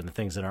bugs are and the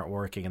things that aren't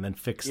working and then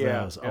fix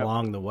those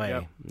along the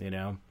way,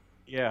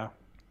 Yeah.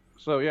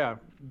 So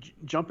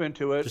jump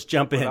into it. Just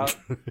jump in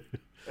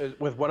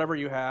with whatever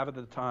you have at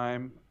the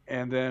time,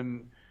 and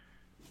then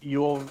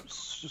you'll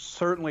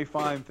certainly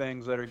find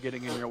things that are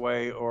getting in your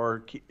way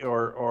or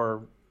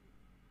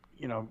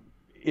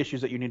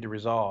issues that you need to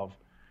resolve.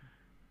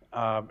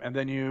 And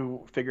then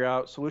you figure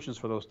out solutions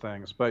for those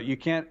things. But you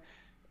can't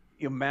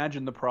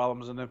imagine the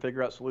problems and then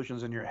figure out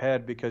solutions in your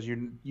head because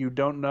you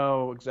don't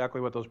know exactly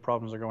what those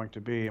problems are going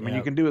to be. I mean,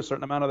 you can do a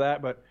certain amount of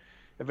that, but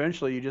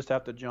eventually you just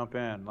have to jump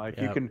in. Like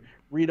you can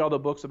read all the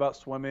books about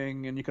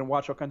swimming and you can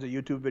watch all kinds of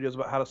YouTube videos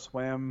about how to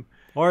swim.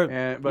 But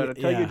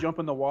until you jump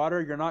in the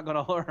water, you're not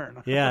going to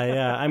learn.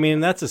 Yeah. I mean,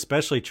 that's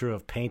especially true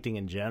of painting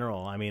in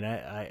general. I mean,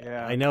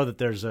 I know that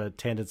there's a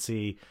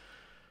tendency,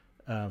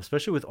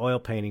 especially with oil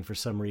painting, for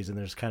some reason,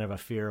 there's kind of a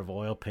fear of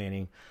oil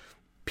painting.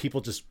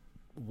 People just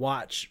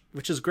watch,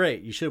 which is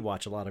great. You should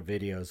watch a lot of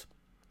videos,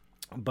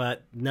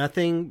 but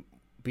nothing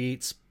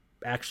beats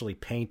actually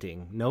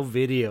painting. No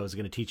video is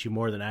going to teach you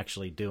more than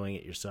actually doing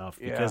it yourself,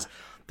 because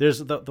there's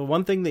the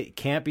one thing that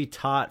can't be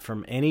taught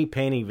from any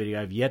painting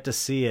video. I've yet to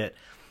see it.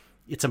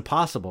 It's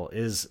impossible.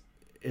 Is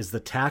the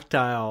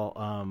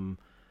tactile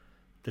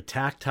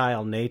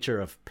nature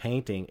of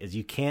painting. Is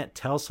you can't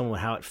tell someone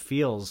how it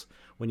feels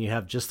when you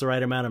have just the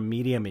right amount of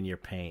medium in your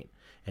paint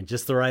and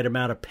just the right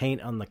amount of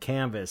paint on the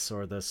canvas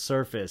or the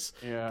surface.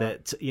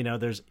 That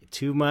there's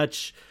too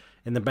much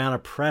and the amount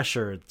of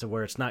pressure to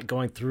where it's not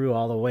going through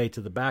all the way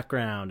to the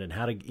background, and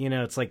how to,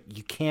 it's like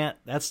you can't,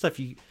 that stuff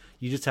you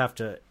just have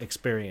to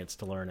experience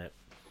to learn it.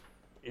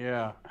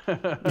 Yeah.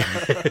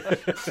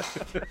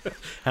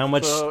 How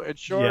much? So in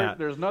short,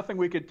 there's nothing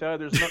we could tell.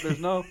 There's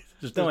no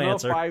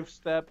answer.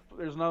 5-step.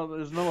 There's no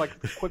like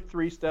quick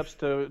 3 steps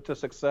to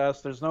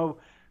success. There's no,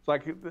 it's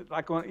like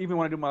even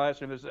when I do my live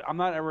stream, I'm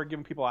not ever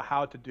giving people a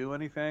how to do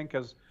anything,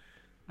 because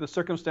the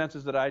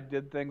circumstances that I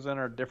did things in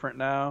are different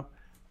now.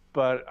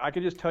 But I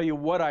could just tell you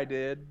what I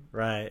did,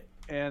 right,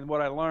 and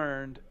what I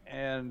learned,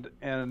 and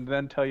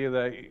then tell you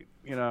that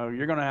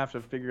you're going to have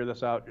to figure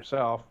this out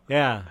yourself.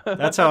 Yeah,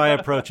 that's how I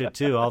approach it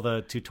too. All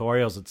the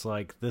tutorials, it's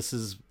like, this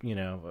is,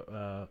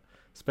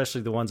 especially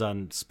the ones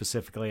on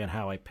specifically on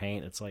how I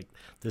paint. It's like,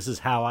 this is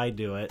how I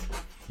do it,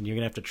 and you're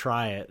going to have to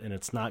try it. And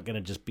it's not going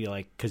to just be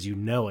like, because you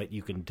know it,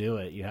 you can do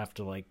it. You have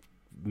to like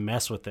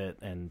mess with it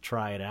and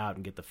try it out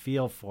and get the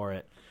feel for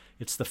it.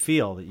 It's the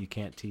feel that you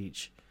can't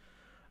teach.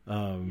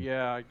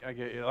 Yeah, I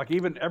get you. Like,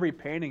 even every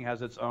painting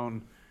has its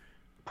own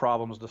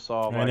problems to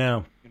solve. I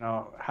know.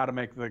 How to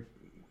make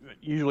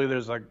usually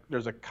there's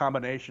a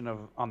combination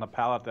on the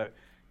palette that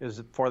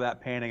is for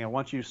that painting, and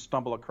once you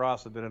stumble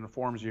across it, that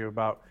informs you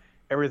about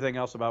everything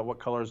else about what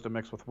colors to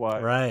mix with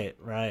what. Right.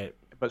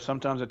 But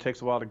sometimes it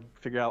takes a while to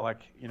figure out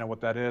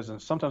what that is,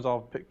 and sometimes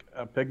I'll pick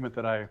a pigment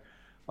that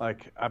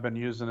I've been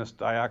using this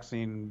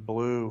dioxine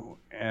blue,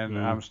 and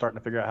I'm starting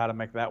to figure out how to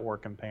make that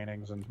work in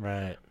paintings. And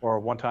right. Or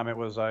one time it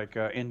was like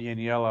Indian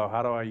yellow.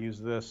 How do I use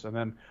this? And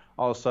then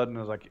all of a sudden it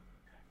was like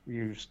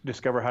you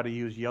discover how to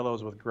use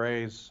yellows with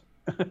grays.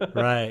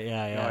 Right.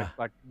 Yeah.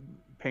 Like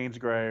Payne's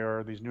gray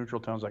or these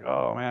neutral tones. Like,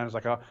 oh man, it's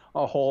like a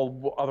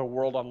whole other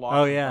world unlocked.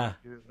 Oh yeah.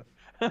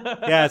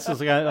 Yeah, it's just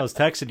like I was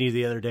texting you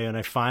the other day, and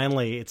I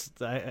finally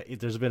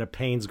there's been a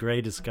Payne's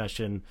gray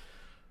discussion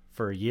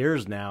for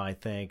years now, I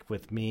think,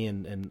 with me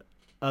and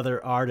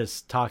other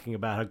artists talking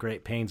about how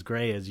great Payne's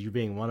gray is, you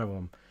being one of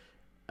them.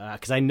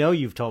 Because I know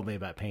you've told me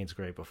about Payne's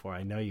gray before.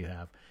 I know you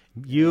have.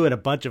 You and a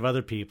bunch of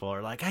other people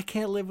are like, I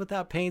can't live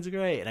without Payne's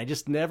gray. And I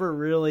just never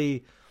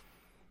really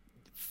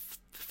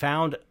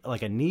found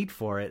like a need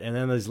for it. And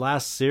then this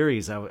last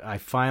series, I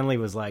finally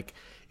was like,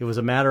 it was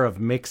a matter of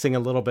mixing a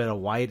little bit of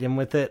white in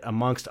with it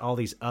amongst all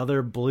these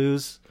other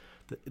blues,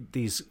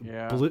 these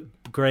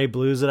gray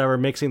blues that I were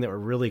mixing that were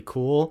really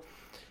cool.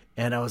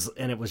 And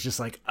it was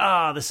just like,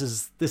 this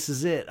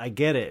is it. I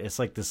get it. It's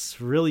like this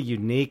really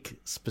unique,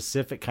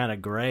 specific kind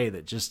of gray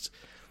that just,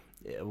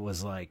 it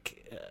was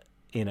like,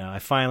 I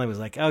finally was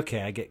like,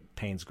 okay, I get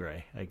Payne's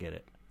gray. I get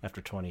it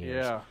after 20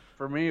 years. Yeah.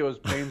 For me, it was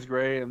Payne's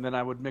gray, and then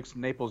I would mix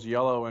Naples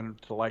yellow in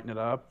to lighten it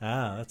up.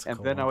 That's cool.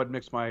 And then I would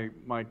mix my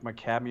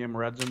cadmium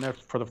reds in there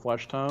for the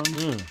flesh tones.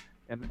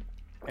 And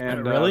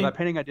really? That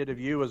painting I did of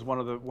you was one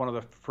of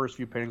the first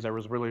few paintings I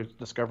was really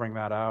discovering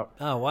that out.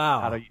 Oh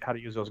wow! How to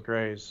use those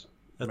grays.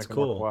 That's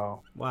cool.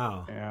 Well.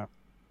 Wow. Yeah.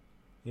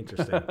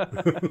 Interesting.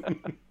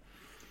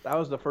 That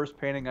was the first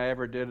painting I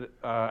ever did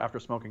after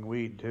smoking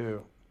weed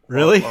too.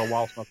 Really? Or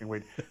while smoking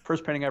weed.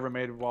 First painting I ever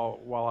made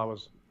while I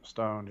was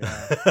stoned.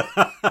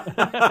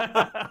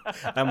 Yeah.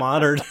 I'm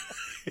honored.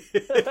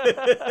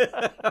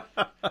 It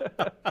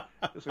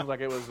seems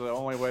like it was the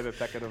only way that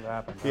could have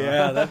happened. Huh?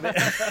 Yeah,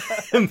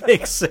 that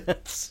makes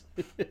sense.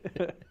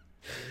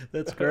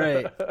 That's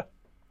great.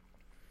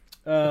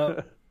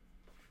 What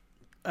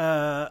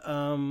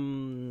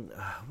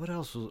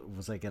else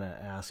was I going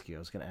to ask you? I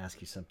was going to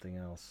ask you something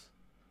else.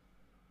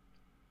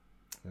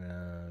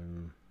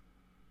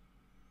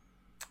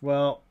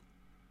 Well,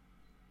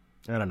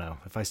 I don't know.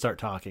 If I start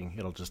talking,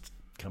 it'll just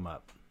come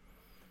up.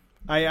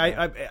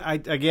 I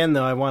again,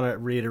 though, I want to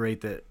reiterate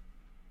that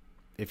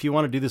if you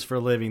want to do this for a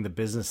living, the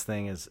business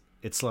thing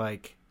it's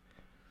like,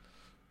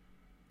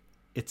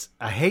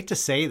 I hate to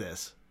say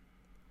this,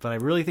 but I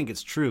really think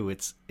it's true.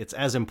 It's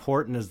as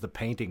important as the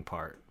painting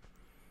part.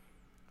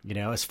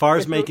 As far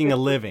as making a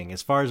living.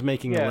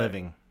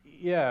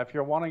 Yeah, if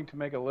you're wanting to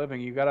make a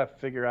living, you got to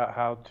figure out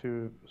how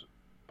to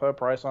put a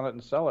price on it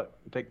and sell it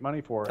and take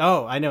money for it.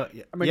 Oh, I know.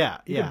 I mean,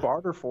 you can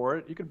barter for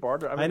it. You could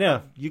barter. I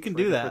know. You can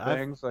do that.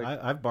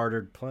 I've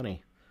bartered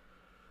plenty,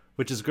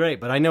 which is great.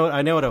 But I know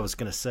what I was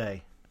going to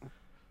say.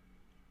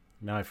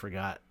 Now I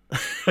forgot.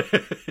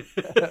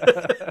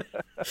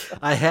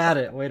 I had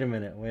it. Wait a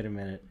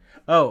minute.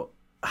 Oh,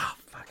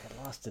 fuck!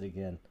 I lost it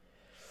again.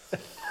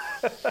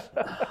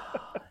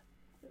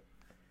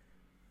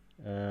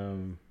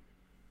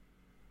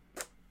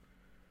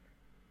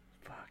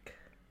 Fuck.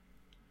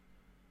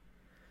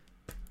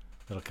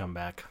 It'll come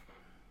back.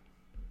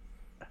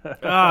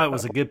 It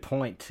was a good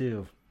point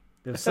too.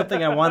 There was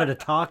something I wanted to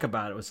talk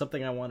about. It was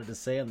something I wanted to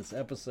say on this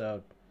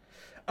episode.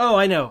 Oh,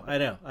 I know. I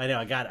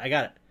got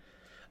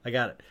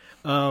it.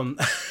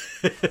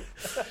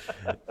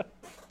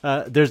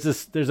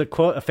 There's a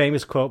quote, a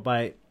famous quote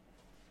by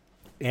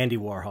Andy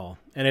Warhol,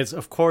 and it's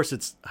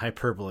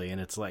hyperbole, and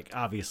it's like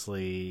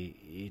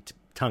obviously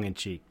tongue in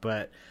cheek,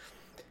 but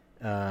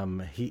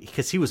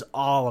because he was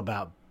all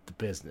about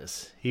the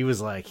business. He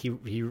was like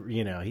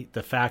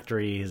the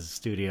factory, his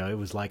studio, it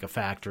was like a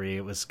factory.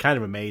 It was kind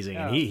of amazing,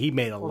 and he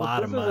made a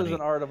lot of money. Business is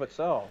an art of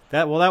itself.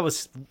 That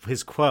was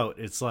his quote.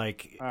 It's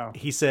like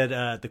he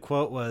said the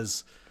quote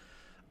was,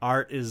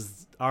 "Art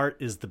is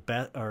the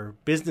best, or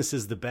business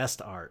is the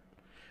best art,"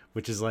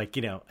 which is like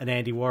an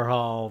Andy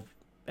Warhol,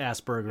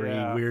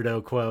 Aspergery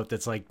weirdo quote.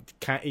 That's like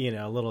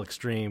a little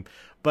extreme,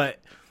 but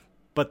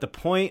the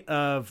point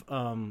of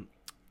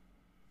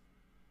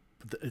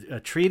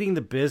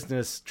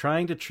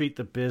trying to treat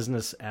the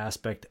business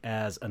aspect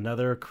as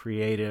another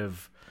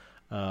creative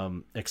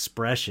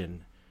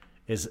expression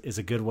is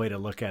a good way to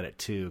look at it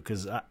too.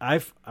 Because I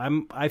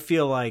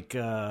feel like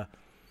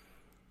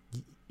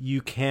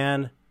you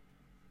can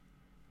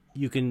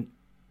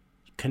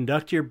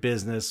conduct your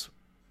business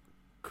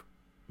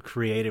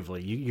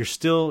creatively.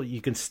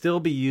 You can still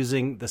be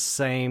using the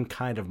same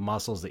kind of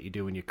muscles that you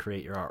do when you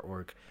create your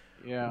artwork.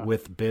 Yeah.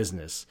 With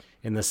business,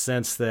 in the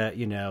sense that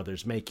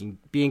there's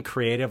being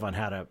creative on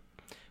how to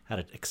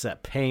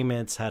accept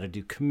payments, how to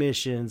do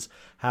commissions,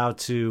 how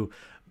to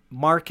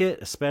market,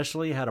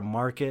 especially how to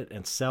market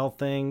and sell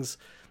things,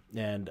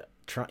 and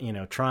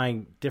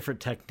trying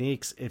different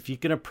techniques. If you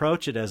can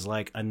approach it as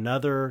like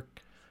another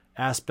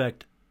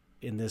aspect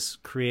in this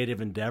creative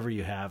endeavor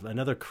you have,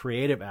 another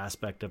creative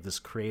aspect of this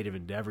creative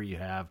endeavor you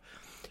have,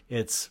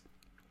 I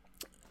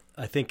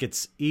think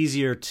it's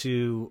easier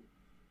to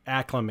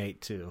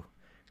acclimate to.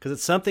 Because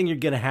it's something you're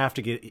going to have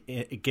to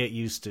get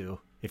used to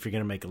if you're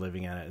going to make a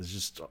living at it. It's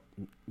just,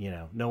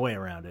 no way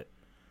around it.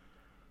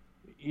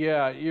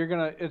 Yeah,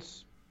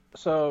 it's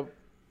the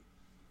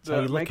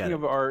making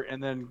of art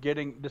and then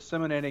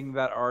disseminating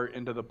that art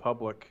into the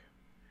public,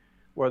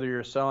 whether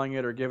you're selling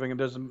it or giving it.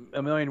 There's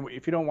a million,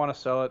 if you don't want to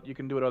sell it, you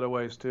can do it other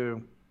ways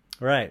too.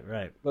 Right.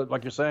 But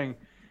like you're saying,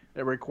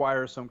 it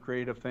requires some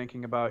creative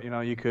thinking about,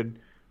 you could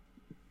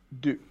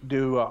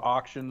do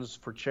auctions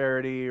for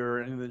charity, or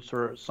anything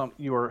sort of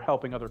you are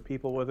helping other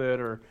people with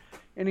it, or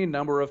any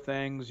number of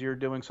things. You're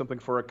doing something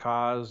for a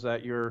cause,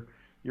 that your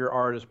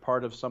art is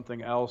part of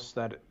something else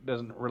that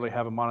doesn't really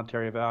have a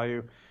monetary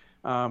value.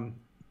 The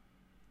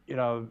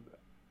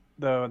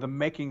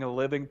making a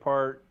living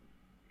part.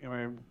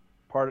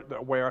 Part of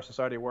the way our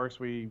society works,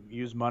 we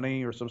use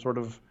money or some sort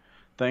of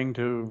thing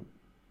to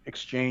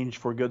exchange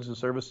for goods and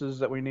services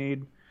that we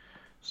need.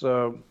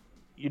 So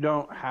you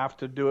don't have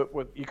to do it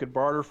you could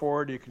barter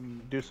for it. You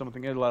can do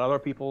something and let other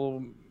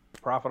people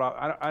profit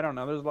off. I don't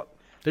know. There's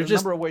a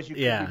number of ways you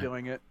could be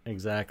doing it.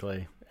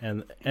 Exactly.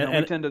 And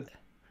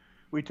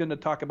we tend to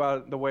talk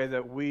about the way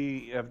that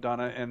we have done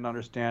it and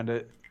understand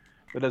it.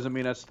 That doesn't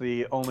mean that's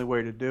the only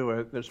way to do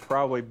it. There's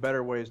probably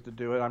better ways to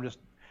do it. I'm just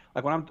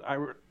like I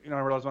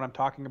realize when I'm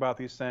talking about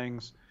these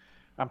things,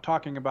 I'm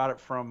talking about it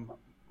from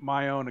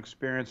my own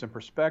experience and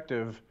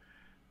perspective.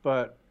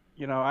 But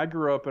I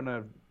grew up in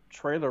a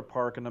trailer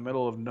park in the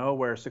middle of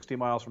nowhere, 60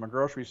 miles from a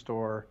grocery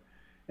store,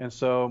 and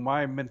so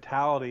my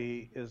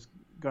mentality is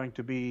going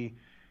to be,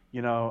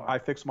 I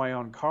fix my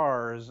own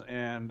cars,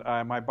 and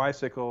my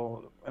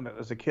bicycle, and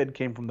as a kid,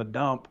 came from the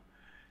dump,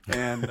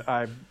 and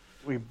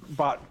we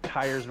bought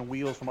tires and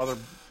wheels from other,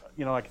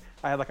 like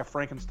I had like a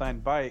Frankenstein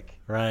bike,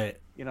 right?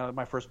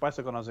 My first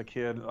bicycle when I was a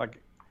kid,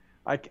 like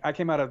I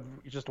came out of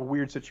just a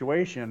weird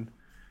situation,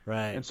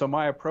 right? And so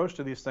my approach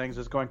to these things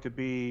is going to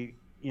be,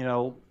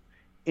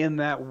 in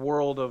that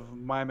world of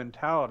my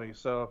mentality.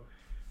 So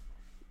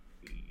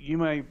you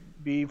might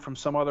be from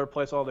some other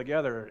place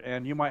altogether,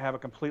 and you might have a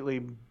completely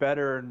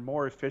better and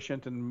more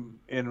efficient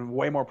and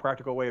way more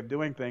practical way of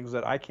doing things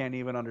that I can't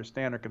even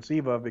understand or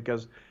conceive of,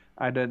 because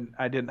I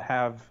didn't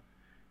have,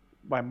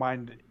 my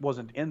mind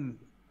wasn't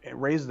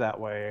raised that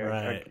way.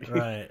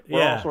 Right.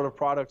 We're all sort of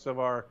products of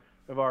our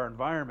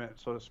environment,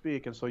 so to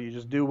speak, and so you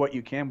just do what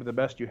you can with the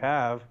best you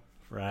have,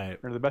 right,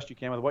 or the best you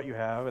can with what you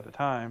have at the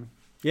time.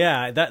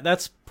 Yeah,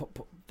 that's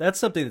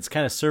something that's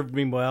kind of served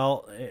me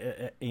well.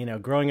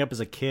 Growing up as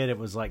a kid, it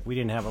was like we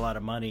didn't have a lot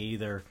of money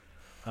either.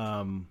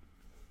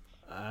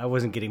 I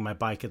wasn't getting my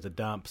bike at the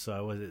dump,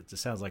 so it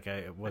sounds like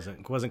I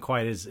wasn't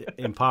quite as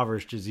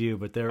impoverished as you.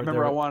 But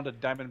I wanted a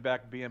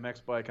Diamondback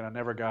BMX bike, and I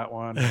never got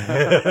one. I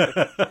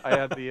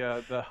had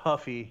the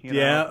Huffy.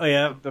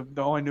 Yeah.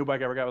 The only new bike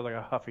I ever got was like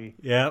a Huffy.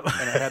 Yeah.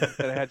 And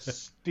it had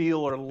steel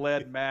or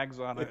lead mags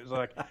on it. It was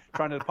like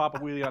trying to pop a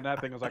wheelie on that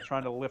thing was like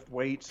trying to lift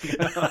weights.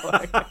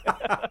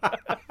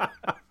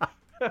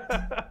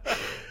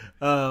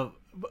 But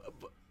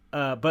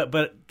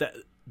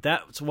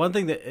that's one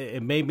thing that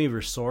it made me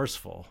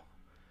resourceful,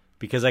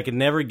 because I could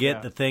never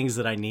get the things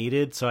that I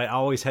needed, so I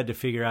always had to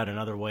figure out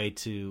another way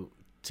to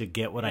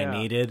get what I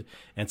needed.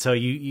 And so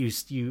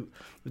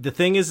the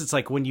thing is, it's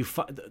like when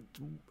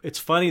it's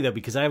funny though,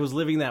 because I've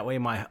lived that way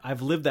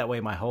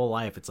my whole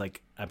life. It's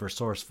like I'm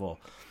resourceful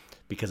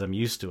because I'm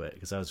used to it,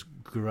 because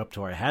grew up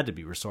to where I had to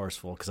be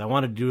resourceful because I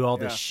wanted to do all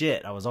this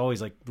shit. I was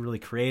always like really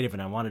creative,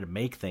 and I wanted to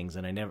make things,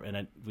 and we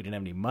didn't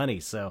have any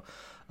money. So,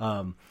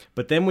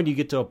 but then when you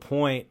get to a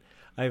point,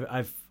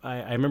 I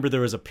remember there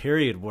was a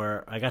period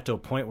where I got to a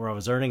point where I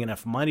was earning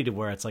enough money to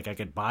where it's like I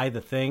could buy the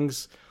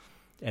things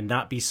and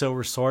not be so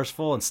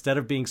resourceful. Instead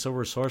of being so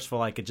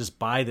resourceful, I could just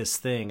buy this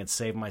thing and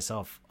save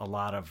myself a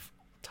lot of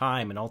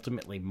time and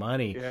ultimately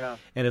money. Yeah.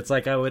 And it's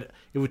like it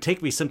would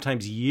take me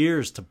sometimes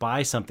years to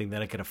buy something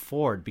that I could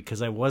afford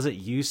because I wasn't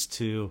used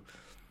to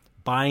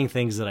buying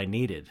things that I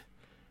needed.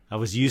 I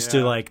was used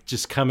to like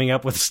just coming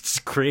up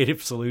with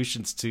creative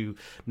solutions to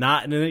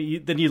not,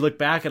 and then you look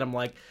back and I'm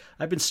like,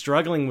 I've been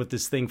struggling with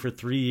this thing for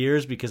 3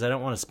 years because I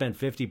don't want to spend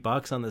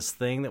 $50 on this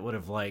thing that would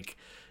have like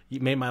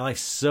made my life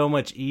so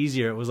much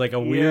easier. It was like a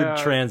weird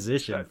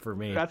transition for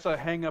me. That's a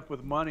hang up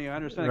with money. I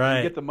understand. Right.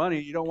 You get the money,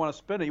 you don't want to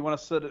spend it. You want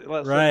to let it sit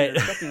Right. in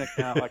your checking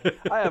account. Like,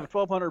 I have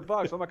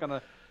 $1,200. I'm not going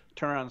to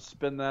turn around and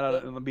spend that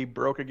out and be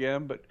broke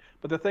again. But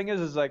the thing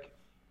is like,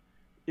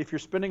 if you're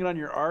spending it on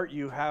your art,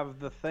 you have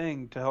the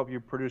thing to help you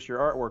produce your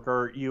artwork,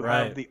 or you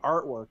have the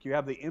artwork, you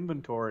have the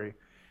inventory.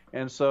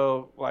 And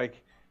so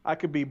like, I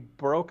could be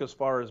broke as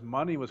far as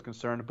money was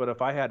concerned, but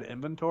if I had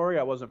inventory,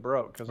 I wasn't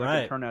broke because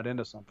I could turn that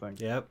into something.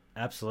 Yep,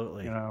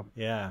 absolutely. You know,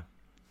 yeah.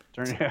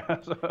 It's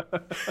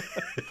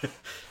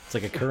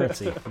like a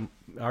currency.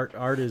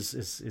 Art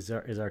is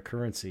our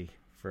currency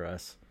for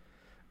us.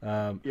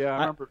 I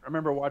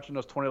remember watching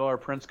those $20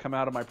 prints come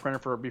out of my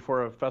printer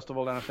before a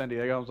festival down in San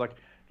Diego. I was like,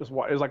 it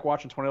was like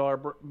watching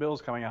 $20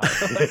 bills coming out. I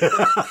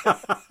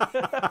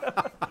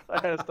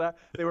had to stop.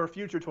 They were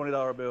future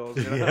 $20 bills.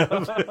 You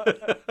know?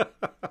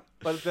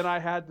 But then I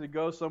had to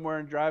go somewhere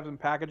and drive them,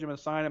 package them, and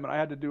sign them, and I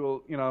had to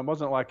do, it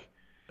wasn't like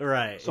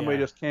somebody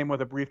just came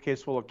with a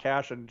briefcase full of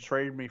cash and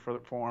traded me for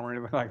them or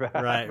anything like that.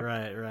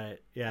 Right.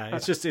 Yeah,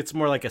 it's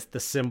more like the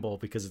symbol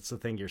because it's the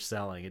thing you're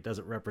selling. It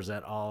doesn't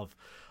represent all of,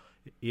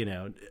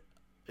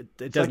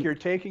 It's like you're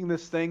taking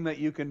this thing that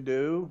you can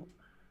do,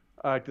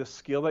 like the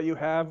skill that you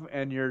have,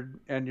 and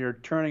you're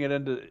turning it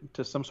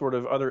into some sort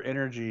of other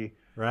energy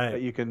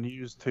that you can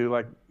use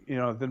to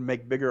then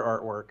make bigger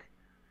artwork.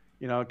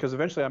 Because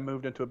eventually I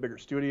moved into a bigger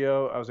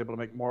studio. I was able to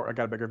make more. I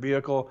got a bigger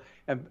vehicle,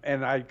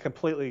 and I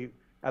completely,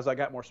 as I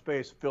got more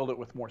space, filled it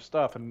with more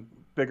stuff and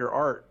bigger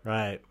art.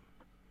 Right.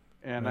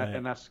 And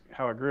that's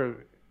how I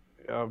grew.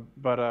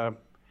 But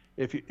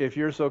if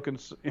you're so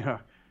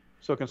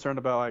concerned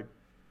about like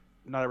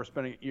not ever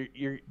spending,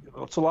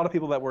 so a lot of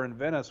people that were in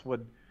Venice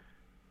would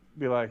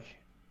be like,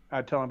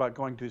 I'd tell them about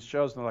going to these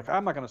shows, and they're like,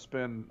 I'm not going to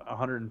spend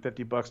 $150,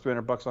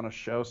 $300 on a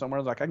show somewhere.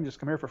 I was like, I can just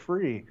come here for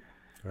free.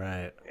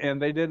 Right.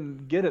 And they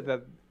didn't get it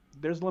that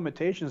there's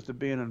limitations to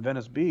being in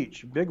Venice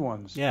Beach, big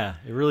ones. Yeah,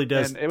 it really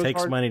does. It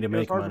takes money to make money. It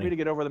was hard for me to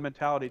get over the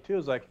mentality too.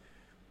 It's like,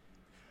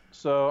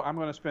 so I'm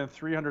going to spend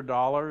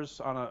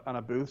 $300 on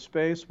a booth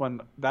space when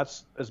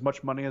that's as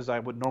much money as I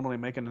would normally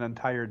make in an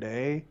entire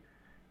day.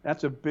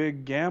 That's a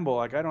big gamble.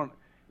 Like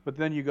but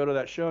then you go to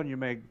that show and you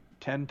make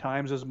 10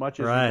 times as much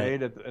as you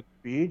made at the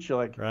beach. You're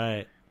like,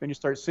 then you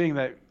start seeing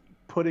that,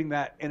 putting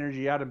that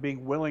energy out and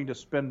being willing to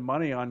spend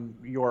money on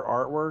your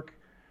artwork,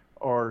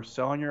 or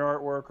selling your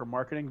artwork, or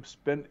marketing,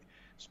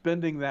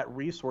 spending that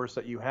resource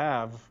that you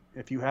have.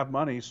 If you have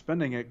money,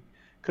 spending it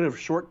could have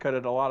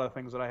shortcutted a lot of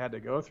things that I had to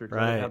go through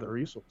because I didn't have the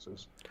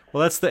resources.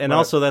 Well, that's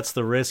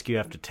the risk you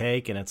have to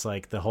take, and it's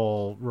like the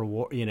whole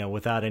reward.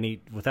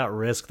 Without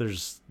risk,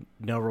 there's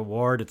no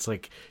reward. It's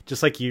like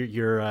just like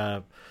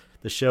your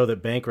the show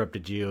that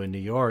bankrupted you in New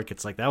York.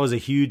 It's like that was a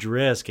huge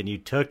risk, and you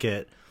took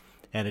it,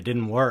 and it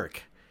didn't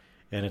work.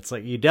 And it's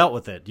like you dealt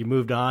with it. You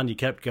moved on. You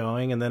kept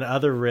going, and then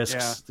other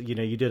risks. You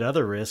did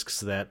other risks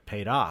that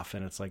paid off.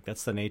 And it's like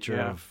that's the nature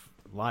of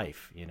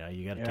life. You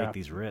got to take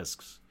these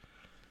risks.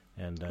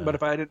 And but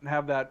if I didn't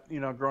have that,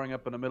 growing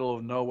up in the middle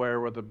of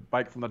nowhere with a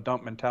bike from the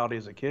dump mentality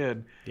as a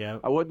kid,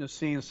 I wouldn't have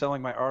seen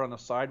selling my art on the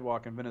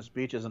sidewalk in Venice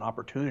Beach as an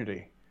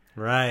opportunity.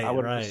 Right. I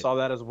would have saw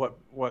that as what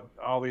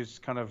all these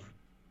kind of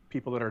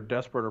people that are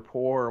desperate or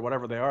poor or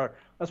whatever they are.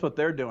 That's what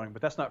they're doing.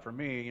 But that's not for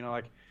me.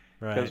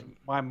 Because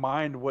my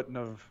mind wouldn't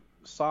have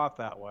saw it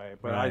that way,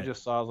 but I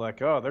just saw, I was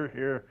like, oh, they're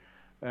here,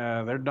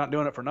 they're not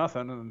doing it for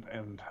nothing,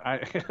 and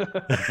I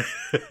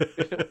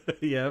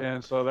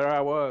and so there I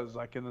was,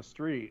 like in the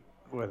street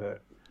with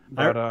it.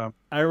 But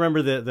I remember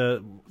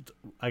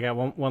I got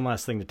one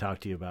last thing to talk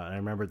to you about, and I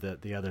remember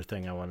the other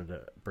thing I wanted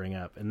to bring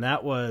up, and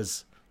that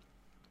was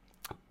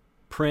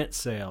print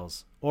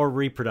sales or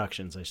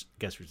reproductions, I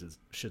guess we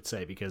should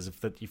say, because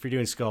if you're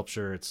doing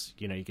sculpture, it's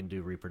you can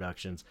do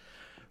reproductions.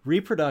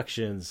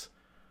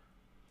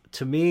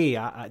 To me,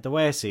 the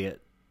way I see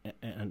it,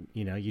 and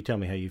you tell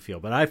me how you feel,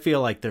 but I feel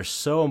like they're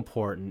so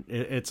important.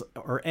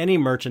 Or any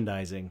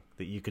merchandising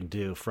that you can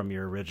do from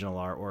your original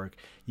artwork.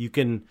 You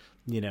can,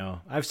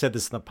 I've said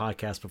this in the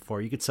podcast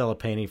before. You could sell a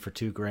painting for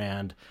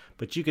 $2,000,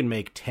 but you can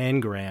make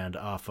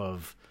 $10,000 off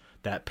of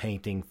that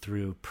painting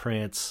through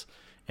prints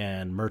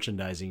and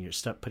merchandising your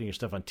stuff, putting your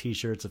stuff on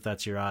T-shirts if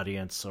that's your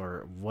audience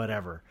or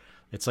whatever.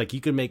 It's like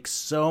you can make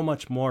so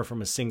much more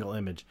from a single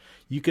image.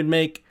 You can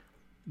make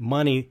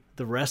money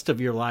the rest of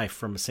your life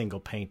from a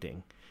single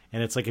painting,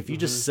 and it's like if you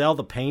just sell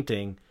the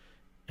painting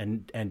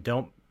and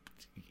don't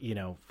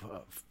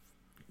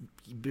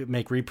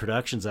make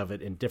reproductions of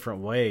it in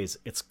different ways,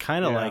 it's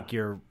kind of like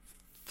you're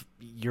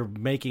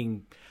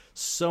making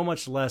so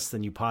much less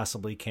than you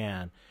possibly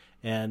can.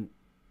 And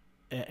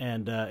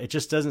and it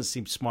just doesn't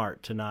seem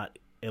smart to not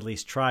at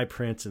least try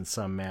prints in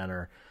some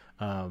manner.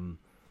 And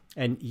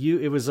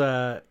it was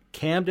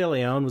Cam De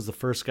Leon was the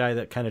first guy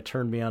that kind of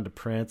turned me on to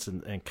prints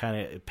and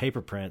kind of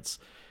paper prints,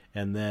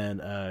 and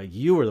then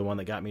you were the one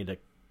that got me to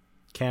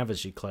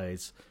canvas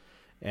giclées,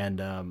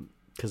 and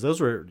because those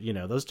were,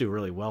 those do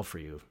really well for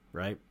you,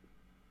 right?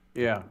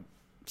 Yeah.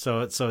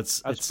 So it's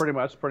pretty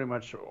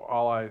much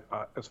all I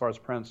as far as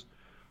prints,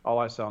 all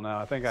I sell now.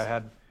 I think I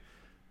had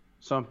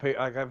some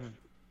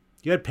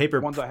you had paper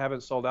ones I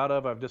haven't sold out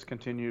of. I've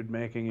discontinued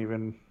making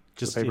even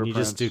just paper and you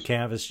prints. Just do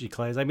canvas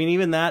giclées. I mean,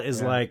 even that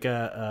is like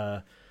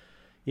that's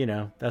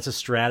a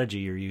strategy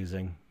you're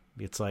using.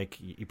 It's like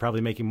you're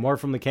probably making more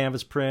from the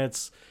canvas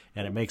prints,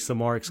 and it makes them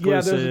more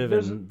exclusive.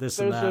 and this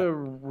and that. There's a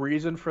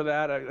reason for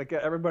that. Like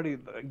everybody,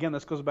 again,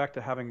 this goes back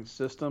to having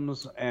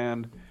systems,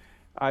 and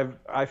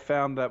I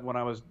found that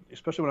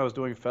especially when I was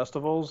doing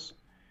festivals,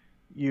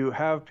 you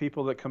have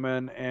people that come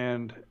in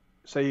and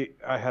say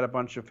I had a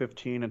bunch of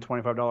 $15 and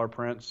 $25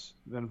 prints,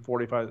 then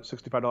 $45,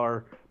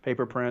 $65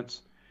 paper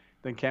prints,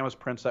 then canvas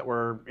prints that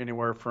were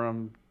anywhere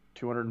from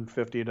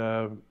 $250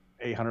 to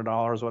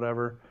 $800,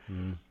 whatever.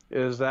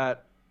 Is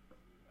that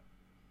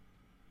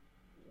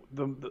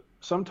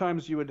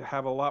sometimes you would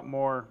have a lot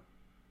more.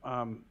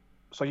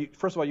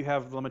 First of all, you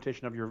have the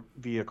limitation of your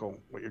vehicle,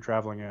 what you're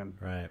traveling in,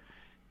 right?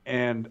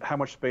 And how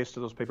much space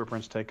do those paper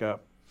prints take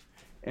up,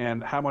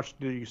 and how much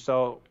do you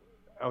sell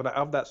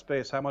of that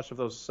space? How much of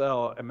those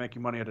sell and make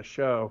you money at a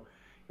show?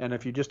 And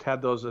if you just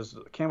had those as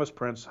canvas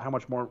prints, how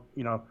much more?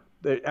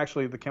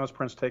 The canvas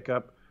prints take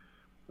up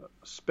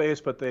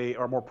space, but they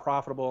are more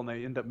profitable and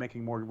they end up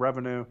making more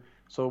revenue.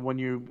 So when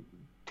you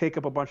take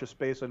up a bunch of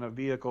space in a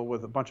vehicle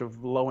with a bunch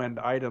of low-end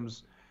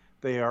items,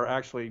 they are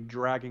actually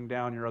dragging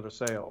down your other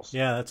sales.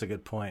 Yeah, that's a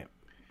good point.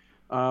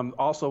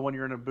 Also, when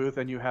you're in a booth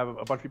and you have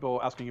a bunch of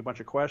people asking you a bunch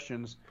of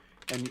questions,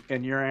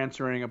 and you're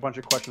answering a bunch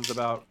of questions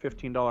about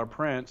 $15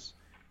 prints,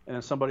 and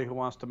then somebody who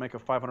wants to make a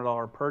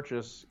 $500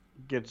 purchase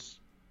gets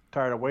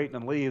tired of waiting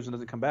and leaves and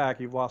doesn't come back,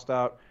 you've lost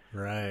out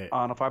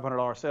on a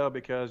 $500 sale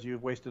because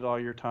you've wasted all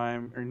your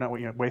time, or not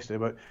wasted,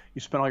 but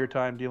you spent all your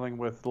time dealing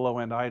with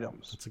low-end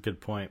items. That's a good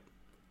point.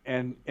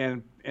 And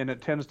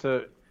it tends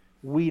to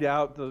weed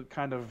out the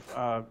kind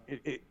of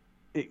it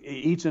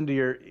eats into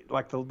your,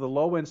 like the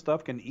low end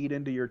stuff can eat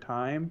into your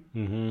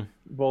time,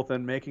 both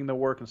in making the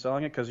work and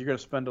selling it, because you're going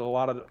to spend a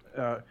lot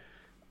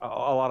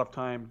of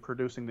time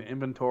producing the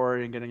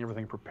inventory and getting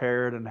everything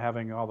prepared and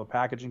having all the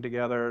packaging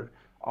together.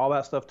 All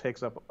that stuff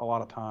takes up a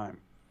lot of time.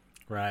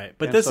 Right,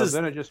 but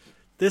and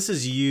this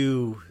is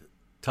you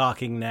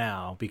talking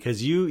now,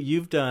 because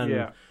you've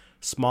done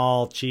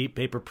small, cheap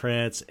paper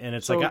prints, and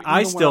it's like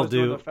I still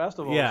do.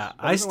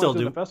 I still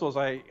do. The festivals,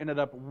 I ended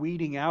up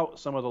weeding out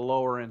some of the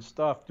lower end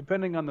stuff,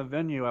 depending on the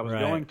venue I was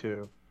going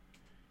to.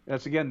 And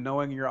it's again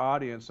knowing your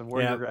audience and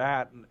where you're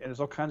at, and there's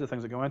all kinds of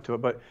things that go into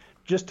it. But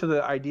just to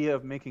the idea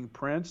of making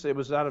prints, it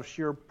was out of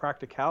sheer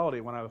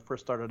practicality when I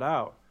first started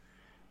out.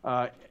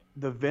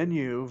 The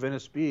venue,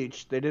 Venice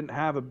Beach, they didn't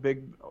have a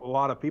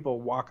lot of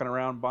people walking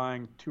around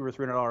buying $200 or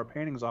 $300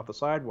 paintings off the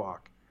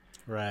sidewalk.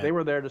 Right. They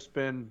were there to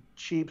spend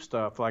cheap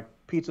stuff, like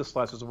pizza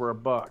slices were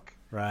 $1.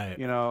 Right.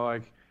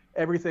 Like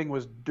everything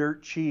was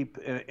dirt cheap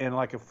in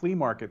like a flea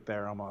market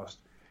there almost.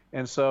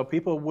 And so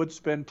people would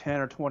spend $10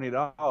 or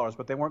 $20,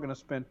 but they weren't going to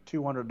spend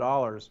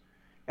 $200.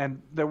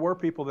 And there were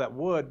people that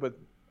would, but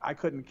I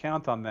couldn't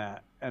count on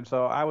that. And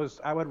so I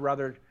would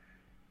rather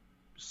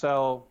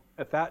sell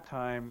at that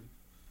time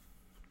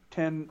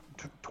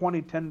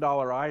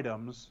 $10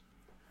 items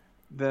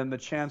than the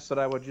chance that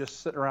I would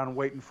just sit around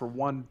waiting for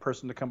one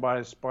person to come by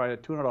to buy a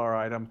 $200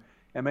 item,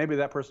 and maybe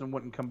that person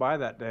wouldn't come by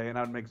that day, and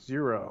I would make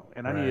zero,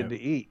 and I needed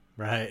to eat.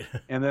 Right.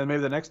 And then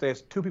maybe the next day,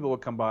 2 people would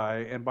come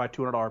by and buy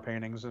 $200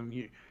 paintings,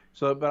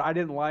 but I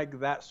didn't like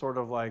that sort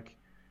of like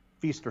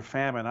feast or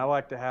famine. I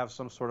like to have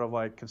some sort of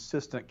like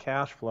consistent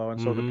cash flow, and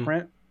so the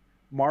print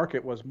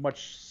market was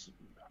much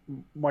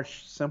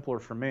simpler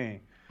for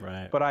me.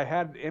 Right. But I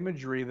had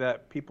imagery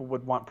that people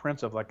would want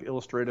prints of, like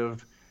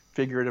illustrative,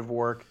 figurative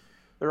work.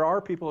 There are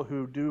people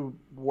who do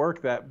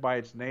work that by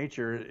its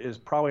nature is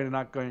probably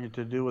not going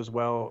to do as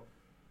well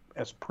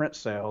as print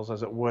sales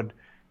as it would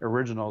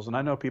originals. And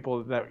I know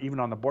people that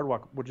even on the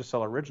boardwalk would just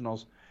sell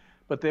originals,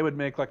 but they would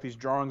make like these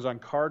drawings on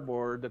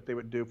cardboard that they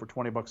would do for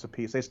 $20 a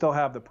piece. They still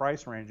have the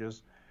price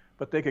ranges,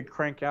 but they could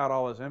crank out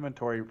all this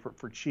inventory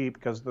for cheap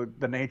because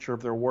the nature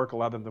of their work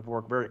allowed them to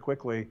work very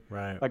quickly.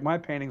 Right. Like my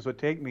paintings would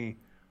take me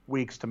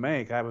weeks to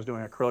make. I was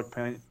doing acrylic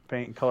paint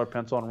and color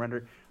pencil and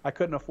render. I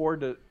couldn't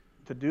afford to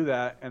do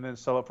that and then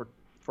sell it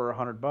for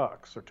 $100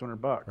 or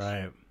 $200.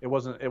 Right. It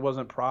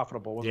wasn't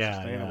profitable. It wasn't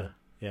sustainable.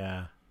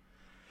 Yeah.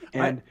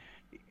 And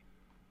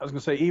I was going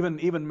to say,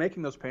 even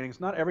making those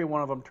paintings, not every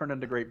one of them turned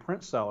into great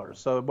print sellers.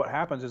 So what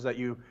happens is that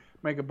you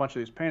make a bunch of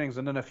these paintings,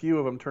 and then a few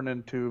of them turn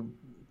into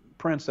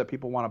prints that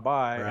people want to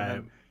buy. Right.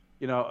 And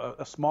then,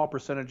 a small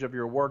percentage of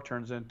your work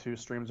turns into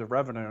streams of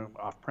revenue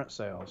off print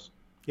sales.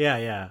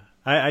 Yeah.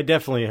 I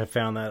definitely have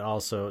found that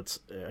also. It's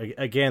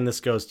again, this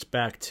goes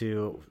back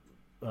to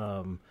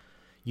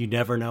you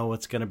never know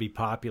what's going to be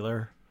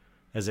popular.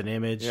 as an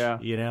image. Yeah.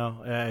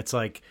 It's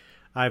like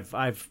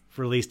I've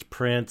released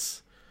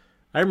prints.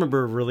 I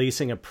remember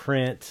releasing a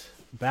print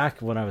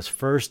back when I was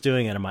first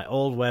doing it on my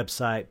old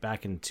website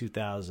back in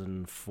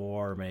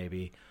 2004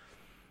 maybe,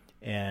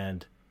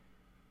 and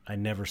I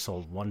never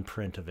sold one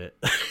print of it.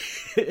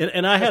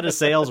 and I had a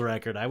sales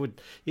record. I would,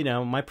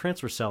 my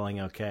prints were selling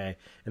okay,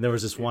 and there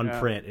was this one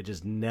print, it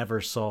just never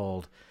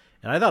sold,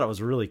 and I thought it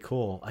was really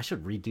cool. I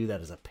should redo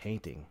that as a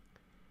painting.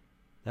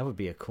 That would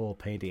be a cool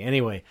painting.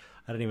 Anyway,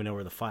 I don't even know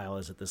where the file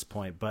is at this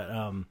point,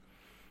 but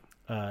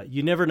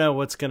you never know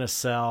what's going to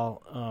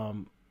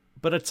sell.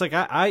 But it's like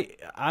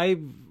I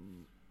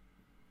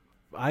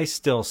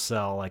still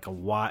sell like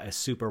a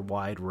super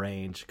wide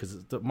range, because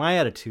my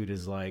attitude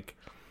is like,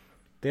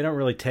 they don't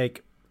really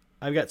take.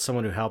 I've got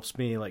someone who helps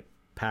me like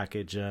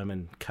package them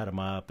and cut them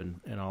up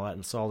and all that,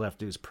 and so all I have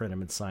to do is print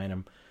them and sign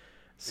them.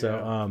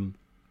 So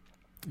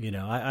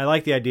I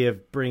like the idea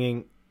of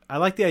bringing. I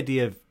like the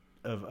idea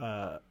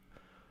of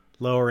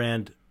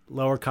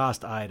lower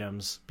cost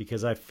items,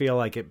 because I feel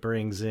like it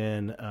brings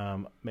in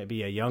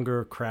maybe a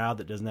younger crowd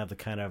that doesn't have the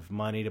kind of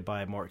money to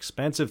buy more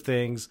expensive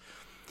things.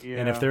 Yeah.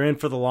 And if they're in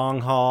for the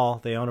long haul,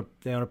 they own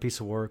a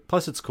piece of work.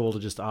 Plus, it's cool to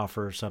just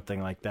offer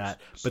something like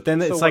that. But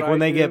then it's like when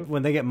they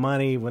get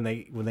money, when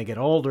they get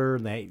older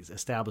and they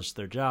establish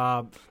their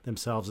job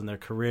themselves in their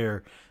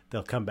career,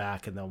 they'll come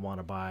back and they'll want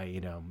to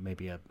buy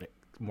maybe a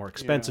more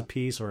expensive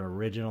piece or an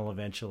original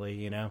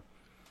eventually.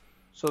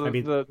 So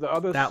the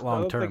other that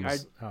long term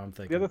is how I'm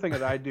thinking. The other thing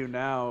that I do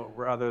now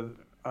rather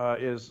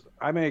is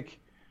I make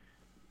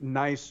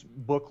nice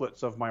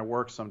booklets of my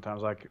work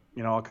sometimes. Like,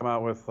 I'll come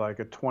out with like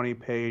a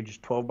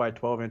 20-page, 12 by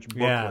 12-inch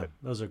booklet. Yeah,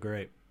 those are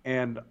great.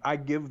 And I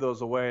give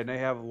those away, and they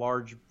have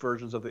large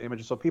versions of the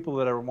images. So people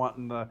that are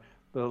wanting the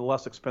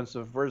less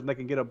expensive version, they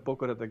can get a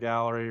booklet at the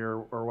gallery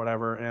or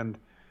whatever, and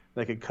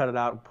they can cut it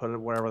out and put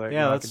it wherever they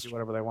can do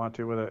whatever they want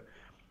to with it.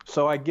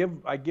 So I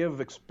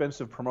give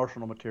expensive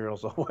promotional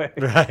materials away,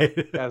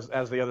 right,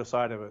 as the other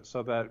side of it,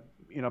 so that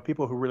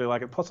people who really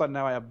like it. Plus,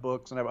 now I have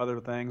books and I have other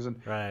things, and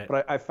right.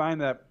 But I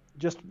find that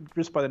just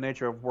by the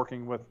nature of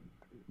working with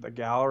the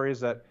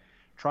galleries, that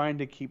trying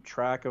to keep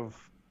track of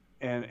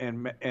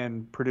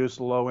and produce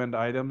low end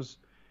items,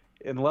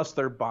 unless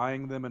they're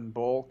buying them in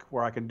bulk,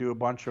 where I can do a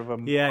bunch of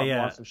them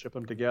once and ship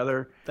them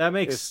together. That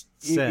makes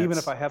sense. Even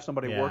if I have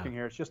somebody working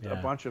here, it's just a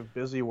bunch of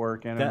busy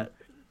work, and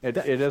it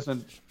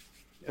isn't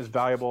as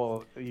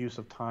valuable a use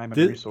of time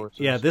and resources.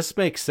 Yeah, this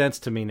makes sense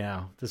to me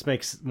now. This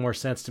makes more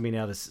sense to me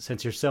now.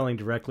 Since you're selling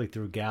directly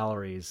through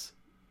galleries,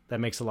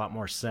 that makes a lot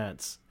more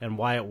sense. And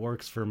why it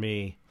works for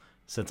me,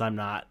 since I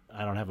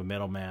don't have a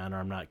middleman, or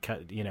I'm not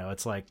cut.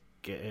 It's like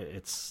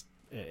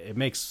it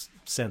makes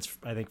sense.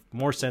 I think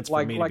more sense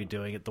for me to be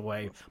doing it the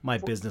way my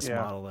business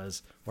model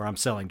is, where I'm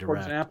selling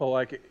direct. For example,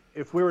 like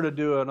if we were to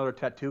do another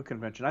tattoo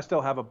convention, I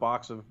still have a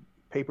box of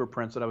paper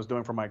prints that I was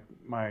doing for my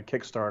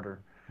Kickstarter.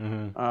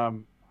 Mm-hmm.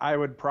 I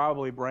would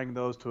probably bring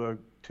those to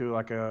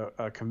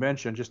a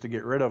convention just to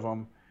get rid of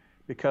them,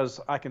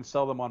 because I can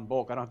sell them on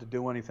bulk. I don't have to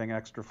do anything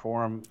extra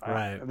for them.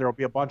 Right. There will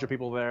be a bunch of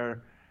people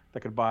there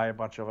that could buy a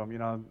bunch of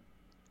them.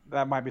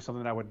 That might be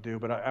something I would do,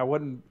 but I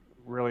wouldn't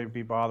really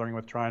be bothering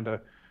with trying to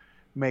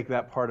make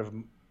that part of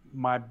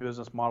my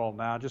business model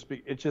now. It's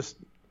one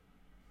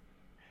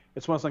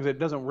of those things that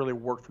doesn't really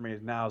work for me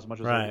now as much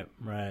as when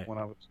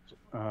I was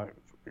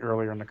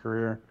earlier in the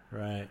career.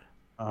 Right.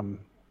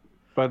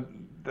 But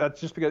that's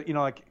just because,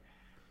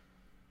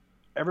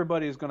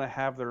 everybody's going to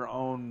have their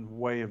own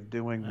way of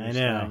doing these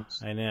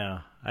things. I know.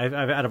 I've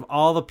out of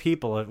all the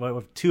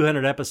people,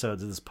 200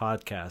 episodes of this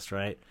podcast,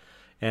 right?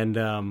 And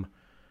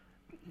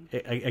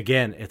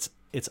again, it's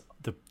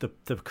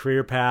the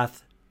career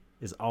path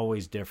is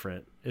always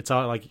different. It's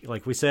all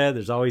like we said.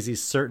 There's always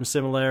these certain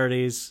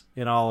similarities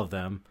in all of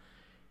them,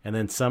 and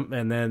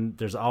then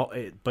there's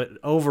but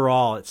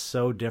overall it's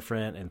so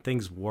different, and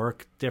things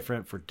work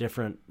different for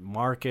different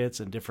markets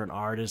and different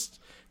artists.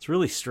 It's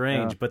really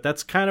strange, but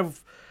that's kind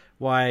of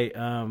why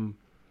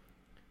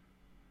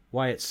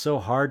it's so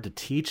hard to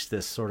teach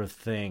this sort of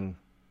thing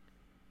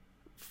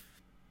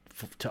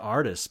to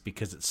artists,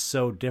 because it's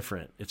so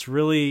different. It's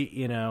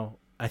really,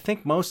 I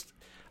think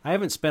I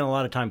haven't spent a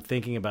lot of time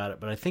thinking about it,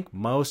 but I think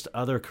most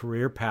other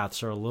career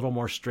paths are a little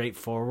more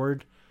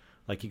straightforward.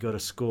 Like, you go to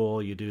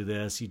school, you do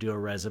this, you do a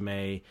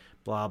resume,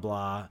 blah,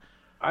 blah.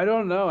 I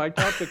don't know. I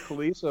talked to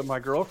Kalisa, my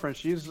girlfriend.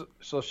 She's a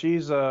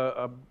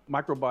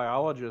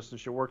microbiologist, and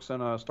she works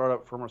in a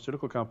startup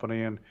pharmaceutical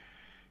company, and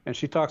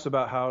she talks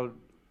about how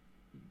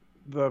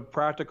the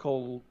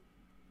practical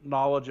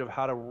knowledge of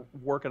how to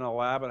work in a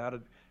lab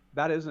and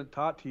that isn't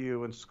taught to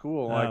you in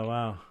school.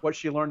 Wow. What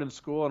she learned in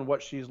school and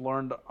what she's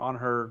learned on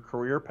her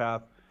career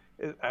path,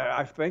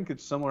 I think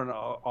it's similar in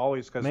all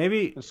these, because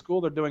maybe in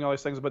school they're doing all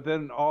these things, but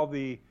then all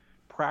the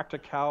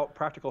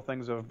practical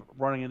things of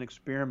running an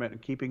experiment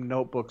and keeping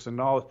notebooks and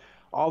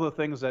all the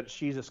things that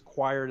she's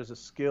acquired as a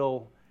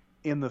skill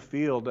in the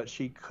field that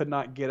she could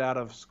not get out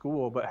of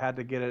school, but had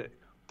to get it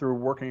through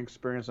working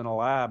experience in a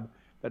lab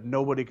that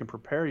nobody can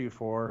prepare you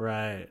for.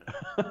 Right.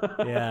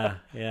 Yeah.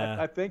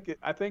 I think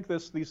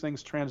these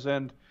things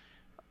transcend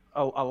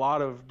a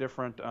lot of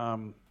different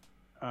um,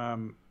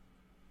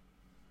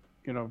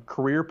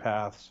 career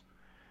paths.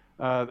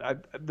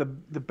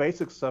 The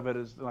basics of it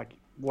is like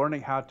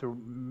learning how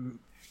to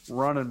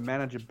run and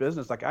manage a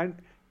business. Like I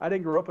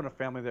didn't grow up in a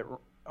family that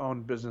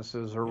owned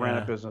businesses or ran a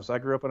Yeah. business. I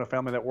grew up in a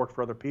family that worked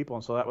for other people,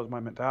 and so that was my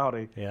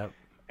mentality. Yeah.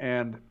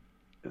 And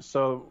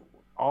so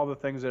all the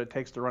things that it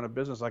takes to run a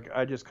business, like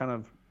I just kind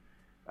of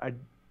I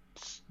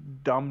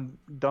dumb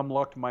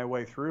lucked my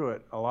way through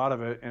it, a lot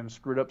of it, and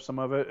screwed up some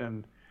of it,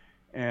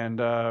 and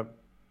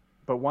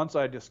but once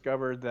I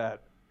discovered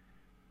that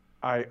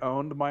I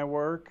owned my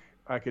work,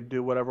 I could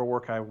do whatever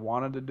work I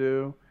wanted to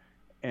do,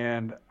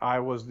 and I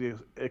was the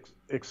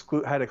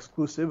had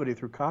exclusivity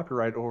through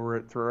copyright over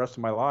it through the rest of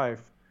my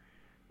life.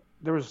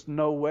 There was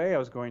no way I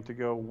was going to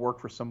go work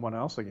for someone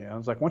else again.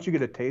 It's like once you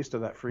get a taste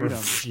of that freedom,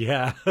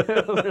 Yeah.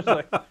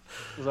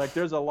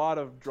 there's a lot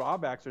of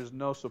drawbacks. There's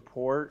no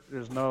support.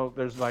 There's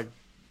like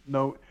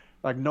no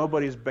like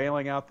nobody's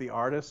bailing out the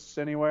artists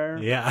anywhere.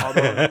 Yeah.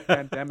 Although in the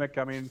pandemic,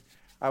 I mean,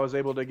 I was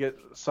able to get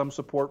some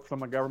support from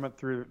the government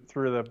through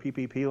the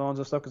PPP loans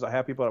and stuff because I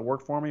have people that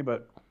work for me,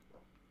 but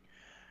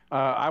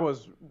I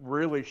was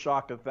really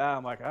shocked at that.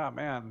 I'm like, oh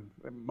man,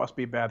 it must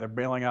be bad. They're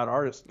bailing out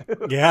artists.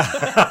 Yeah.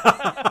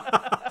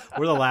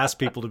 We're the last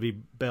people to be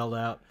bailed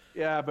out.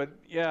 Yeah, but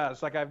yeah,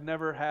 it's like I've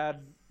never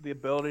had the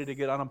ability to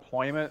get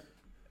unemployment.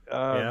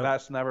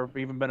 That's never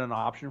even been an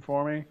option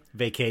for me.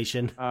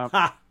 Vacation.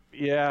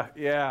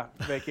 Yeah.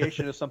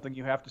 Vacation is something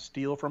you have to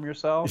steal from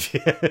yourself.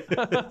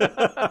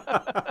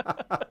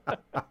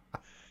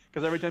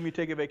 Because every time you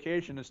take a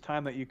vacation, it's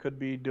time that you could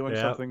be doing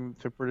something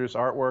to produce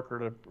artwork or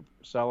to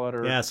sell it.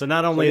 Or so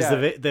not only is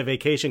the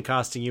vacation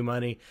costing you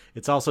money,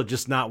 it's also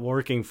just not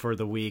working for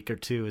the week or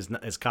two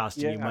is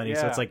costing you money.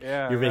 So it's like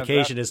your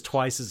vacation is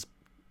twice as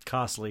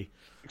costly.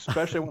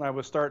 Especially when I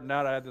was starting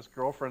out, I had this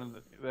girlfriend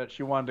that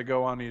she wanted to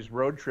go on these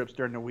road trips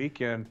during the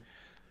weekend,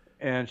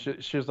 and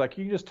she was like,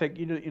 "You just take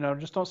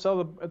just don't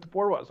sell at the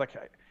boardwalk." It's like,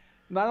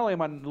 not only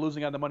am I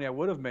losing out the money I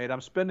would have made,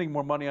 I'm spending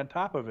more money on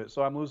top of it.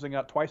 So I'm losing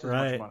out twice as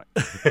much money.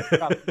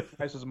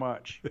 Twice as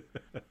much.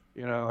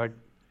 Like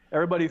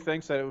everybody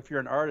thinks that if you're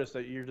an artist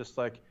that you're just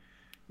like,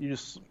 you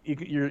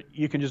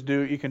can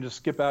just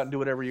skip out and do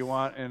whatever you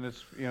want. And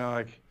it's,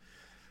 like,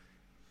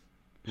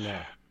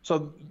 yeah.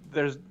 So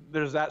there's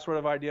that sort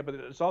of idea, but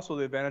it's also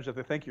the advantage that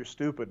they think you're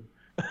stupid.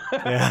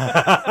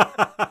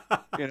 Yeah.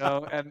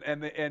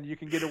 And you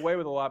can get away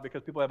with a lot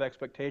because people have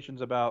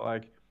expectations about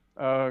like,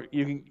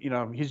 he's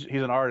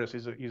an artist,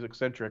 he's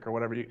eccentric or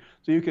whatever.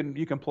 So you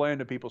can play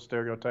into people's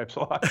stereotypes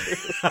a lot.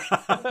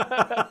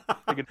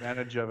 Take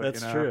advantage of it.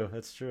 That's true.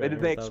 That's true.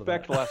 They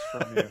expect less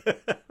from you.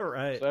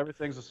 Right. So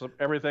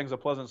everything's a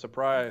pleasant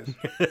surprise.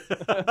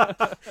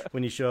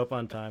 When you show up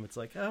on time, it's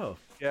like, oh.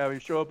 Yeah, when you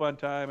show up on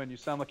time and you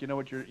sound like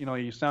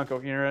you sound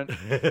coherent.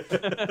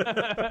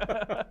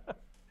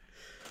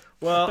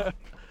 Well,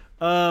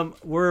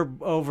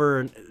 we're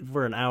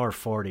an hour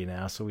 40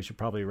 now, so we should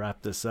probably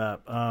wrap this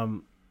up.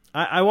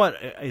 I want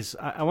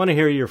to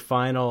hear your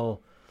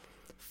final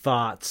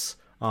thoughts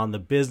on the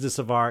business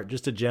of art,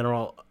 just a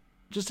general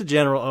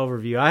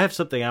overview. I have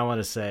something I want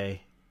to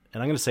say,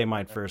 and I'm going to say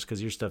mine first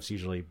because your stuff's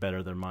usually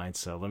better than mine.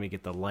 So let me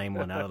get the lame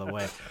one out of the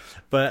way.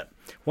 But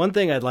one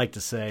thing I'd like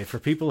to say for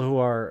people who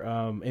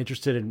are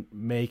interested in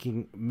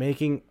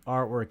making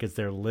artwork as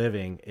their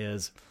living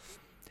is,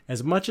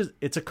 as much as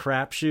it's a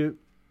crapshoot,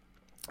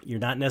 you're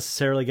not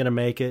necessarily going to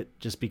make it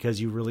just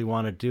because you really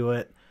want to do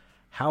it.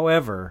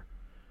 However,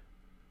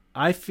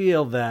 I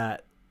feel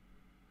that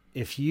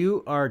if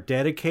you are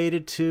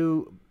dedicated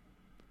to,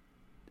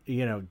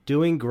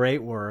 doing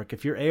great work,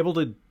 if you're able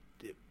to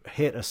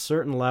hit a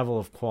certain level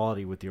of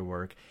quality with your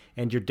work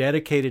and you're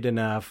dedicated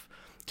enough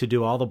to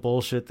do all the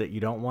bullshit that you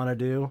don't want to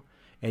do,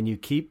 and you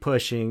keep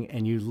pushing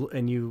and you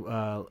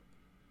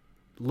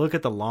look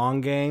at the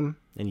long game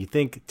and you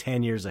think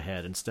 10 years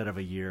ahead instead of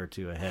a year or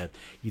two ahead,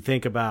 you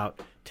think about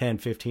 10,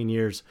 15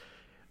 years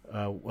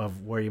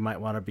of where you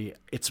might want to be.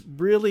 It's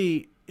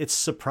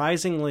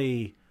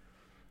surprisingly,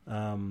 I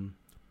don't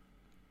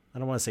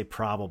want to say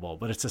probable,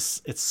 but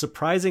it's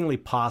surprisingly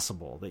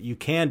possible that you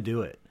can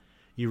do it.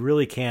 You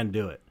really can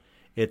do it.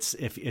 It's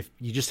if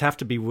you just have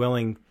to be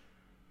willing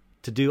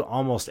to do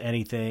almost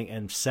anything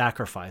and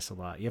sacrifice a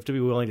lot. You have to be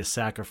willing to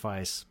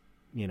sacrifice,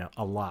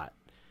 a lot.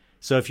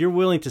 So if you're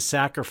willing to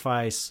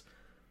sacrifice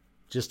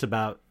just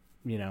about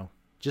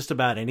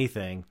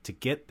anything to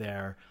get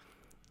there,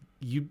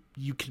 you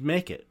can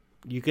make it.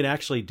 You can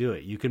actually do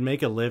it. You can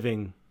make a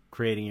living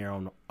creating your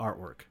own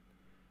artwork.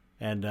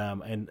 And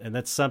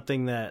that's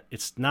something that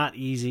it's not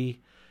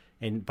easy.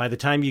 And by the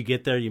time you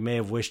get there, you may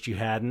have wished you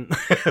hadn't,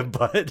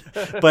 but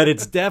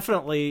it's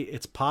definitely,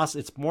 it's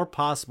more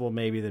possible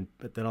maybe than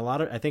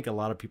I think a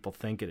lot of people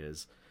think it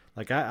is.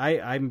 Like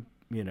I'm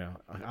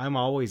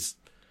always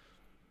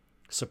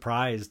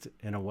surprised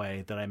in a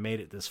way that I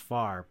made it this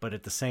far, but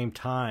at the same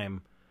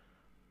time,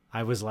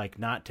 I was like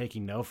not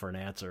taking no for an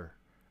answer.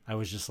 I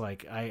was just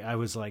like, I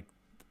was like,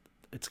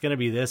 it's going to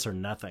be this or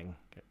nothing,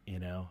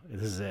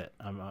 This is it.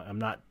 I'm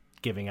not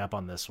giving up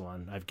on this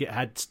one. I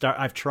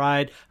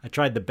tried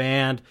the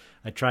band,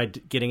 I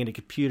tried getting into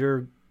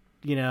computer,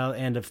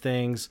 end of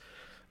things,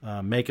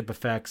 makeup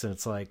effects, and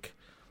it's like,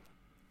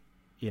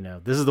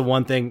 this is the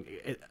one thing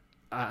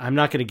I'm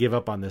not going to give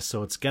up on this,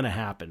 so it's going to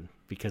happen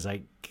because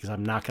I'm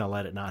not going to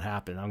let it not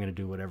happen. I'm going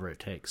to do whatever it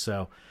takes.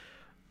 So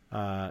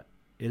it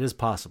is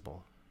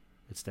possible.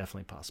 It's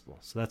definitely possible.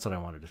 So that's what I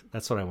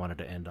wanted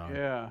to end on.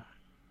 Yeah.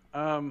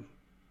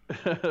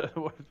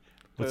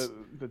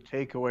 The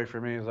takeaway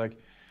for me is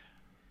like,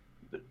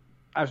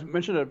 I've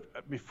mentioned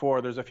it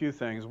before. There's a few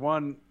things.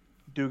 One,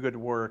 do good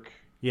work.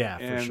 Yeah,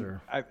 for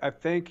sure. I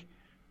think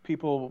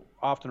people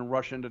often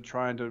rush into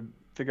trying to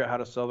figure out how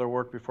to sell their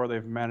work before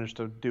they've managed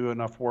to do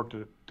enough work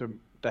to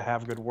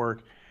have good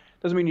work.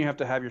 Doesn't mean you have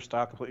to have your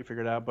style completely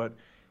figured out, but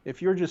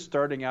if you're just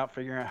starting out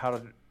figuring out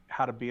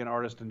how to be an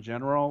artist in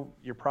general,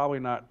 you're probably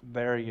not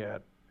there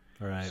yet.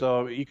 Right.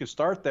 So you can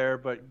start there,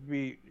 but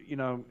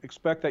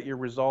expect that your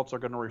results are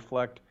going to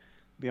reflect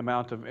the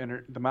amount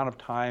of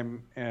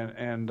time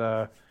and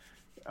the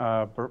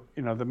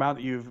amount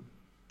that you've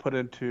put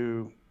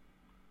into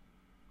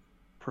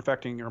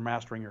perfecting or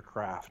mastering your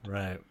craft.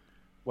 Right.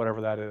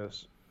 Whatever that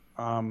is.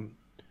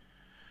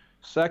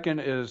 Second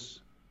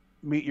is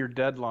meet your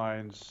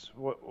deadlines.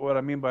 What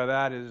I mean by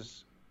that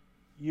is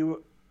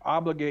you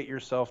obligate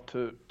yourself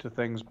to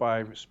things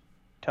by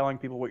telling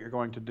people what you're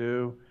going to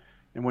do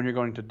and when you're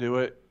going to do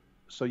it.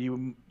 So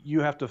you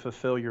have to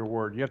fulfill your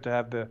word. You have to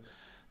have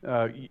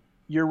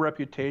your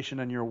reputation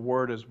and your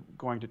word is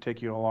going to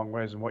take you a long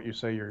ways in what you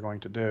say you're going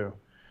to do.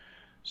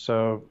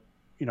 So,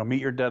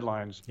 meet your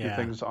deadlines, do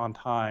things on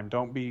time.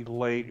 Don't be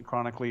late,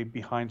 chronically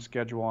behind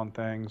schedule on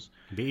things.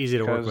 Be easy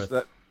to work with.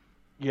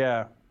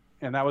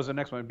 And that was the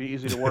next one. Be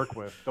easy to work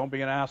with. Don't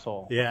be an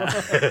asshole. Yeah.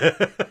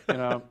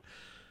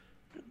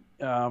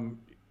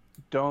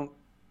 Don't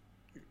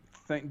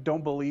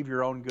believe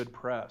your own good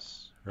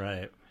press.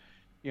 Right.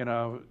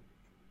 Don't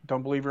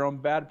believe your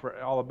own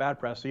all the bad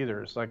press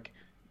either. It's like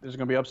there's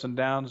going to be ups and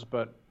downs,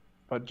 but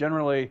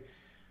generally,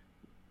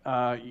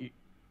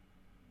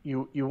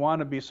 you want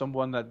to be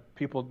someone that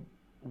people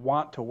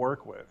want to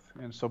work with,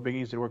 and so being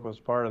easy to work with is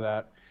part of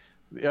that.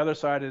 The other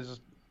side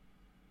is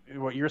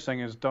what you're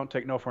saying is don't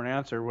take no for an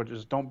answer, which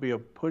is don't be a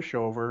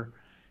pushover,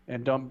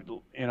 and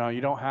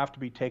you don't have to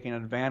be taken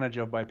advantage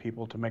of by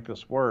people to make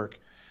this work.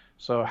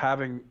 So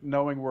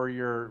knowing where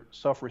your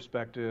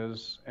self-respect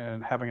is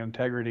and having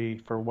integrity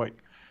for what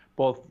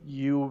both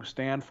you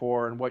stand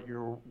for and what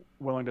you're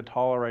willing to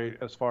tolerate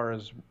as far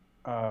as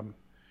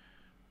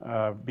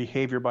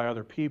behavior by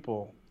other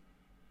people.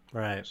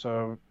 Right.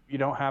 So you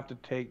don't have to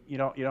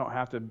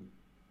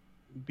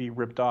be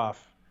ripped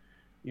off,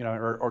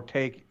 or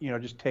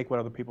just take what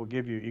other people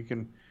give you.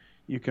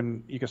 You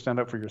can stand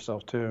up for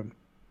yourself too.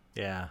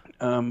 Yeah.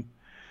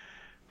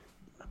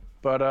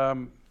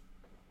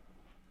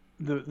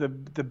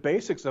 The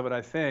basics of it,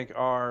 I think,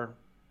 are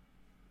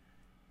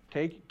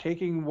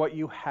taking what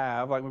you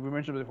have, like we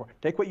mentioned before,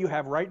 take what you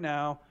have right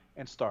now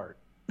and start.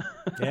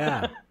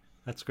 Yeah,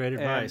 that's great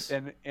advice.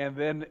 And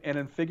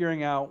then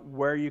figuring out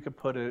where you could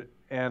put it,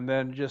 and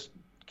then just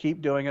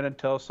keep doing it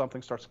until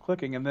something starts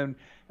clicking, and then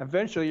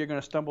eventually you're going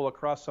to stumble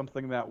across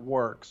something that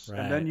works, right.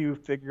 And then you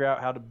figure out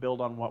how to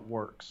build on what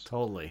works.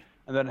 Totally.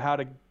 And then how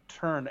to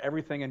turn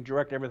everything and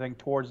direct everything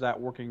towards that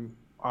working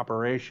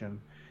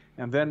operation,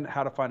 and then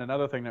how to find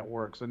another thing that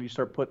works, and you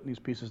start putting these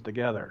pieces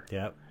together.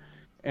 Yep.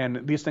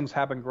 And these things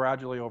happen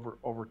gradually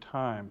over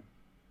time.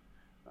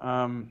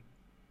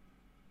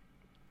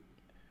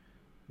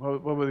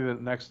 What would be the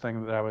next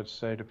thing that I would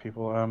say to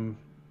people?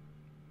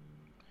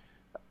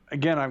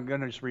 Again, I'm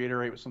going to just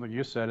reiterate something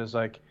you said, is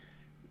like,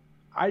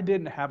 I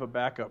didn't have a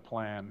backup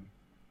plan.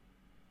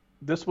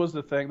 This was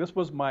the thing. This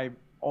was my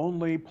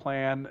only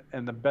plan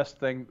and the best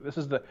thing. This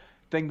is the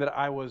thing that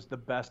I was the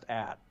best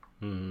at.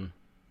 Mm-hmm.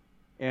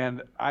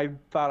 And I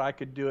thought I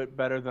could do it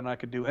better than I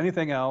could do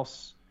anything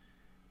else.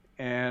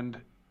 And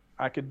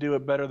I could do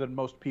it better than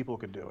most people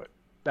could do it.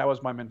 That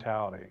was my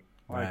mentality.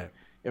 Like, right.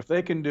 If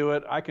they can do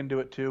it, I can do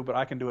it too, but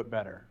I can do it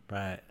better.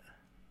 Right.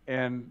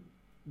 And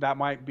that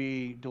might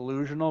be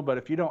delusional, but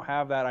if you don't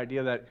have that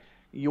idea that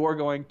you're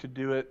going to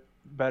do it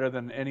better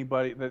than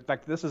anybody, that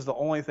like this is the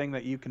only thing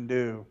that you can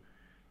do,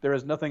 there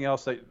is nothing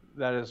else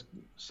that is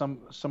some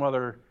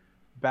other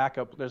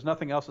backup. There's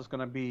nothing else that's going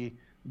to be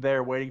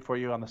there waiting for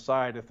you on the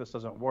side if this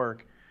doesn't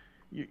work.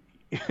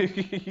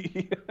 That's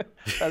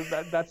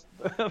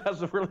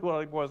really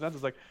what it was.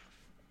 That's like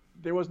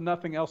there was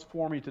nothing else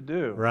for me to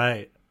do.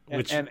 Right.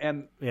 And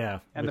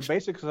the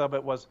basics of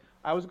it was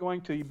I was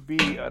going to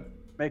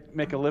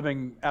make a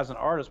living as an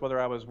artist, whether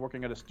I was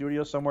working at a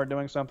studio somewhere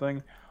doing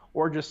something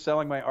or just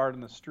selling my art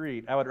in the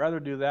street. I would rather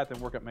do that than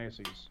work at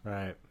Macy's.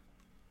 Right.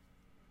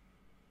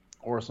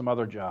 Or some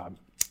other job.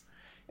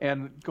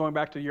 And going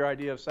back to your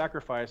idea of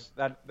sacrifice,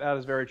 that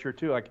is very true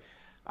too. Like,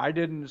 I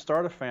didn't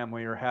start a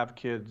family or have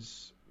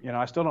kids.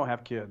 I still don't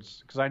have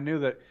kids because I knew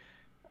that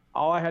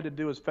all I had to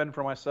do was fend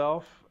for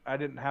myself. I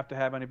didn't have to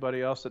have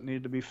anybody else that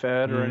needed to be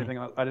fed or anything.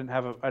 I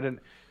didn't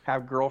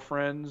have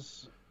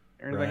girlfriends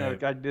or anything. Right.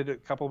 Like, I did a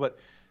couple, but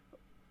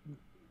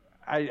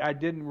I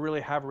didn't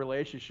really have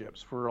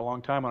relationships for a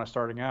long time when I was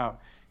starting out,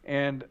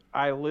 and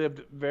I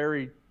lived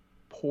very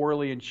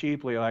poorly and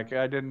cheaply. Like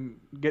I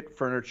didn't get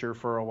furniture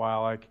for a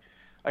while. Like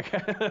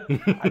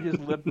I just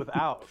lived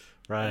without, and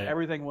Right.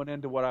 everything went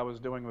into what I was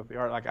doing with the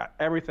art.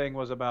 Everything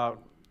was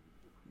about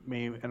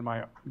me and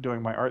my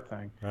doing my art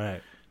thing.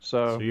 Right.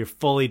 So So you're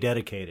fully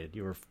dedicated.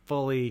 You were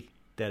fully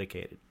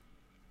dedicated.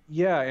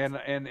 yeah,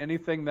 and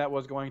anything that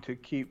was going to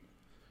keep,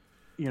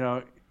 you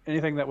know,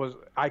 anything that was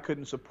I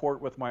couldn't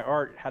support with my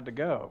art had to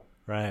go,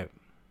 Right.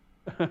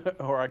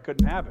 or I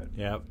couldn't have it.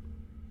 Yep.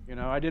 You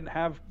know, I didn't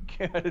have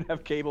I didn't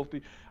have cable.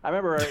 I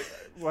remember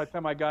by the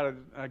time I got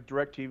a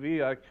direct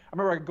TV, I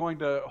remember going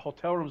to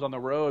hotel rooms on the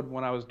road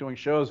when I was doing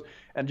shows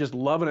and just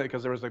loving it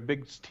because there was a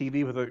big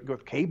TV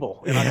with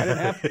cable. You know, I didn't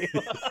have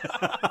cable.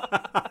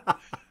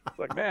 It's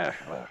like, man,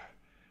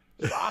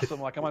 it's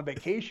awesome. Like I'm on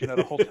vacation at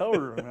a hotel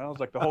room. And I was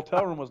like, the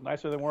hotel room was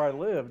nicer than where I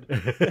lived.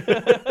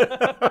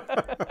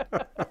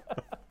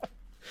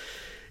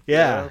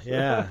 Yeah.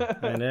 Yeah. Yeah.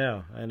 I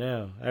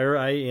know.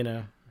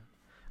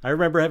 I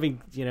remember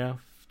having,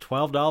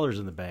 $12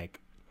 in the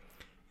bank,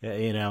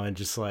 and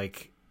just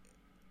like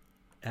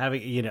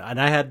having,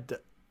 and I had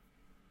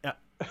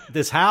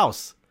this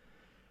house,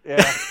 Yeah.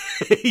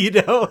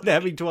 and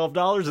having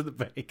 $12 in the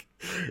bank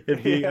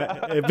and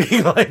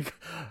being like,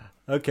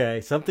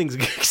 okay, something's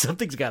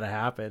got to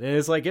happen. And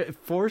it's like, it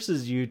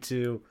forces you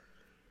to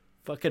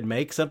fucking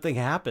make something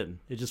happen.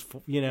 It just,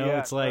 Yeah,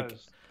 it's it like,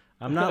 does.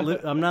 I'm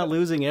not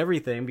losing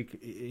everything because,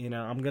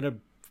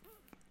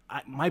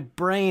 my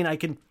brain, I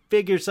can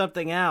figure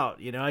something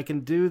out, I can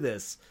do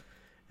this.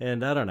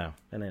 And I don't know.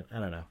 And I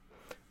don't know.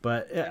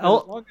 But As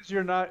long as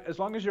you're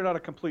not a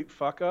complete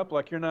fuck up,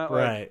 like you're not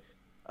like,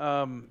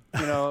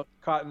 right.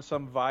 caught in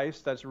some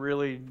vice that's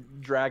really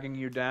dragging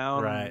you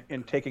down Right.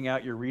 and taking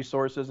out your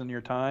resources and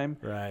your time.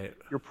 Right.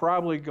 You're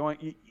probably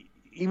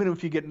even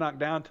if you get knocked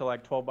down to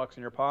like $12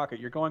 in your pocket,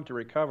 you're going to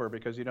recover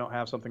because you don't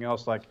have something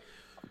else like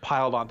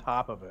piled on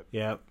top of it.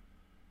 Yep.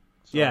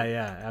 So,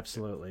 Yeah,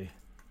 absolutely.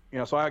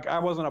 So I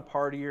wasn't a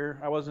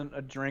partier. I wasn't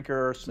a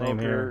drinker or smoker. Same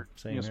here.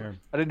 So Same here.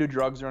 I didn't do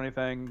drugs or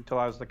anything until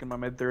I was like in my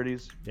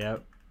mid-30s.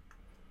 Yep.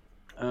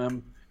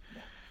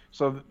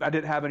 So I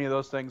didn't have any of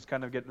those things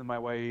kind of getting in my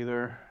way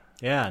either.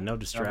 Yeah, no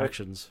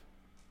distractions.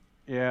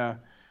 Yeah.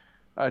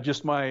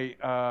 Just my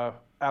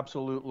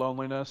absolute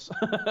loneliness.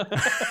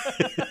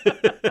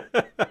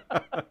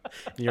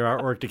 Your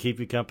artwork to keep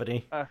you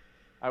company.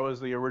 I was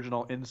the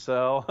original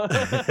incel.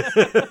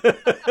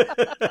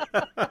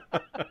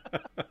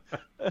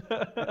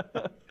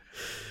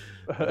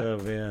 Oh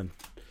man.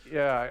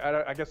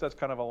 Yeah, I guess that's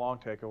kind of a long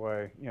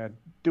takeaway.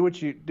 Do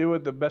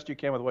it the best you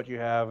can with what you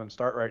have, and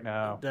start right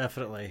now.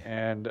 Definitely.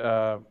 And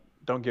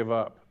don't give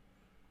up.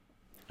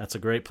 That's a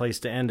great place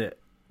to end it.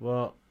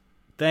 Well,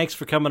 thanks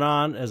for coming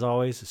on. As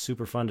always, it's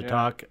super fun to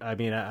talk. I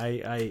mean,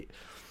 I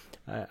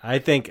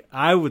think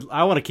I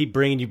want to keep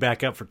bringing you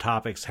back up for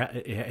topics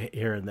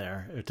here and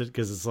there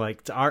because it's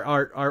like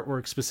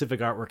artwork,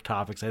 specific artwork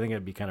topics. I think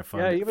it'd be kind of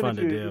fun. Yeah, to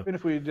do. Even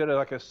if we did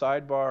like a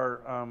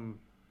sidebar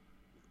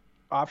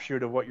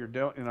offshoot of what you're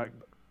doing,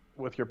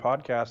 with your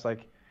podcast, like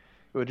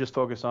it would just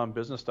focus on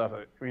business stuff.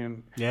 I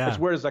mean, Yeah. It's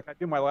weird. It's like I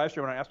do my live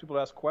stream when I ask people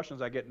to ask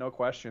questions, I get no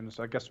questions.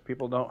 I guess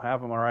people don't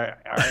have them, or I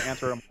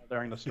answer them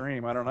during the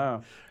stream. I don't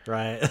know.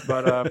 Right.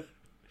 But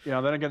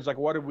then again, it's like,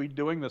 what are we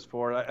doing this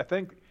for? I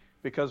think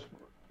because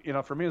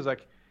for me, it's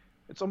like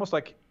it's almost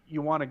like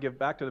you want to give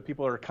back to the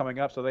people that are coming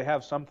up, so they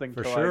have something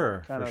For to sure.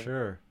 like, kind For of,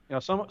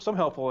 sure. some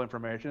helpful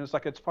information. It's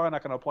like it's probably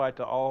not going to apply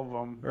to all of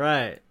them.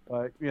 Right.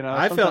 But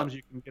I sometimes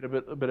you can get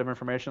a bit of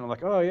information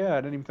like, oh yeah,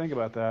 I didn't even think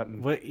about that.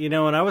 And,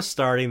 when I was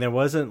starting, there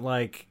wasn't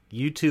like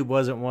YouTube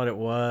wasn't what it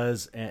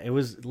was, and it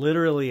was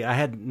literally I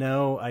had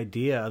no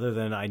idea other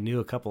than I knew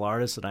a couple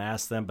artists and I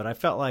asked them, but I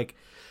felt like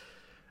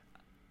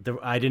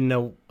I didn't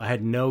know. I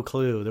had no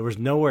clue. There was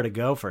nowhere to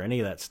go for any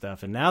of that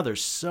stuff, and now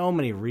there's so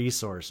many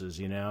resources,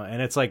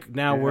 and it's like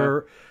now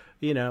we're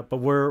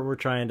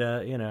trying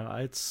to,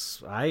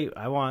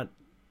 I want,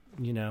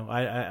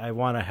 I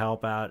want to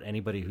help out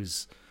anybody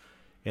who's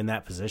in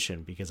that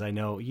position because I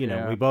know,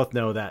 we both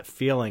know that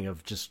feeling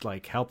of just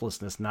like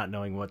helplessness, not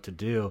knowing what to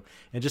do,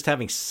 and just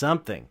having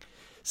something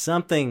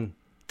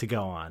to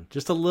go on,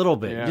 just a little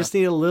bit. You just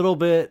need a little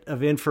bit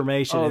of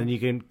information, and you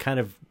can kind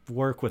of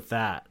work with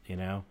that,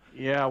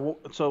 Yeah. Well,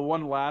 so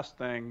one last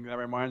thing that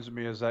reminds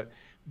me is that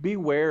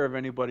beware of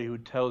anybody who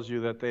tells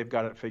you that they've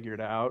got it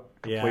figured out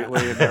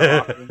completely and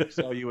they're offering to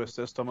sell you a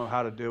system of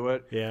how to do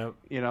it. Yeah.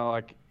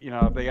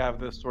 They have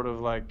this sort of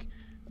like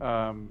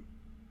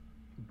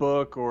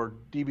book or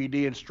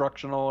DVD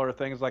instructional or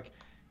things like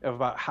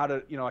about how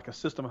to, like a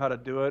system of how to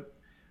do it.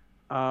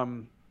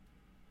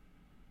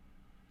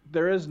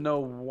 There is no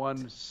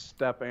one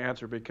step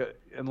answer because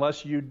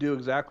unless you do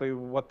exactly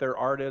what their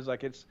art is,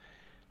 like it's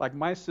like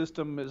my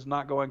system is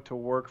not going to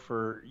work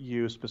for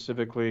you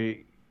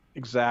specifically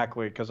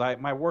exactly because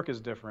my work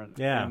is different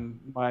and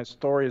my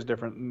story is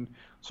different and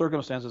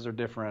circumstances are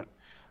different.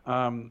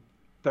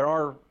 There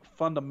are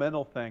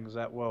fundamental things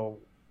that will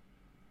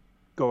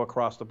go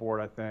across the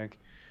board, I think,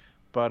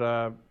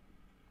 but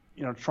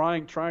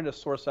trying to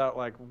source out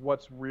like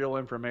what's real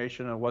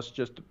information and what's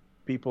just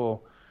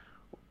people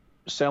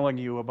selling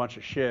you a bunch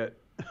of shit.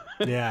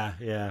 Yeah,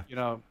 yeah.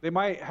 They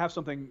might have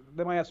some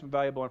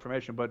valuable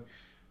information, but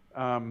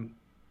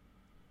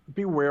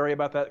be wary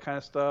about that kind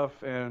of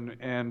stuff.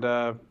 And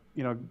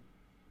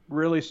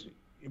really,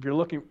 if you're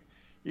looking,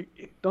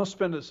 don't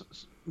spend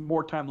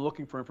more time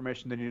looking for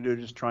information than you do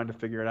just trying to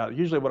figure it out.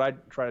 Usually what I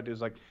try to do is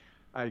like,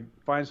 I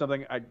find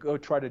something, I go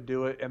try to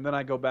do it, and then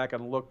I go back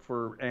and look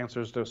for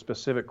answers to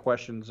specific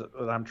questions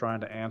that I'm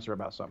trying to answer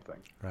about something.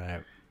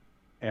 Right.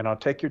 And I'll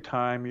take your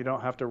time. You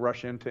don't have to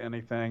rush into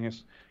anything.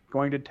 It's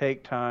going to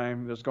take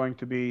time. There's going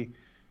to be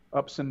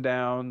ups and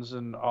downs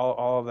and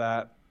all of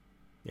that.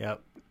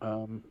 Yep.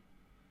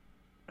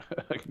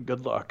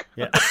 Good luck.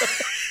 Yeah.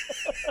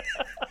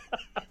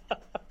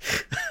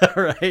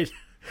 All right.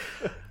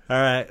 All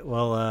right.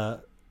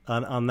 Well,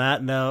 on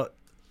that note,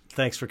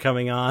 thanks for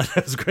coming on.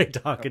 It was great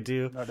talking to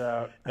you. No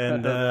doubt.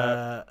 And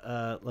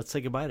let's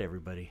say goodbye to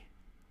everybody.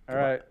 All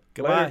right.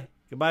 Goodbye. Later.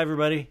 Goodbye,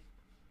 everybody.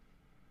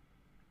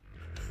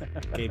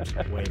 Gabe's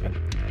waving.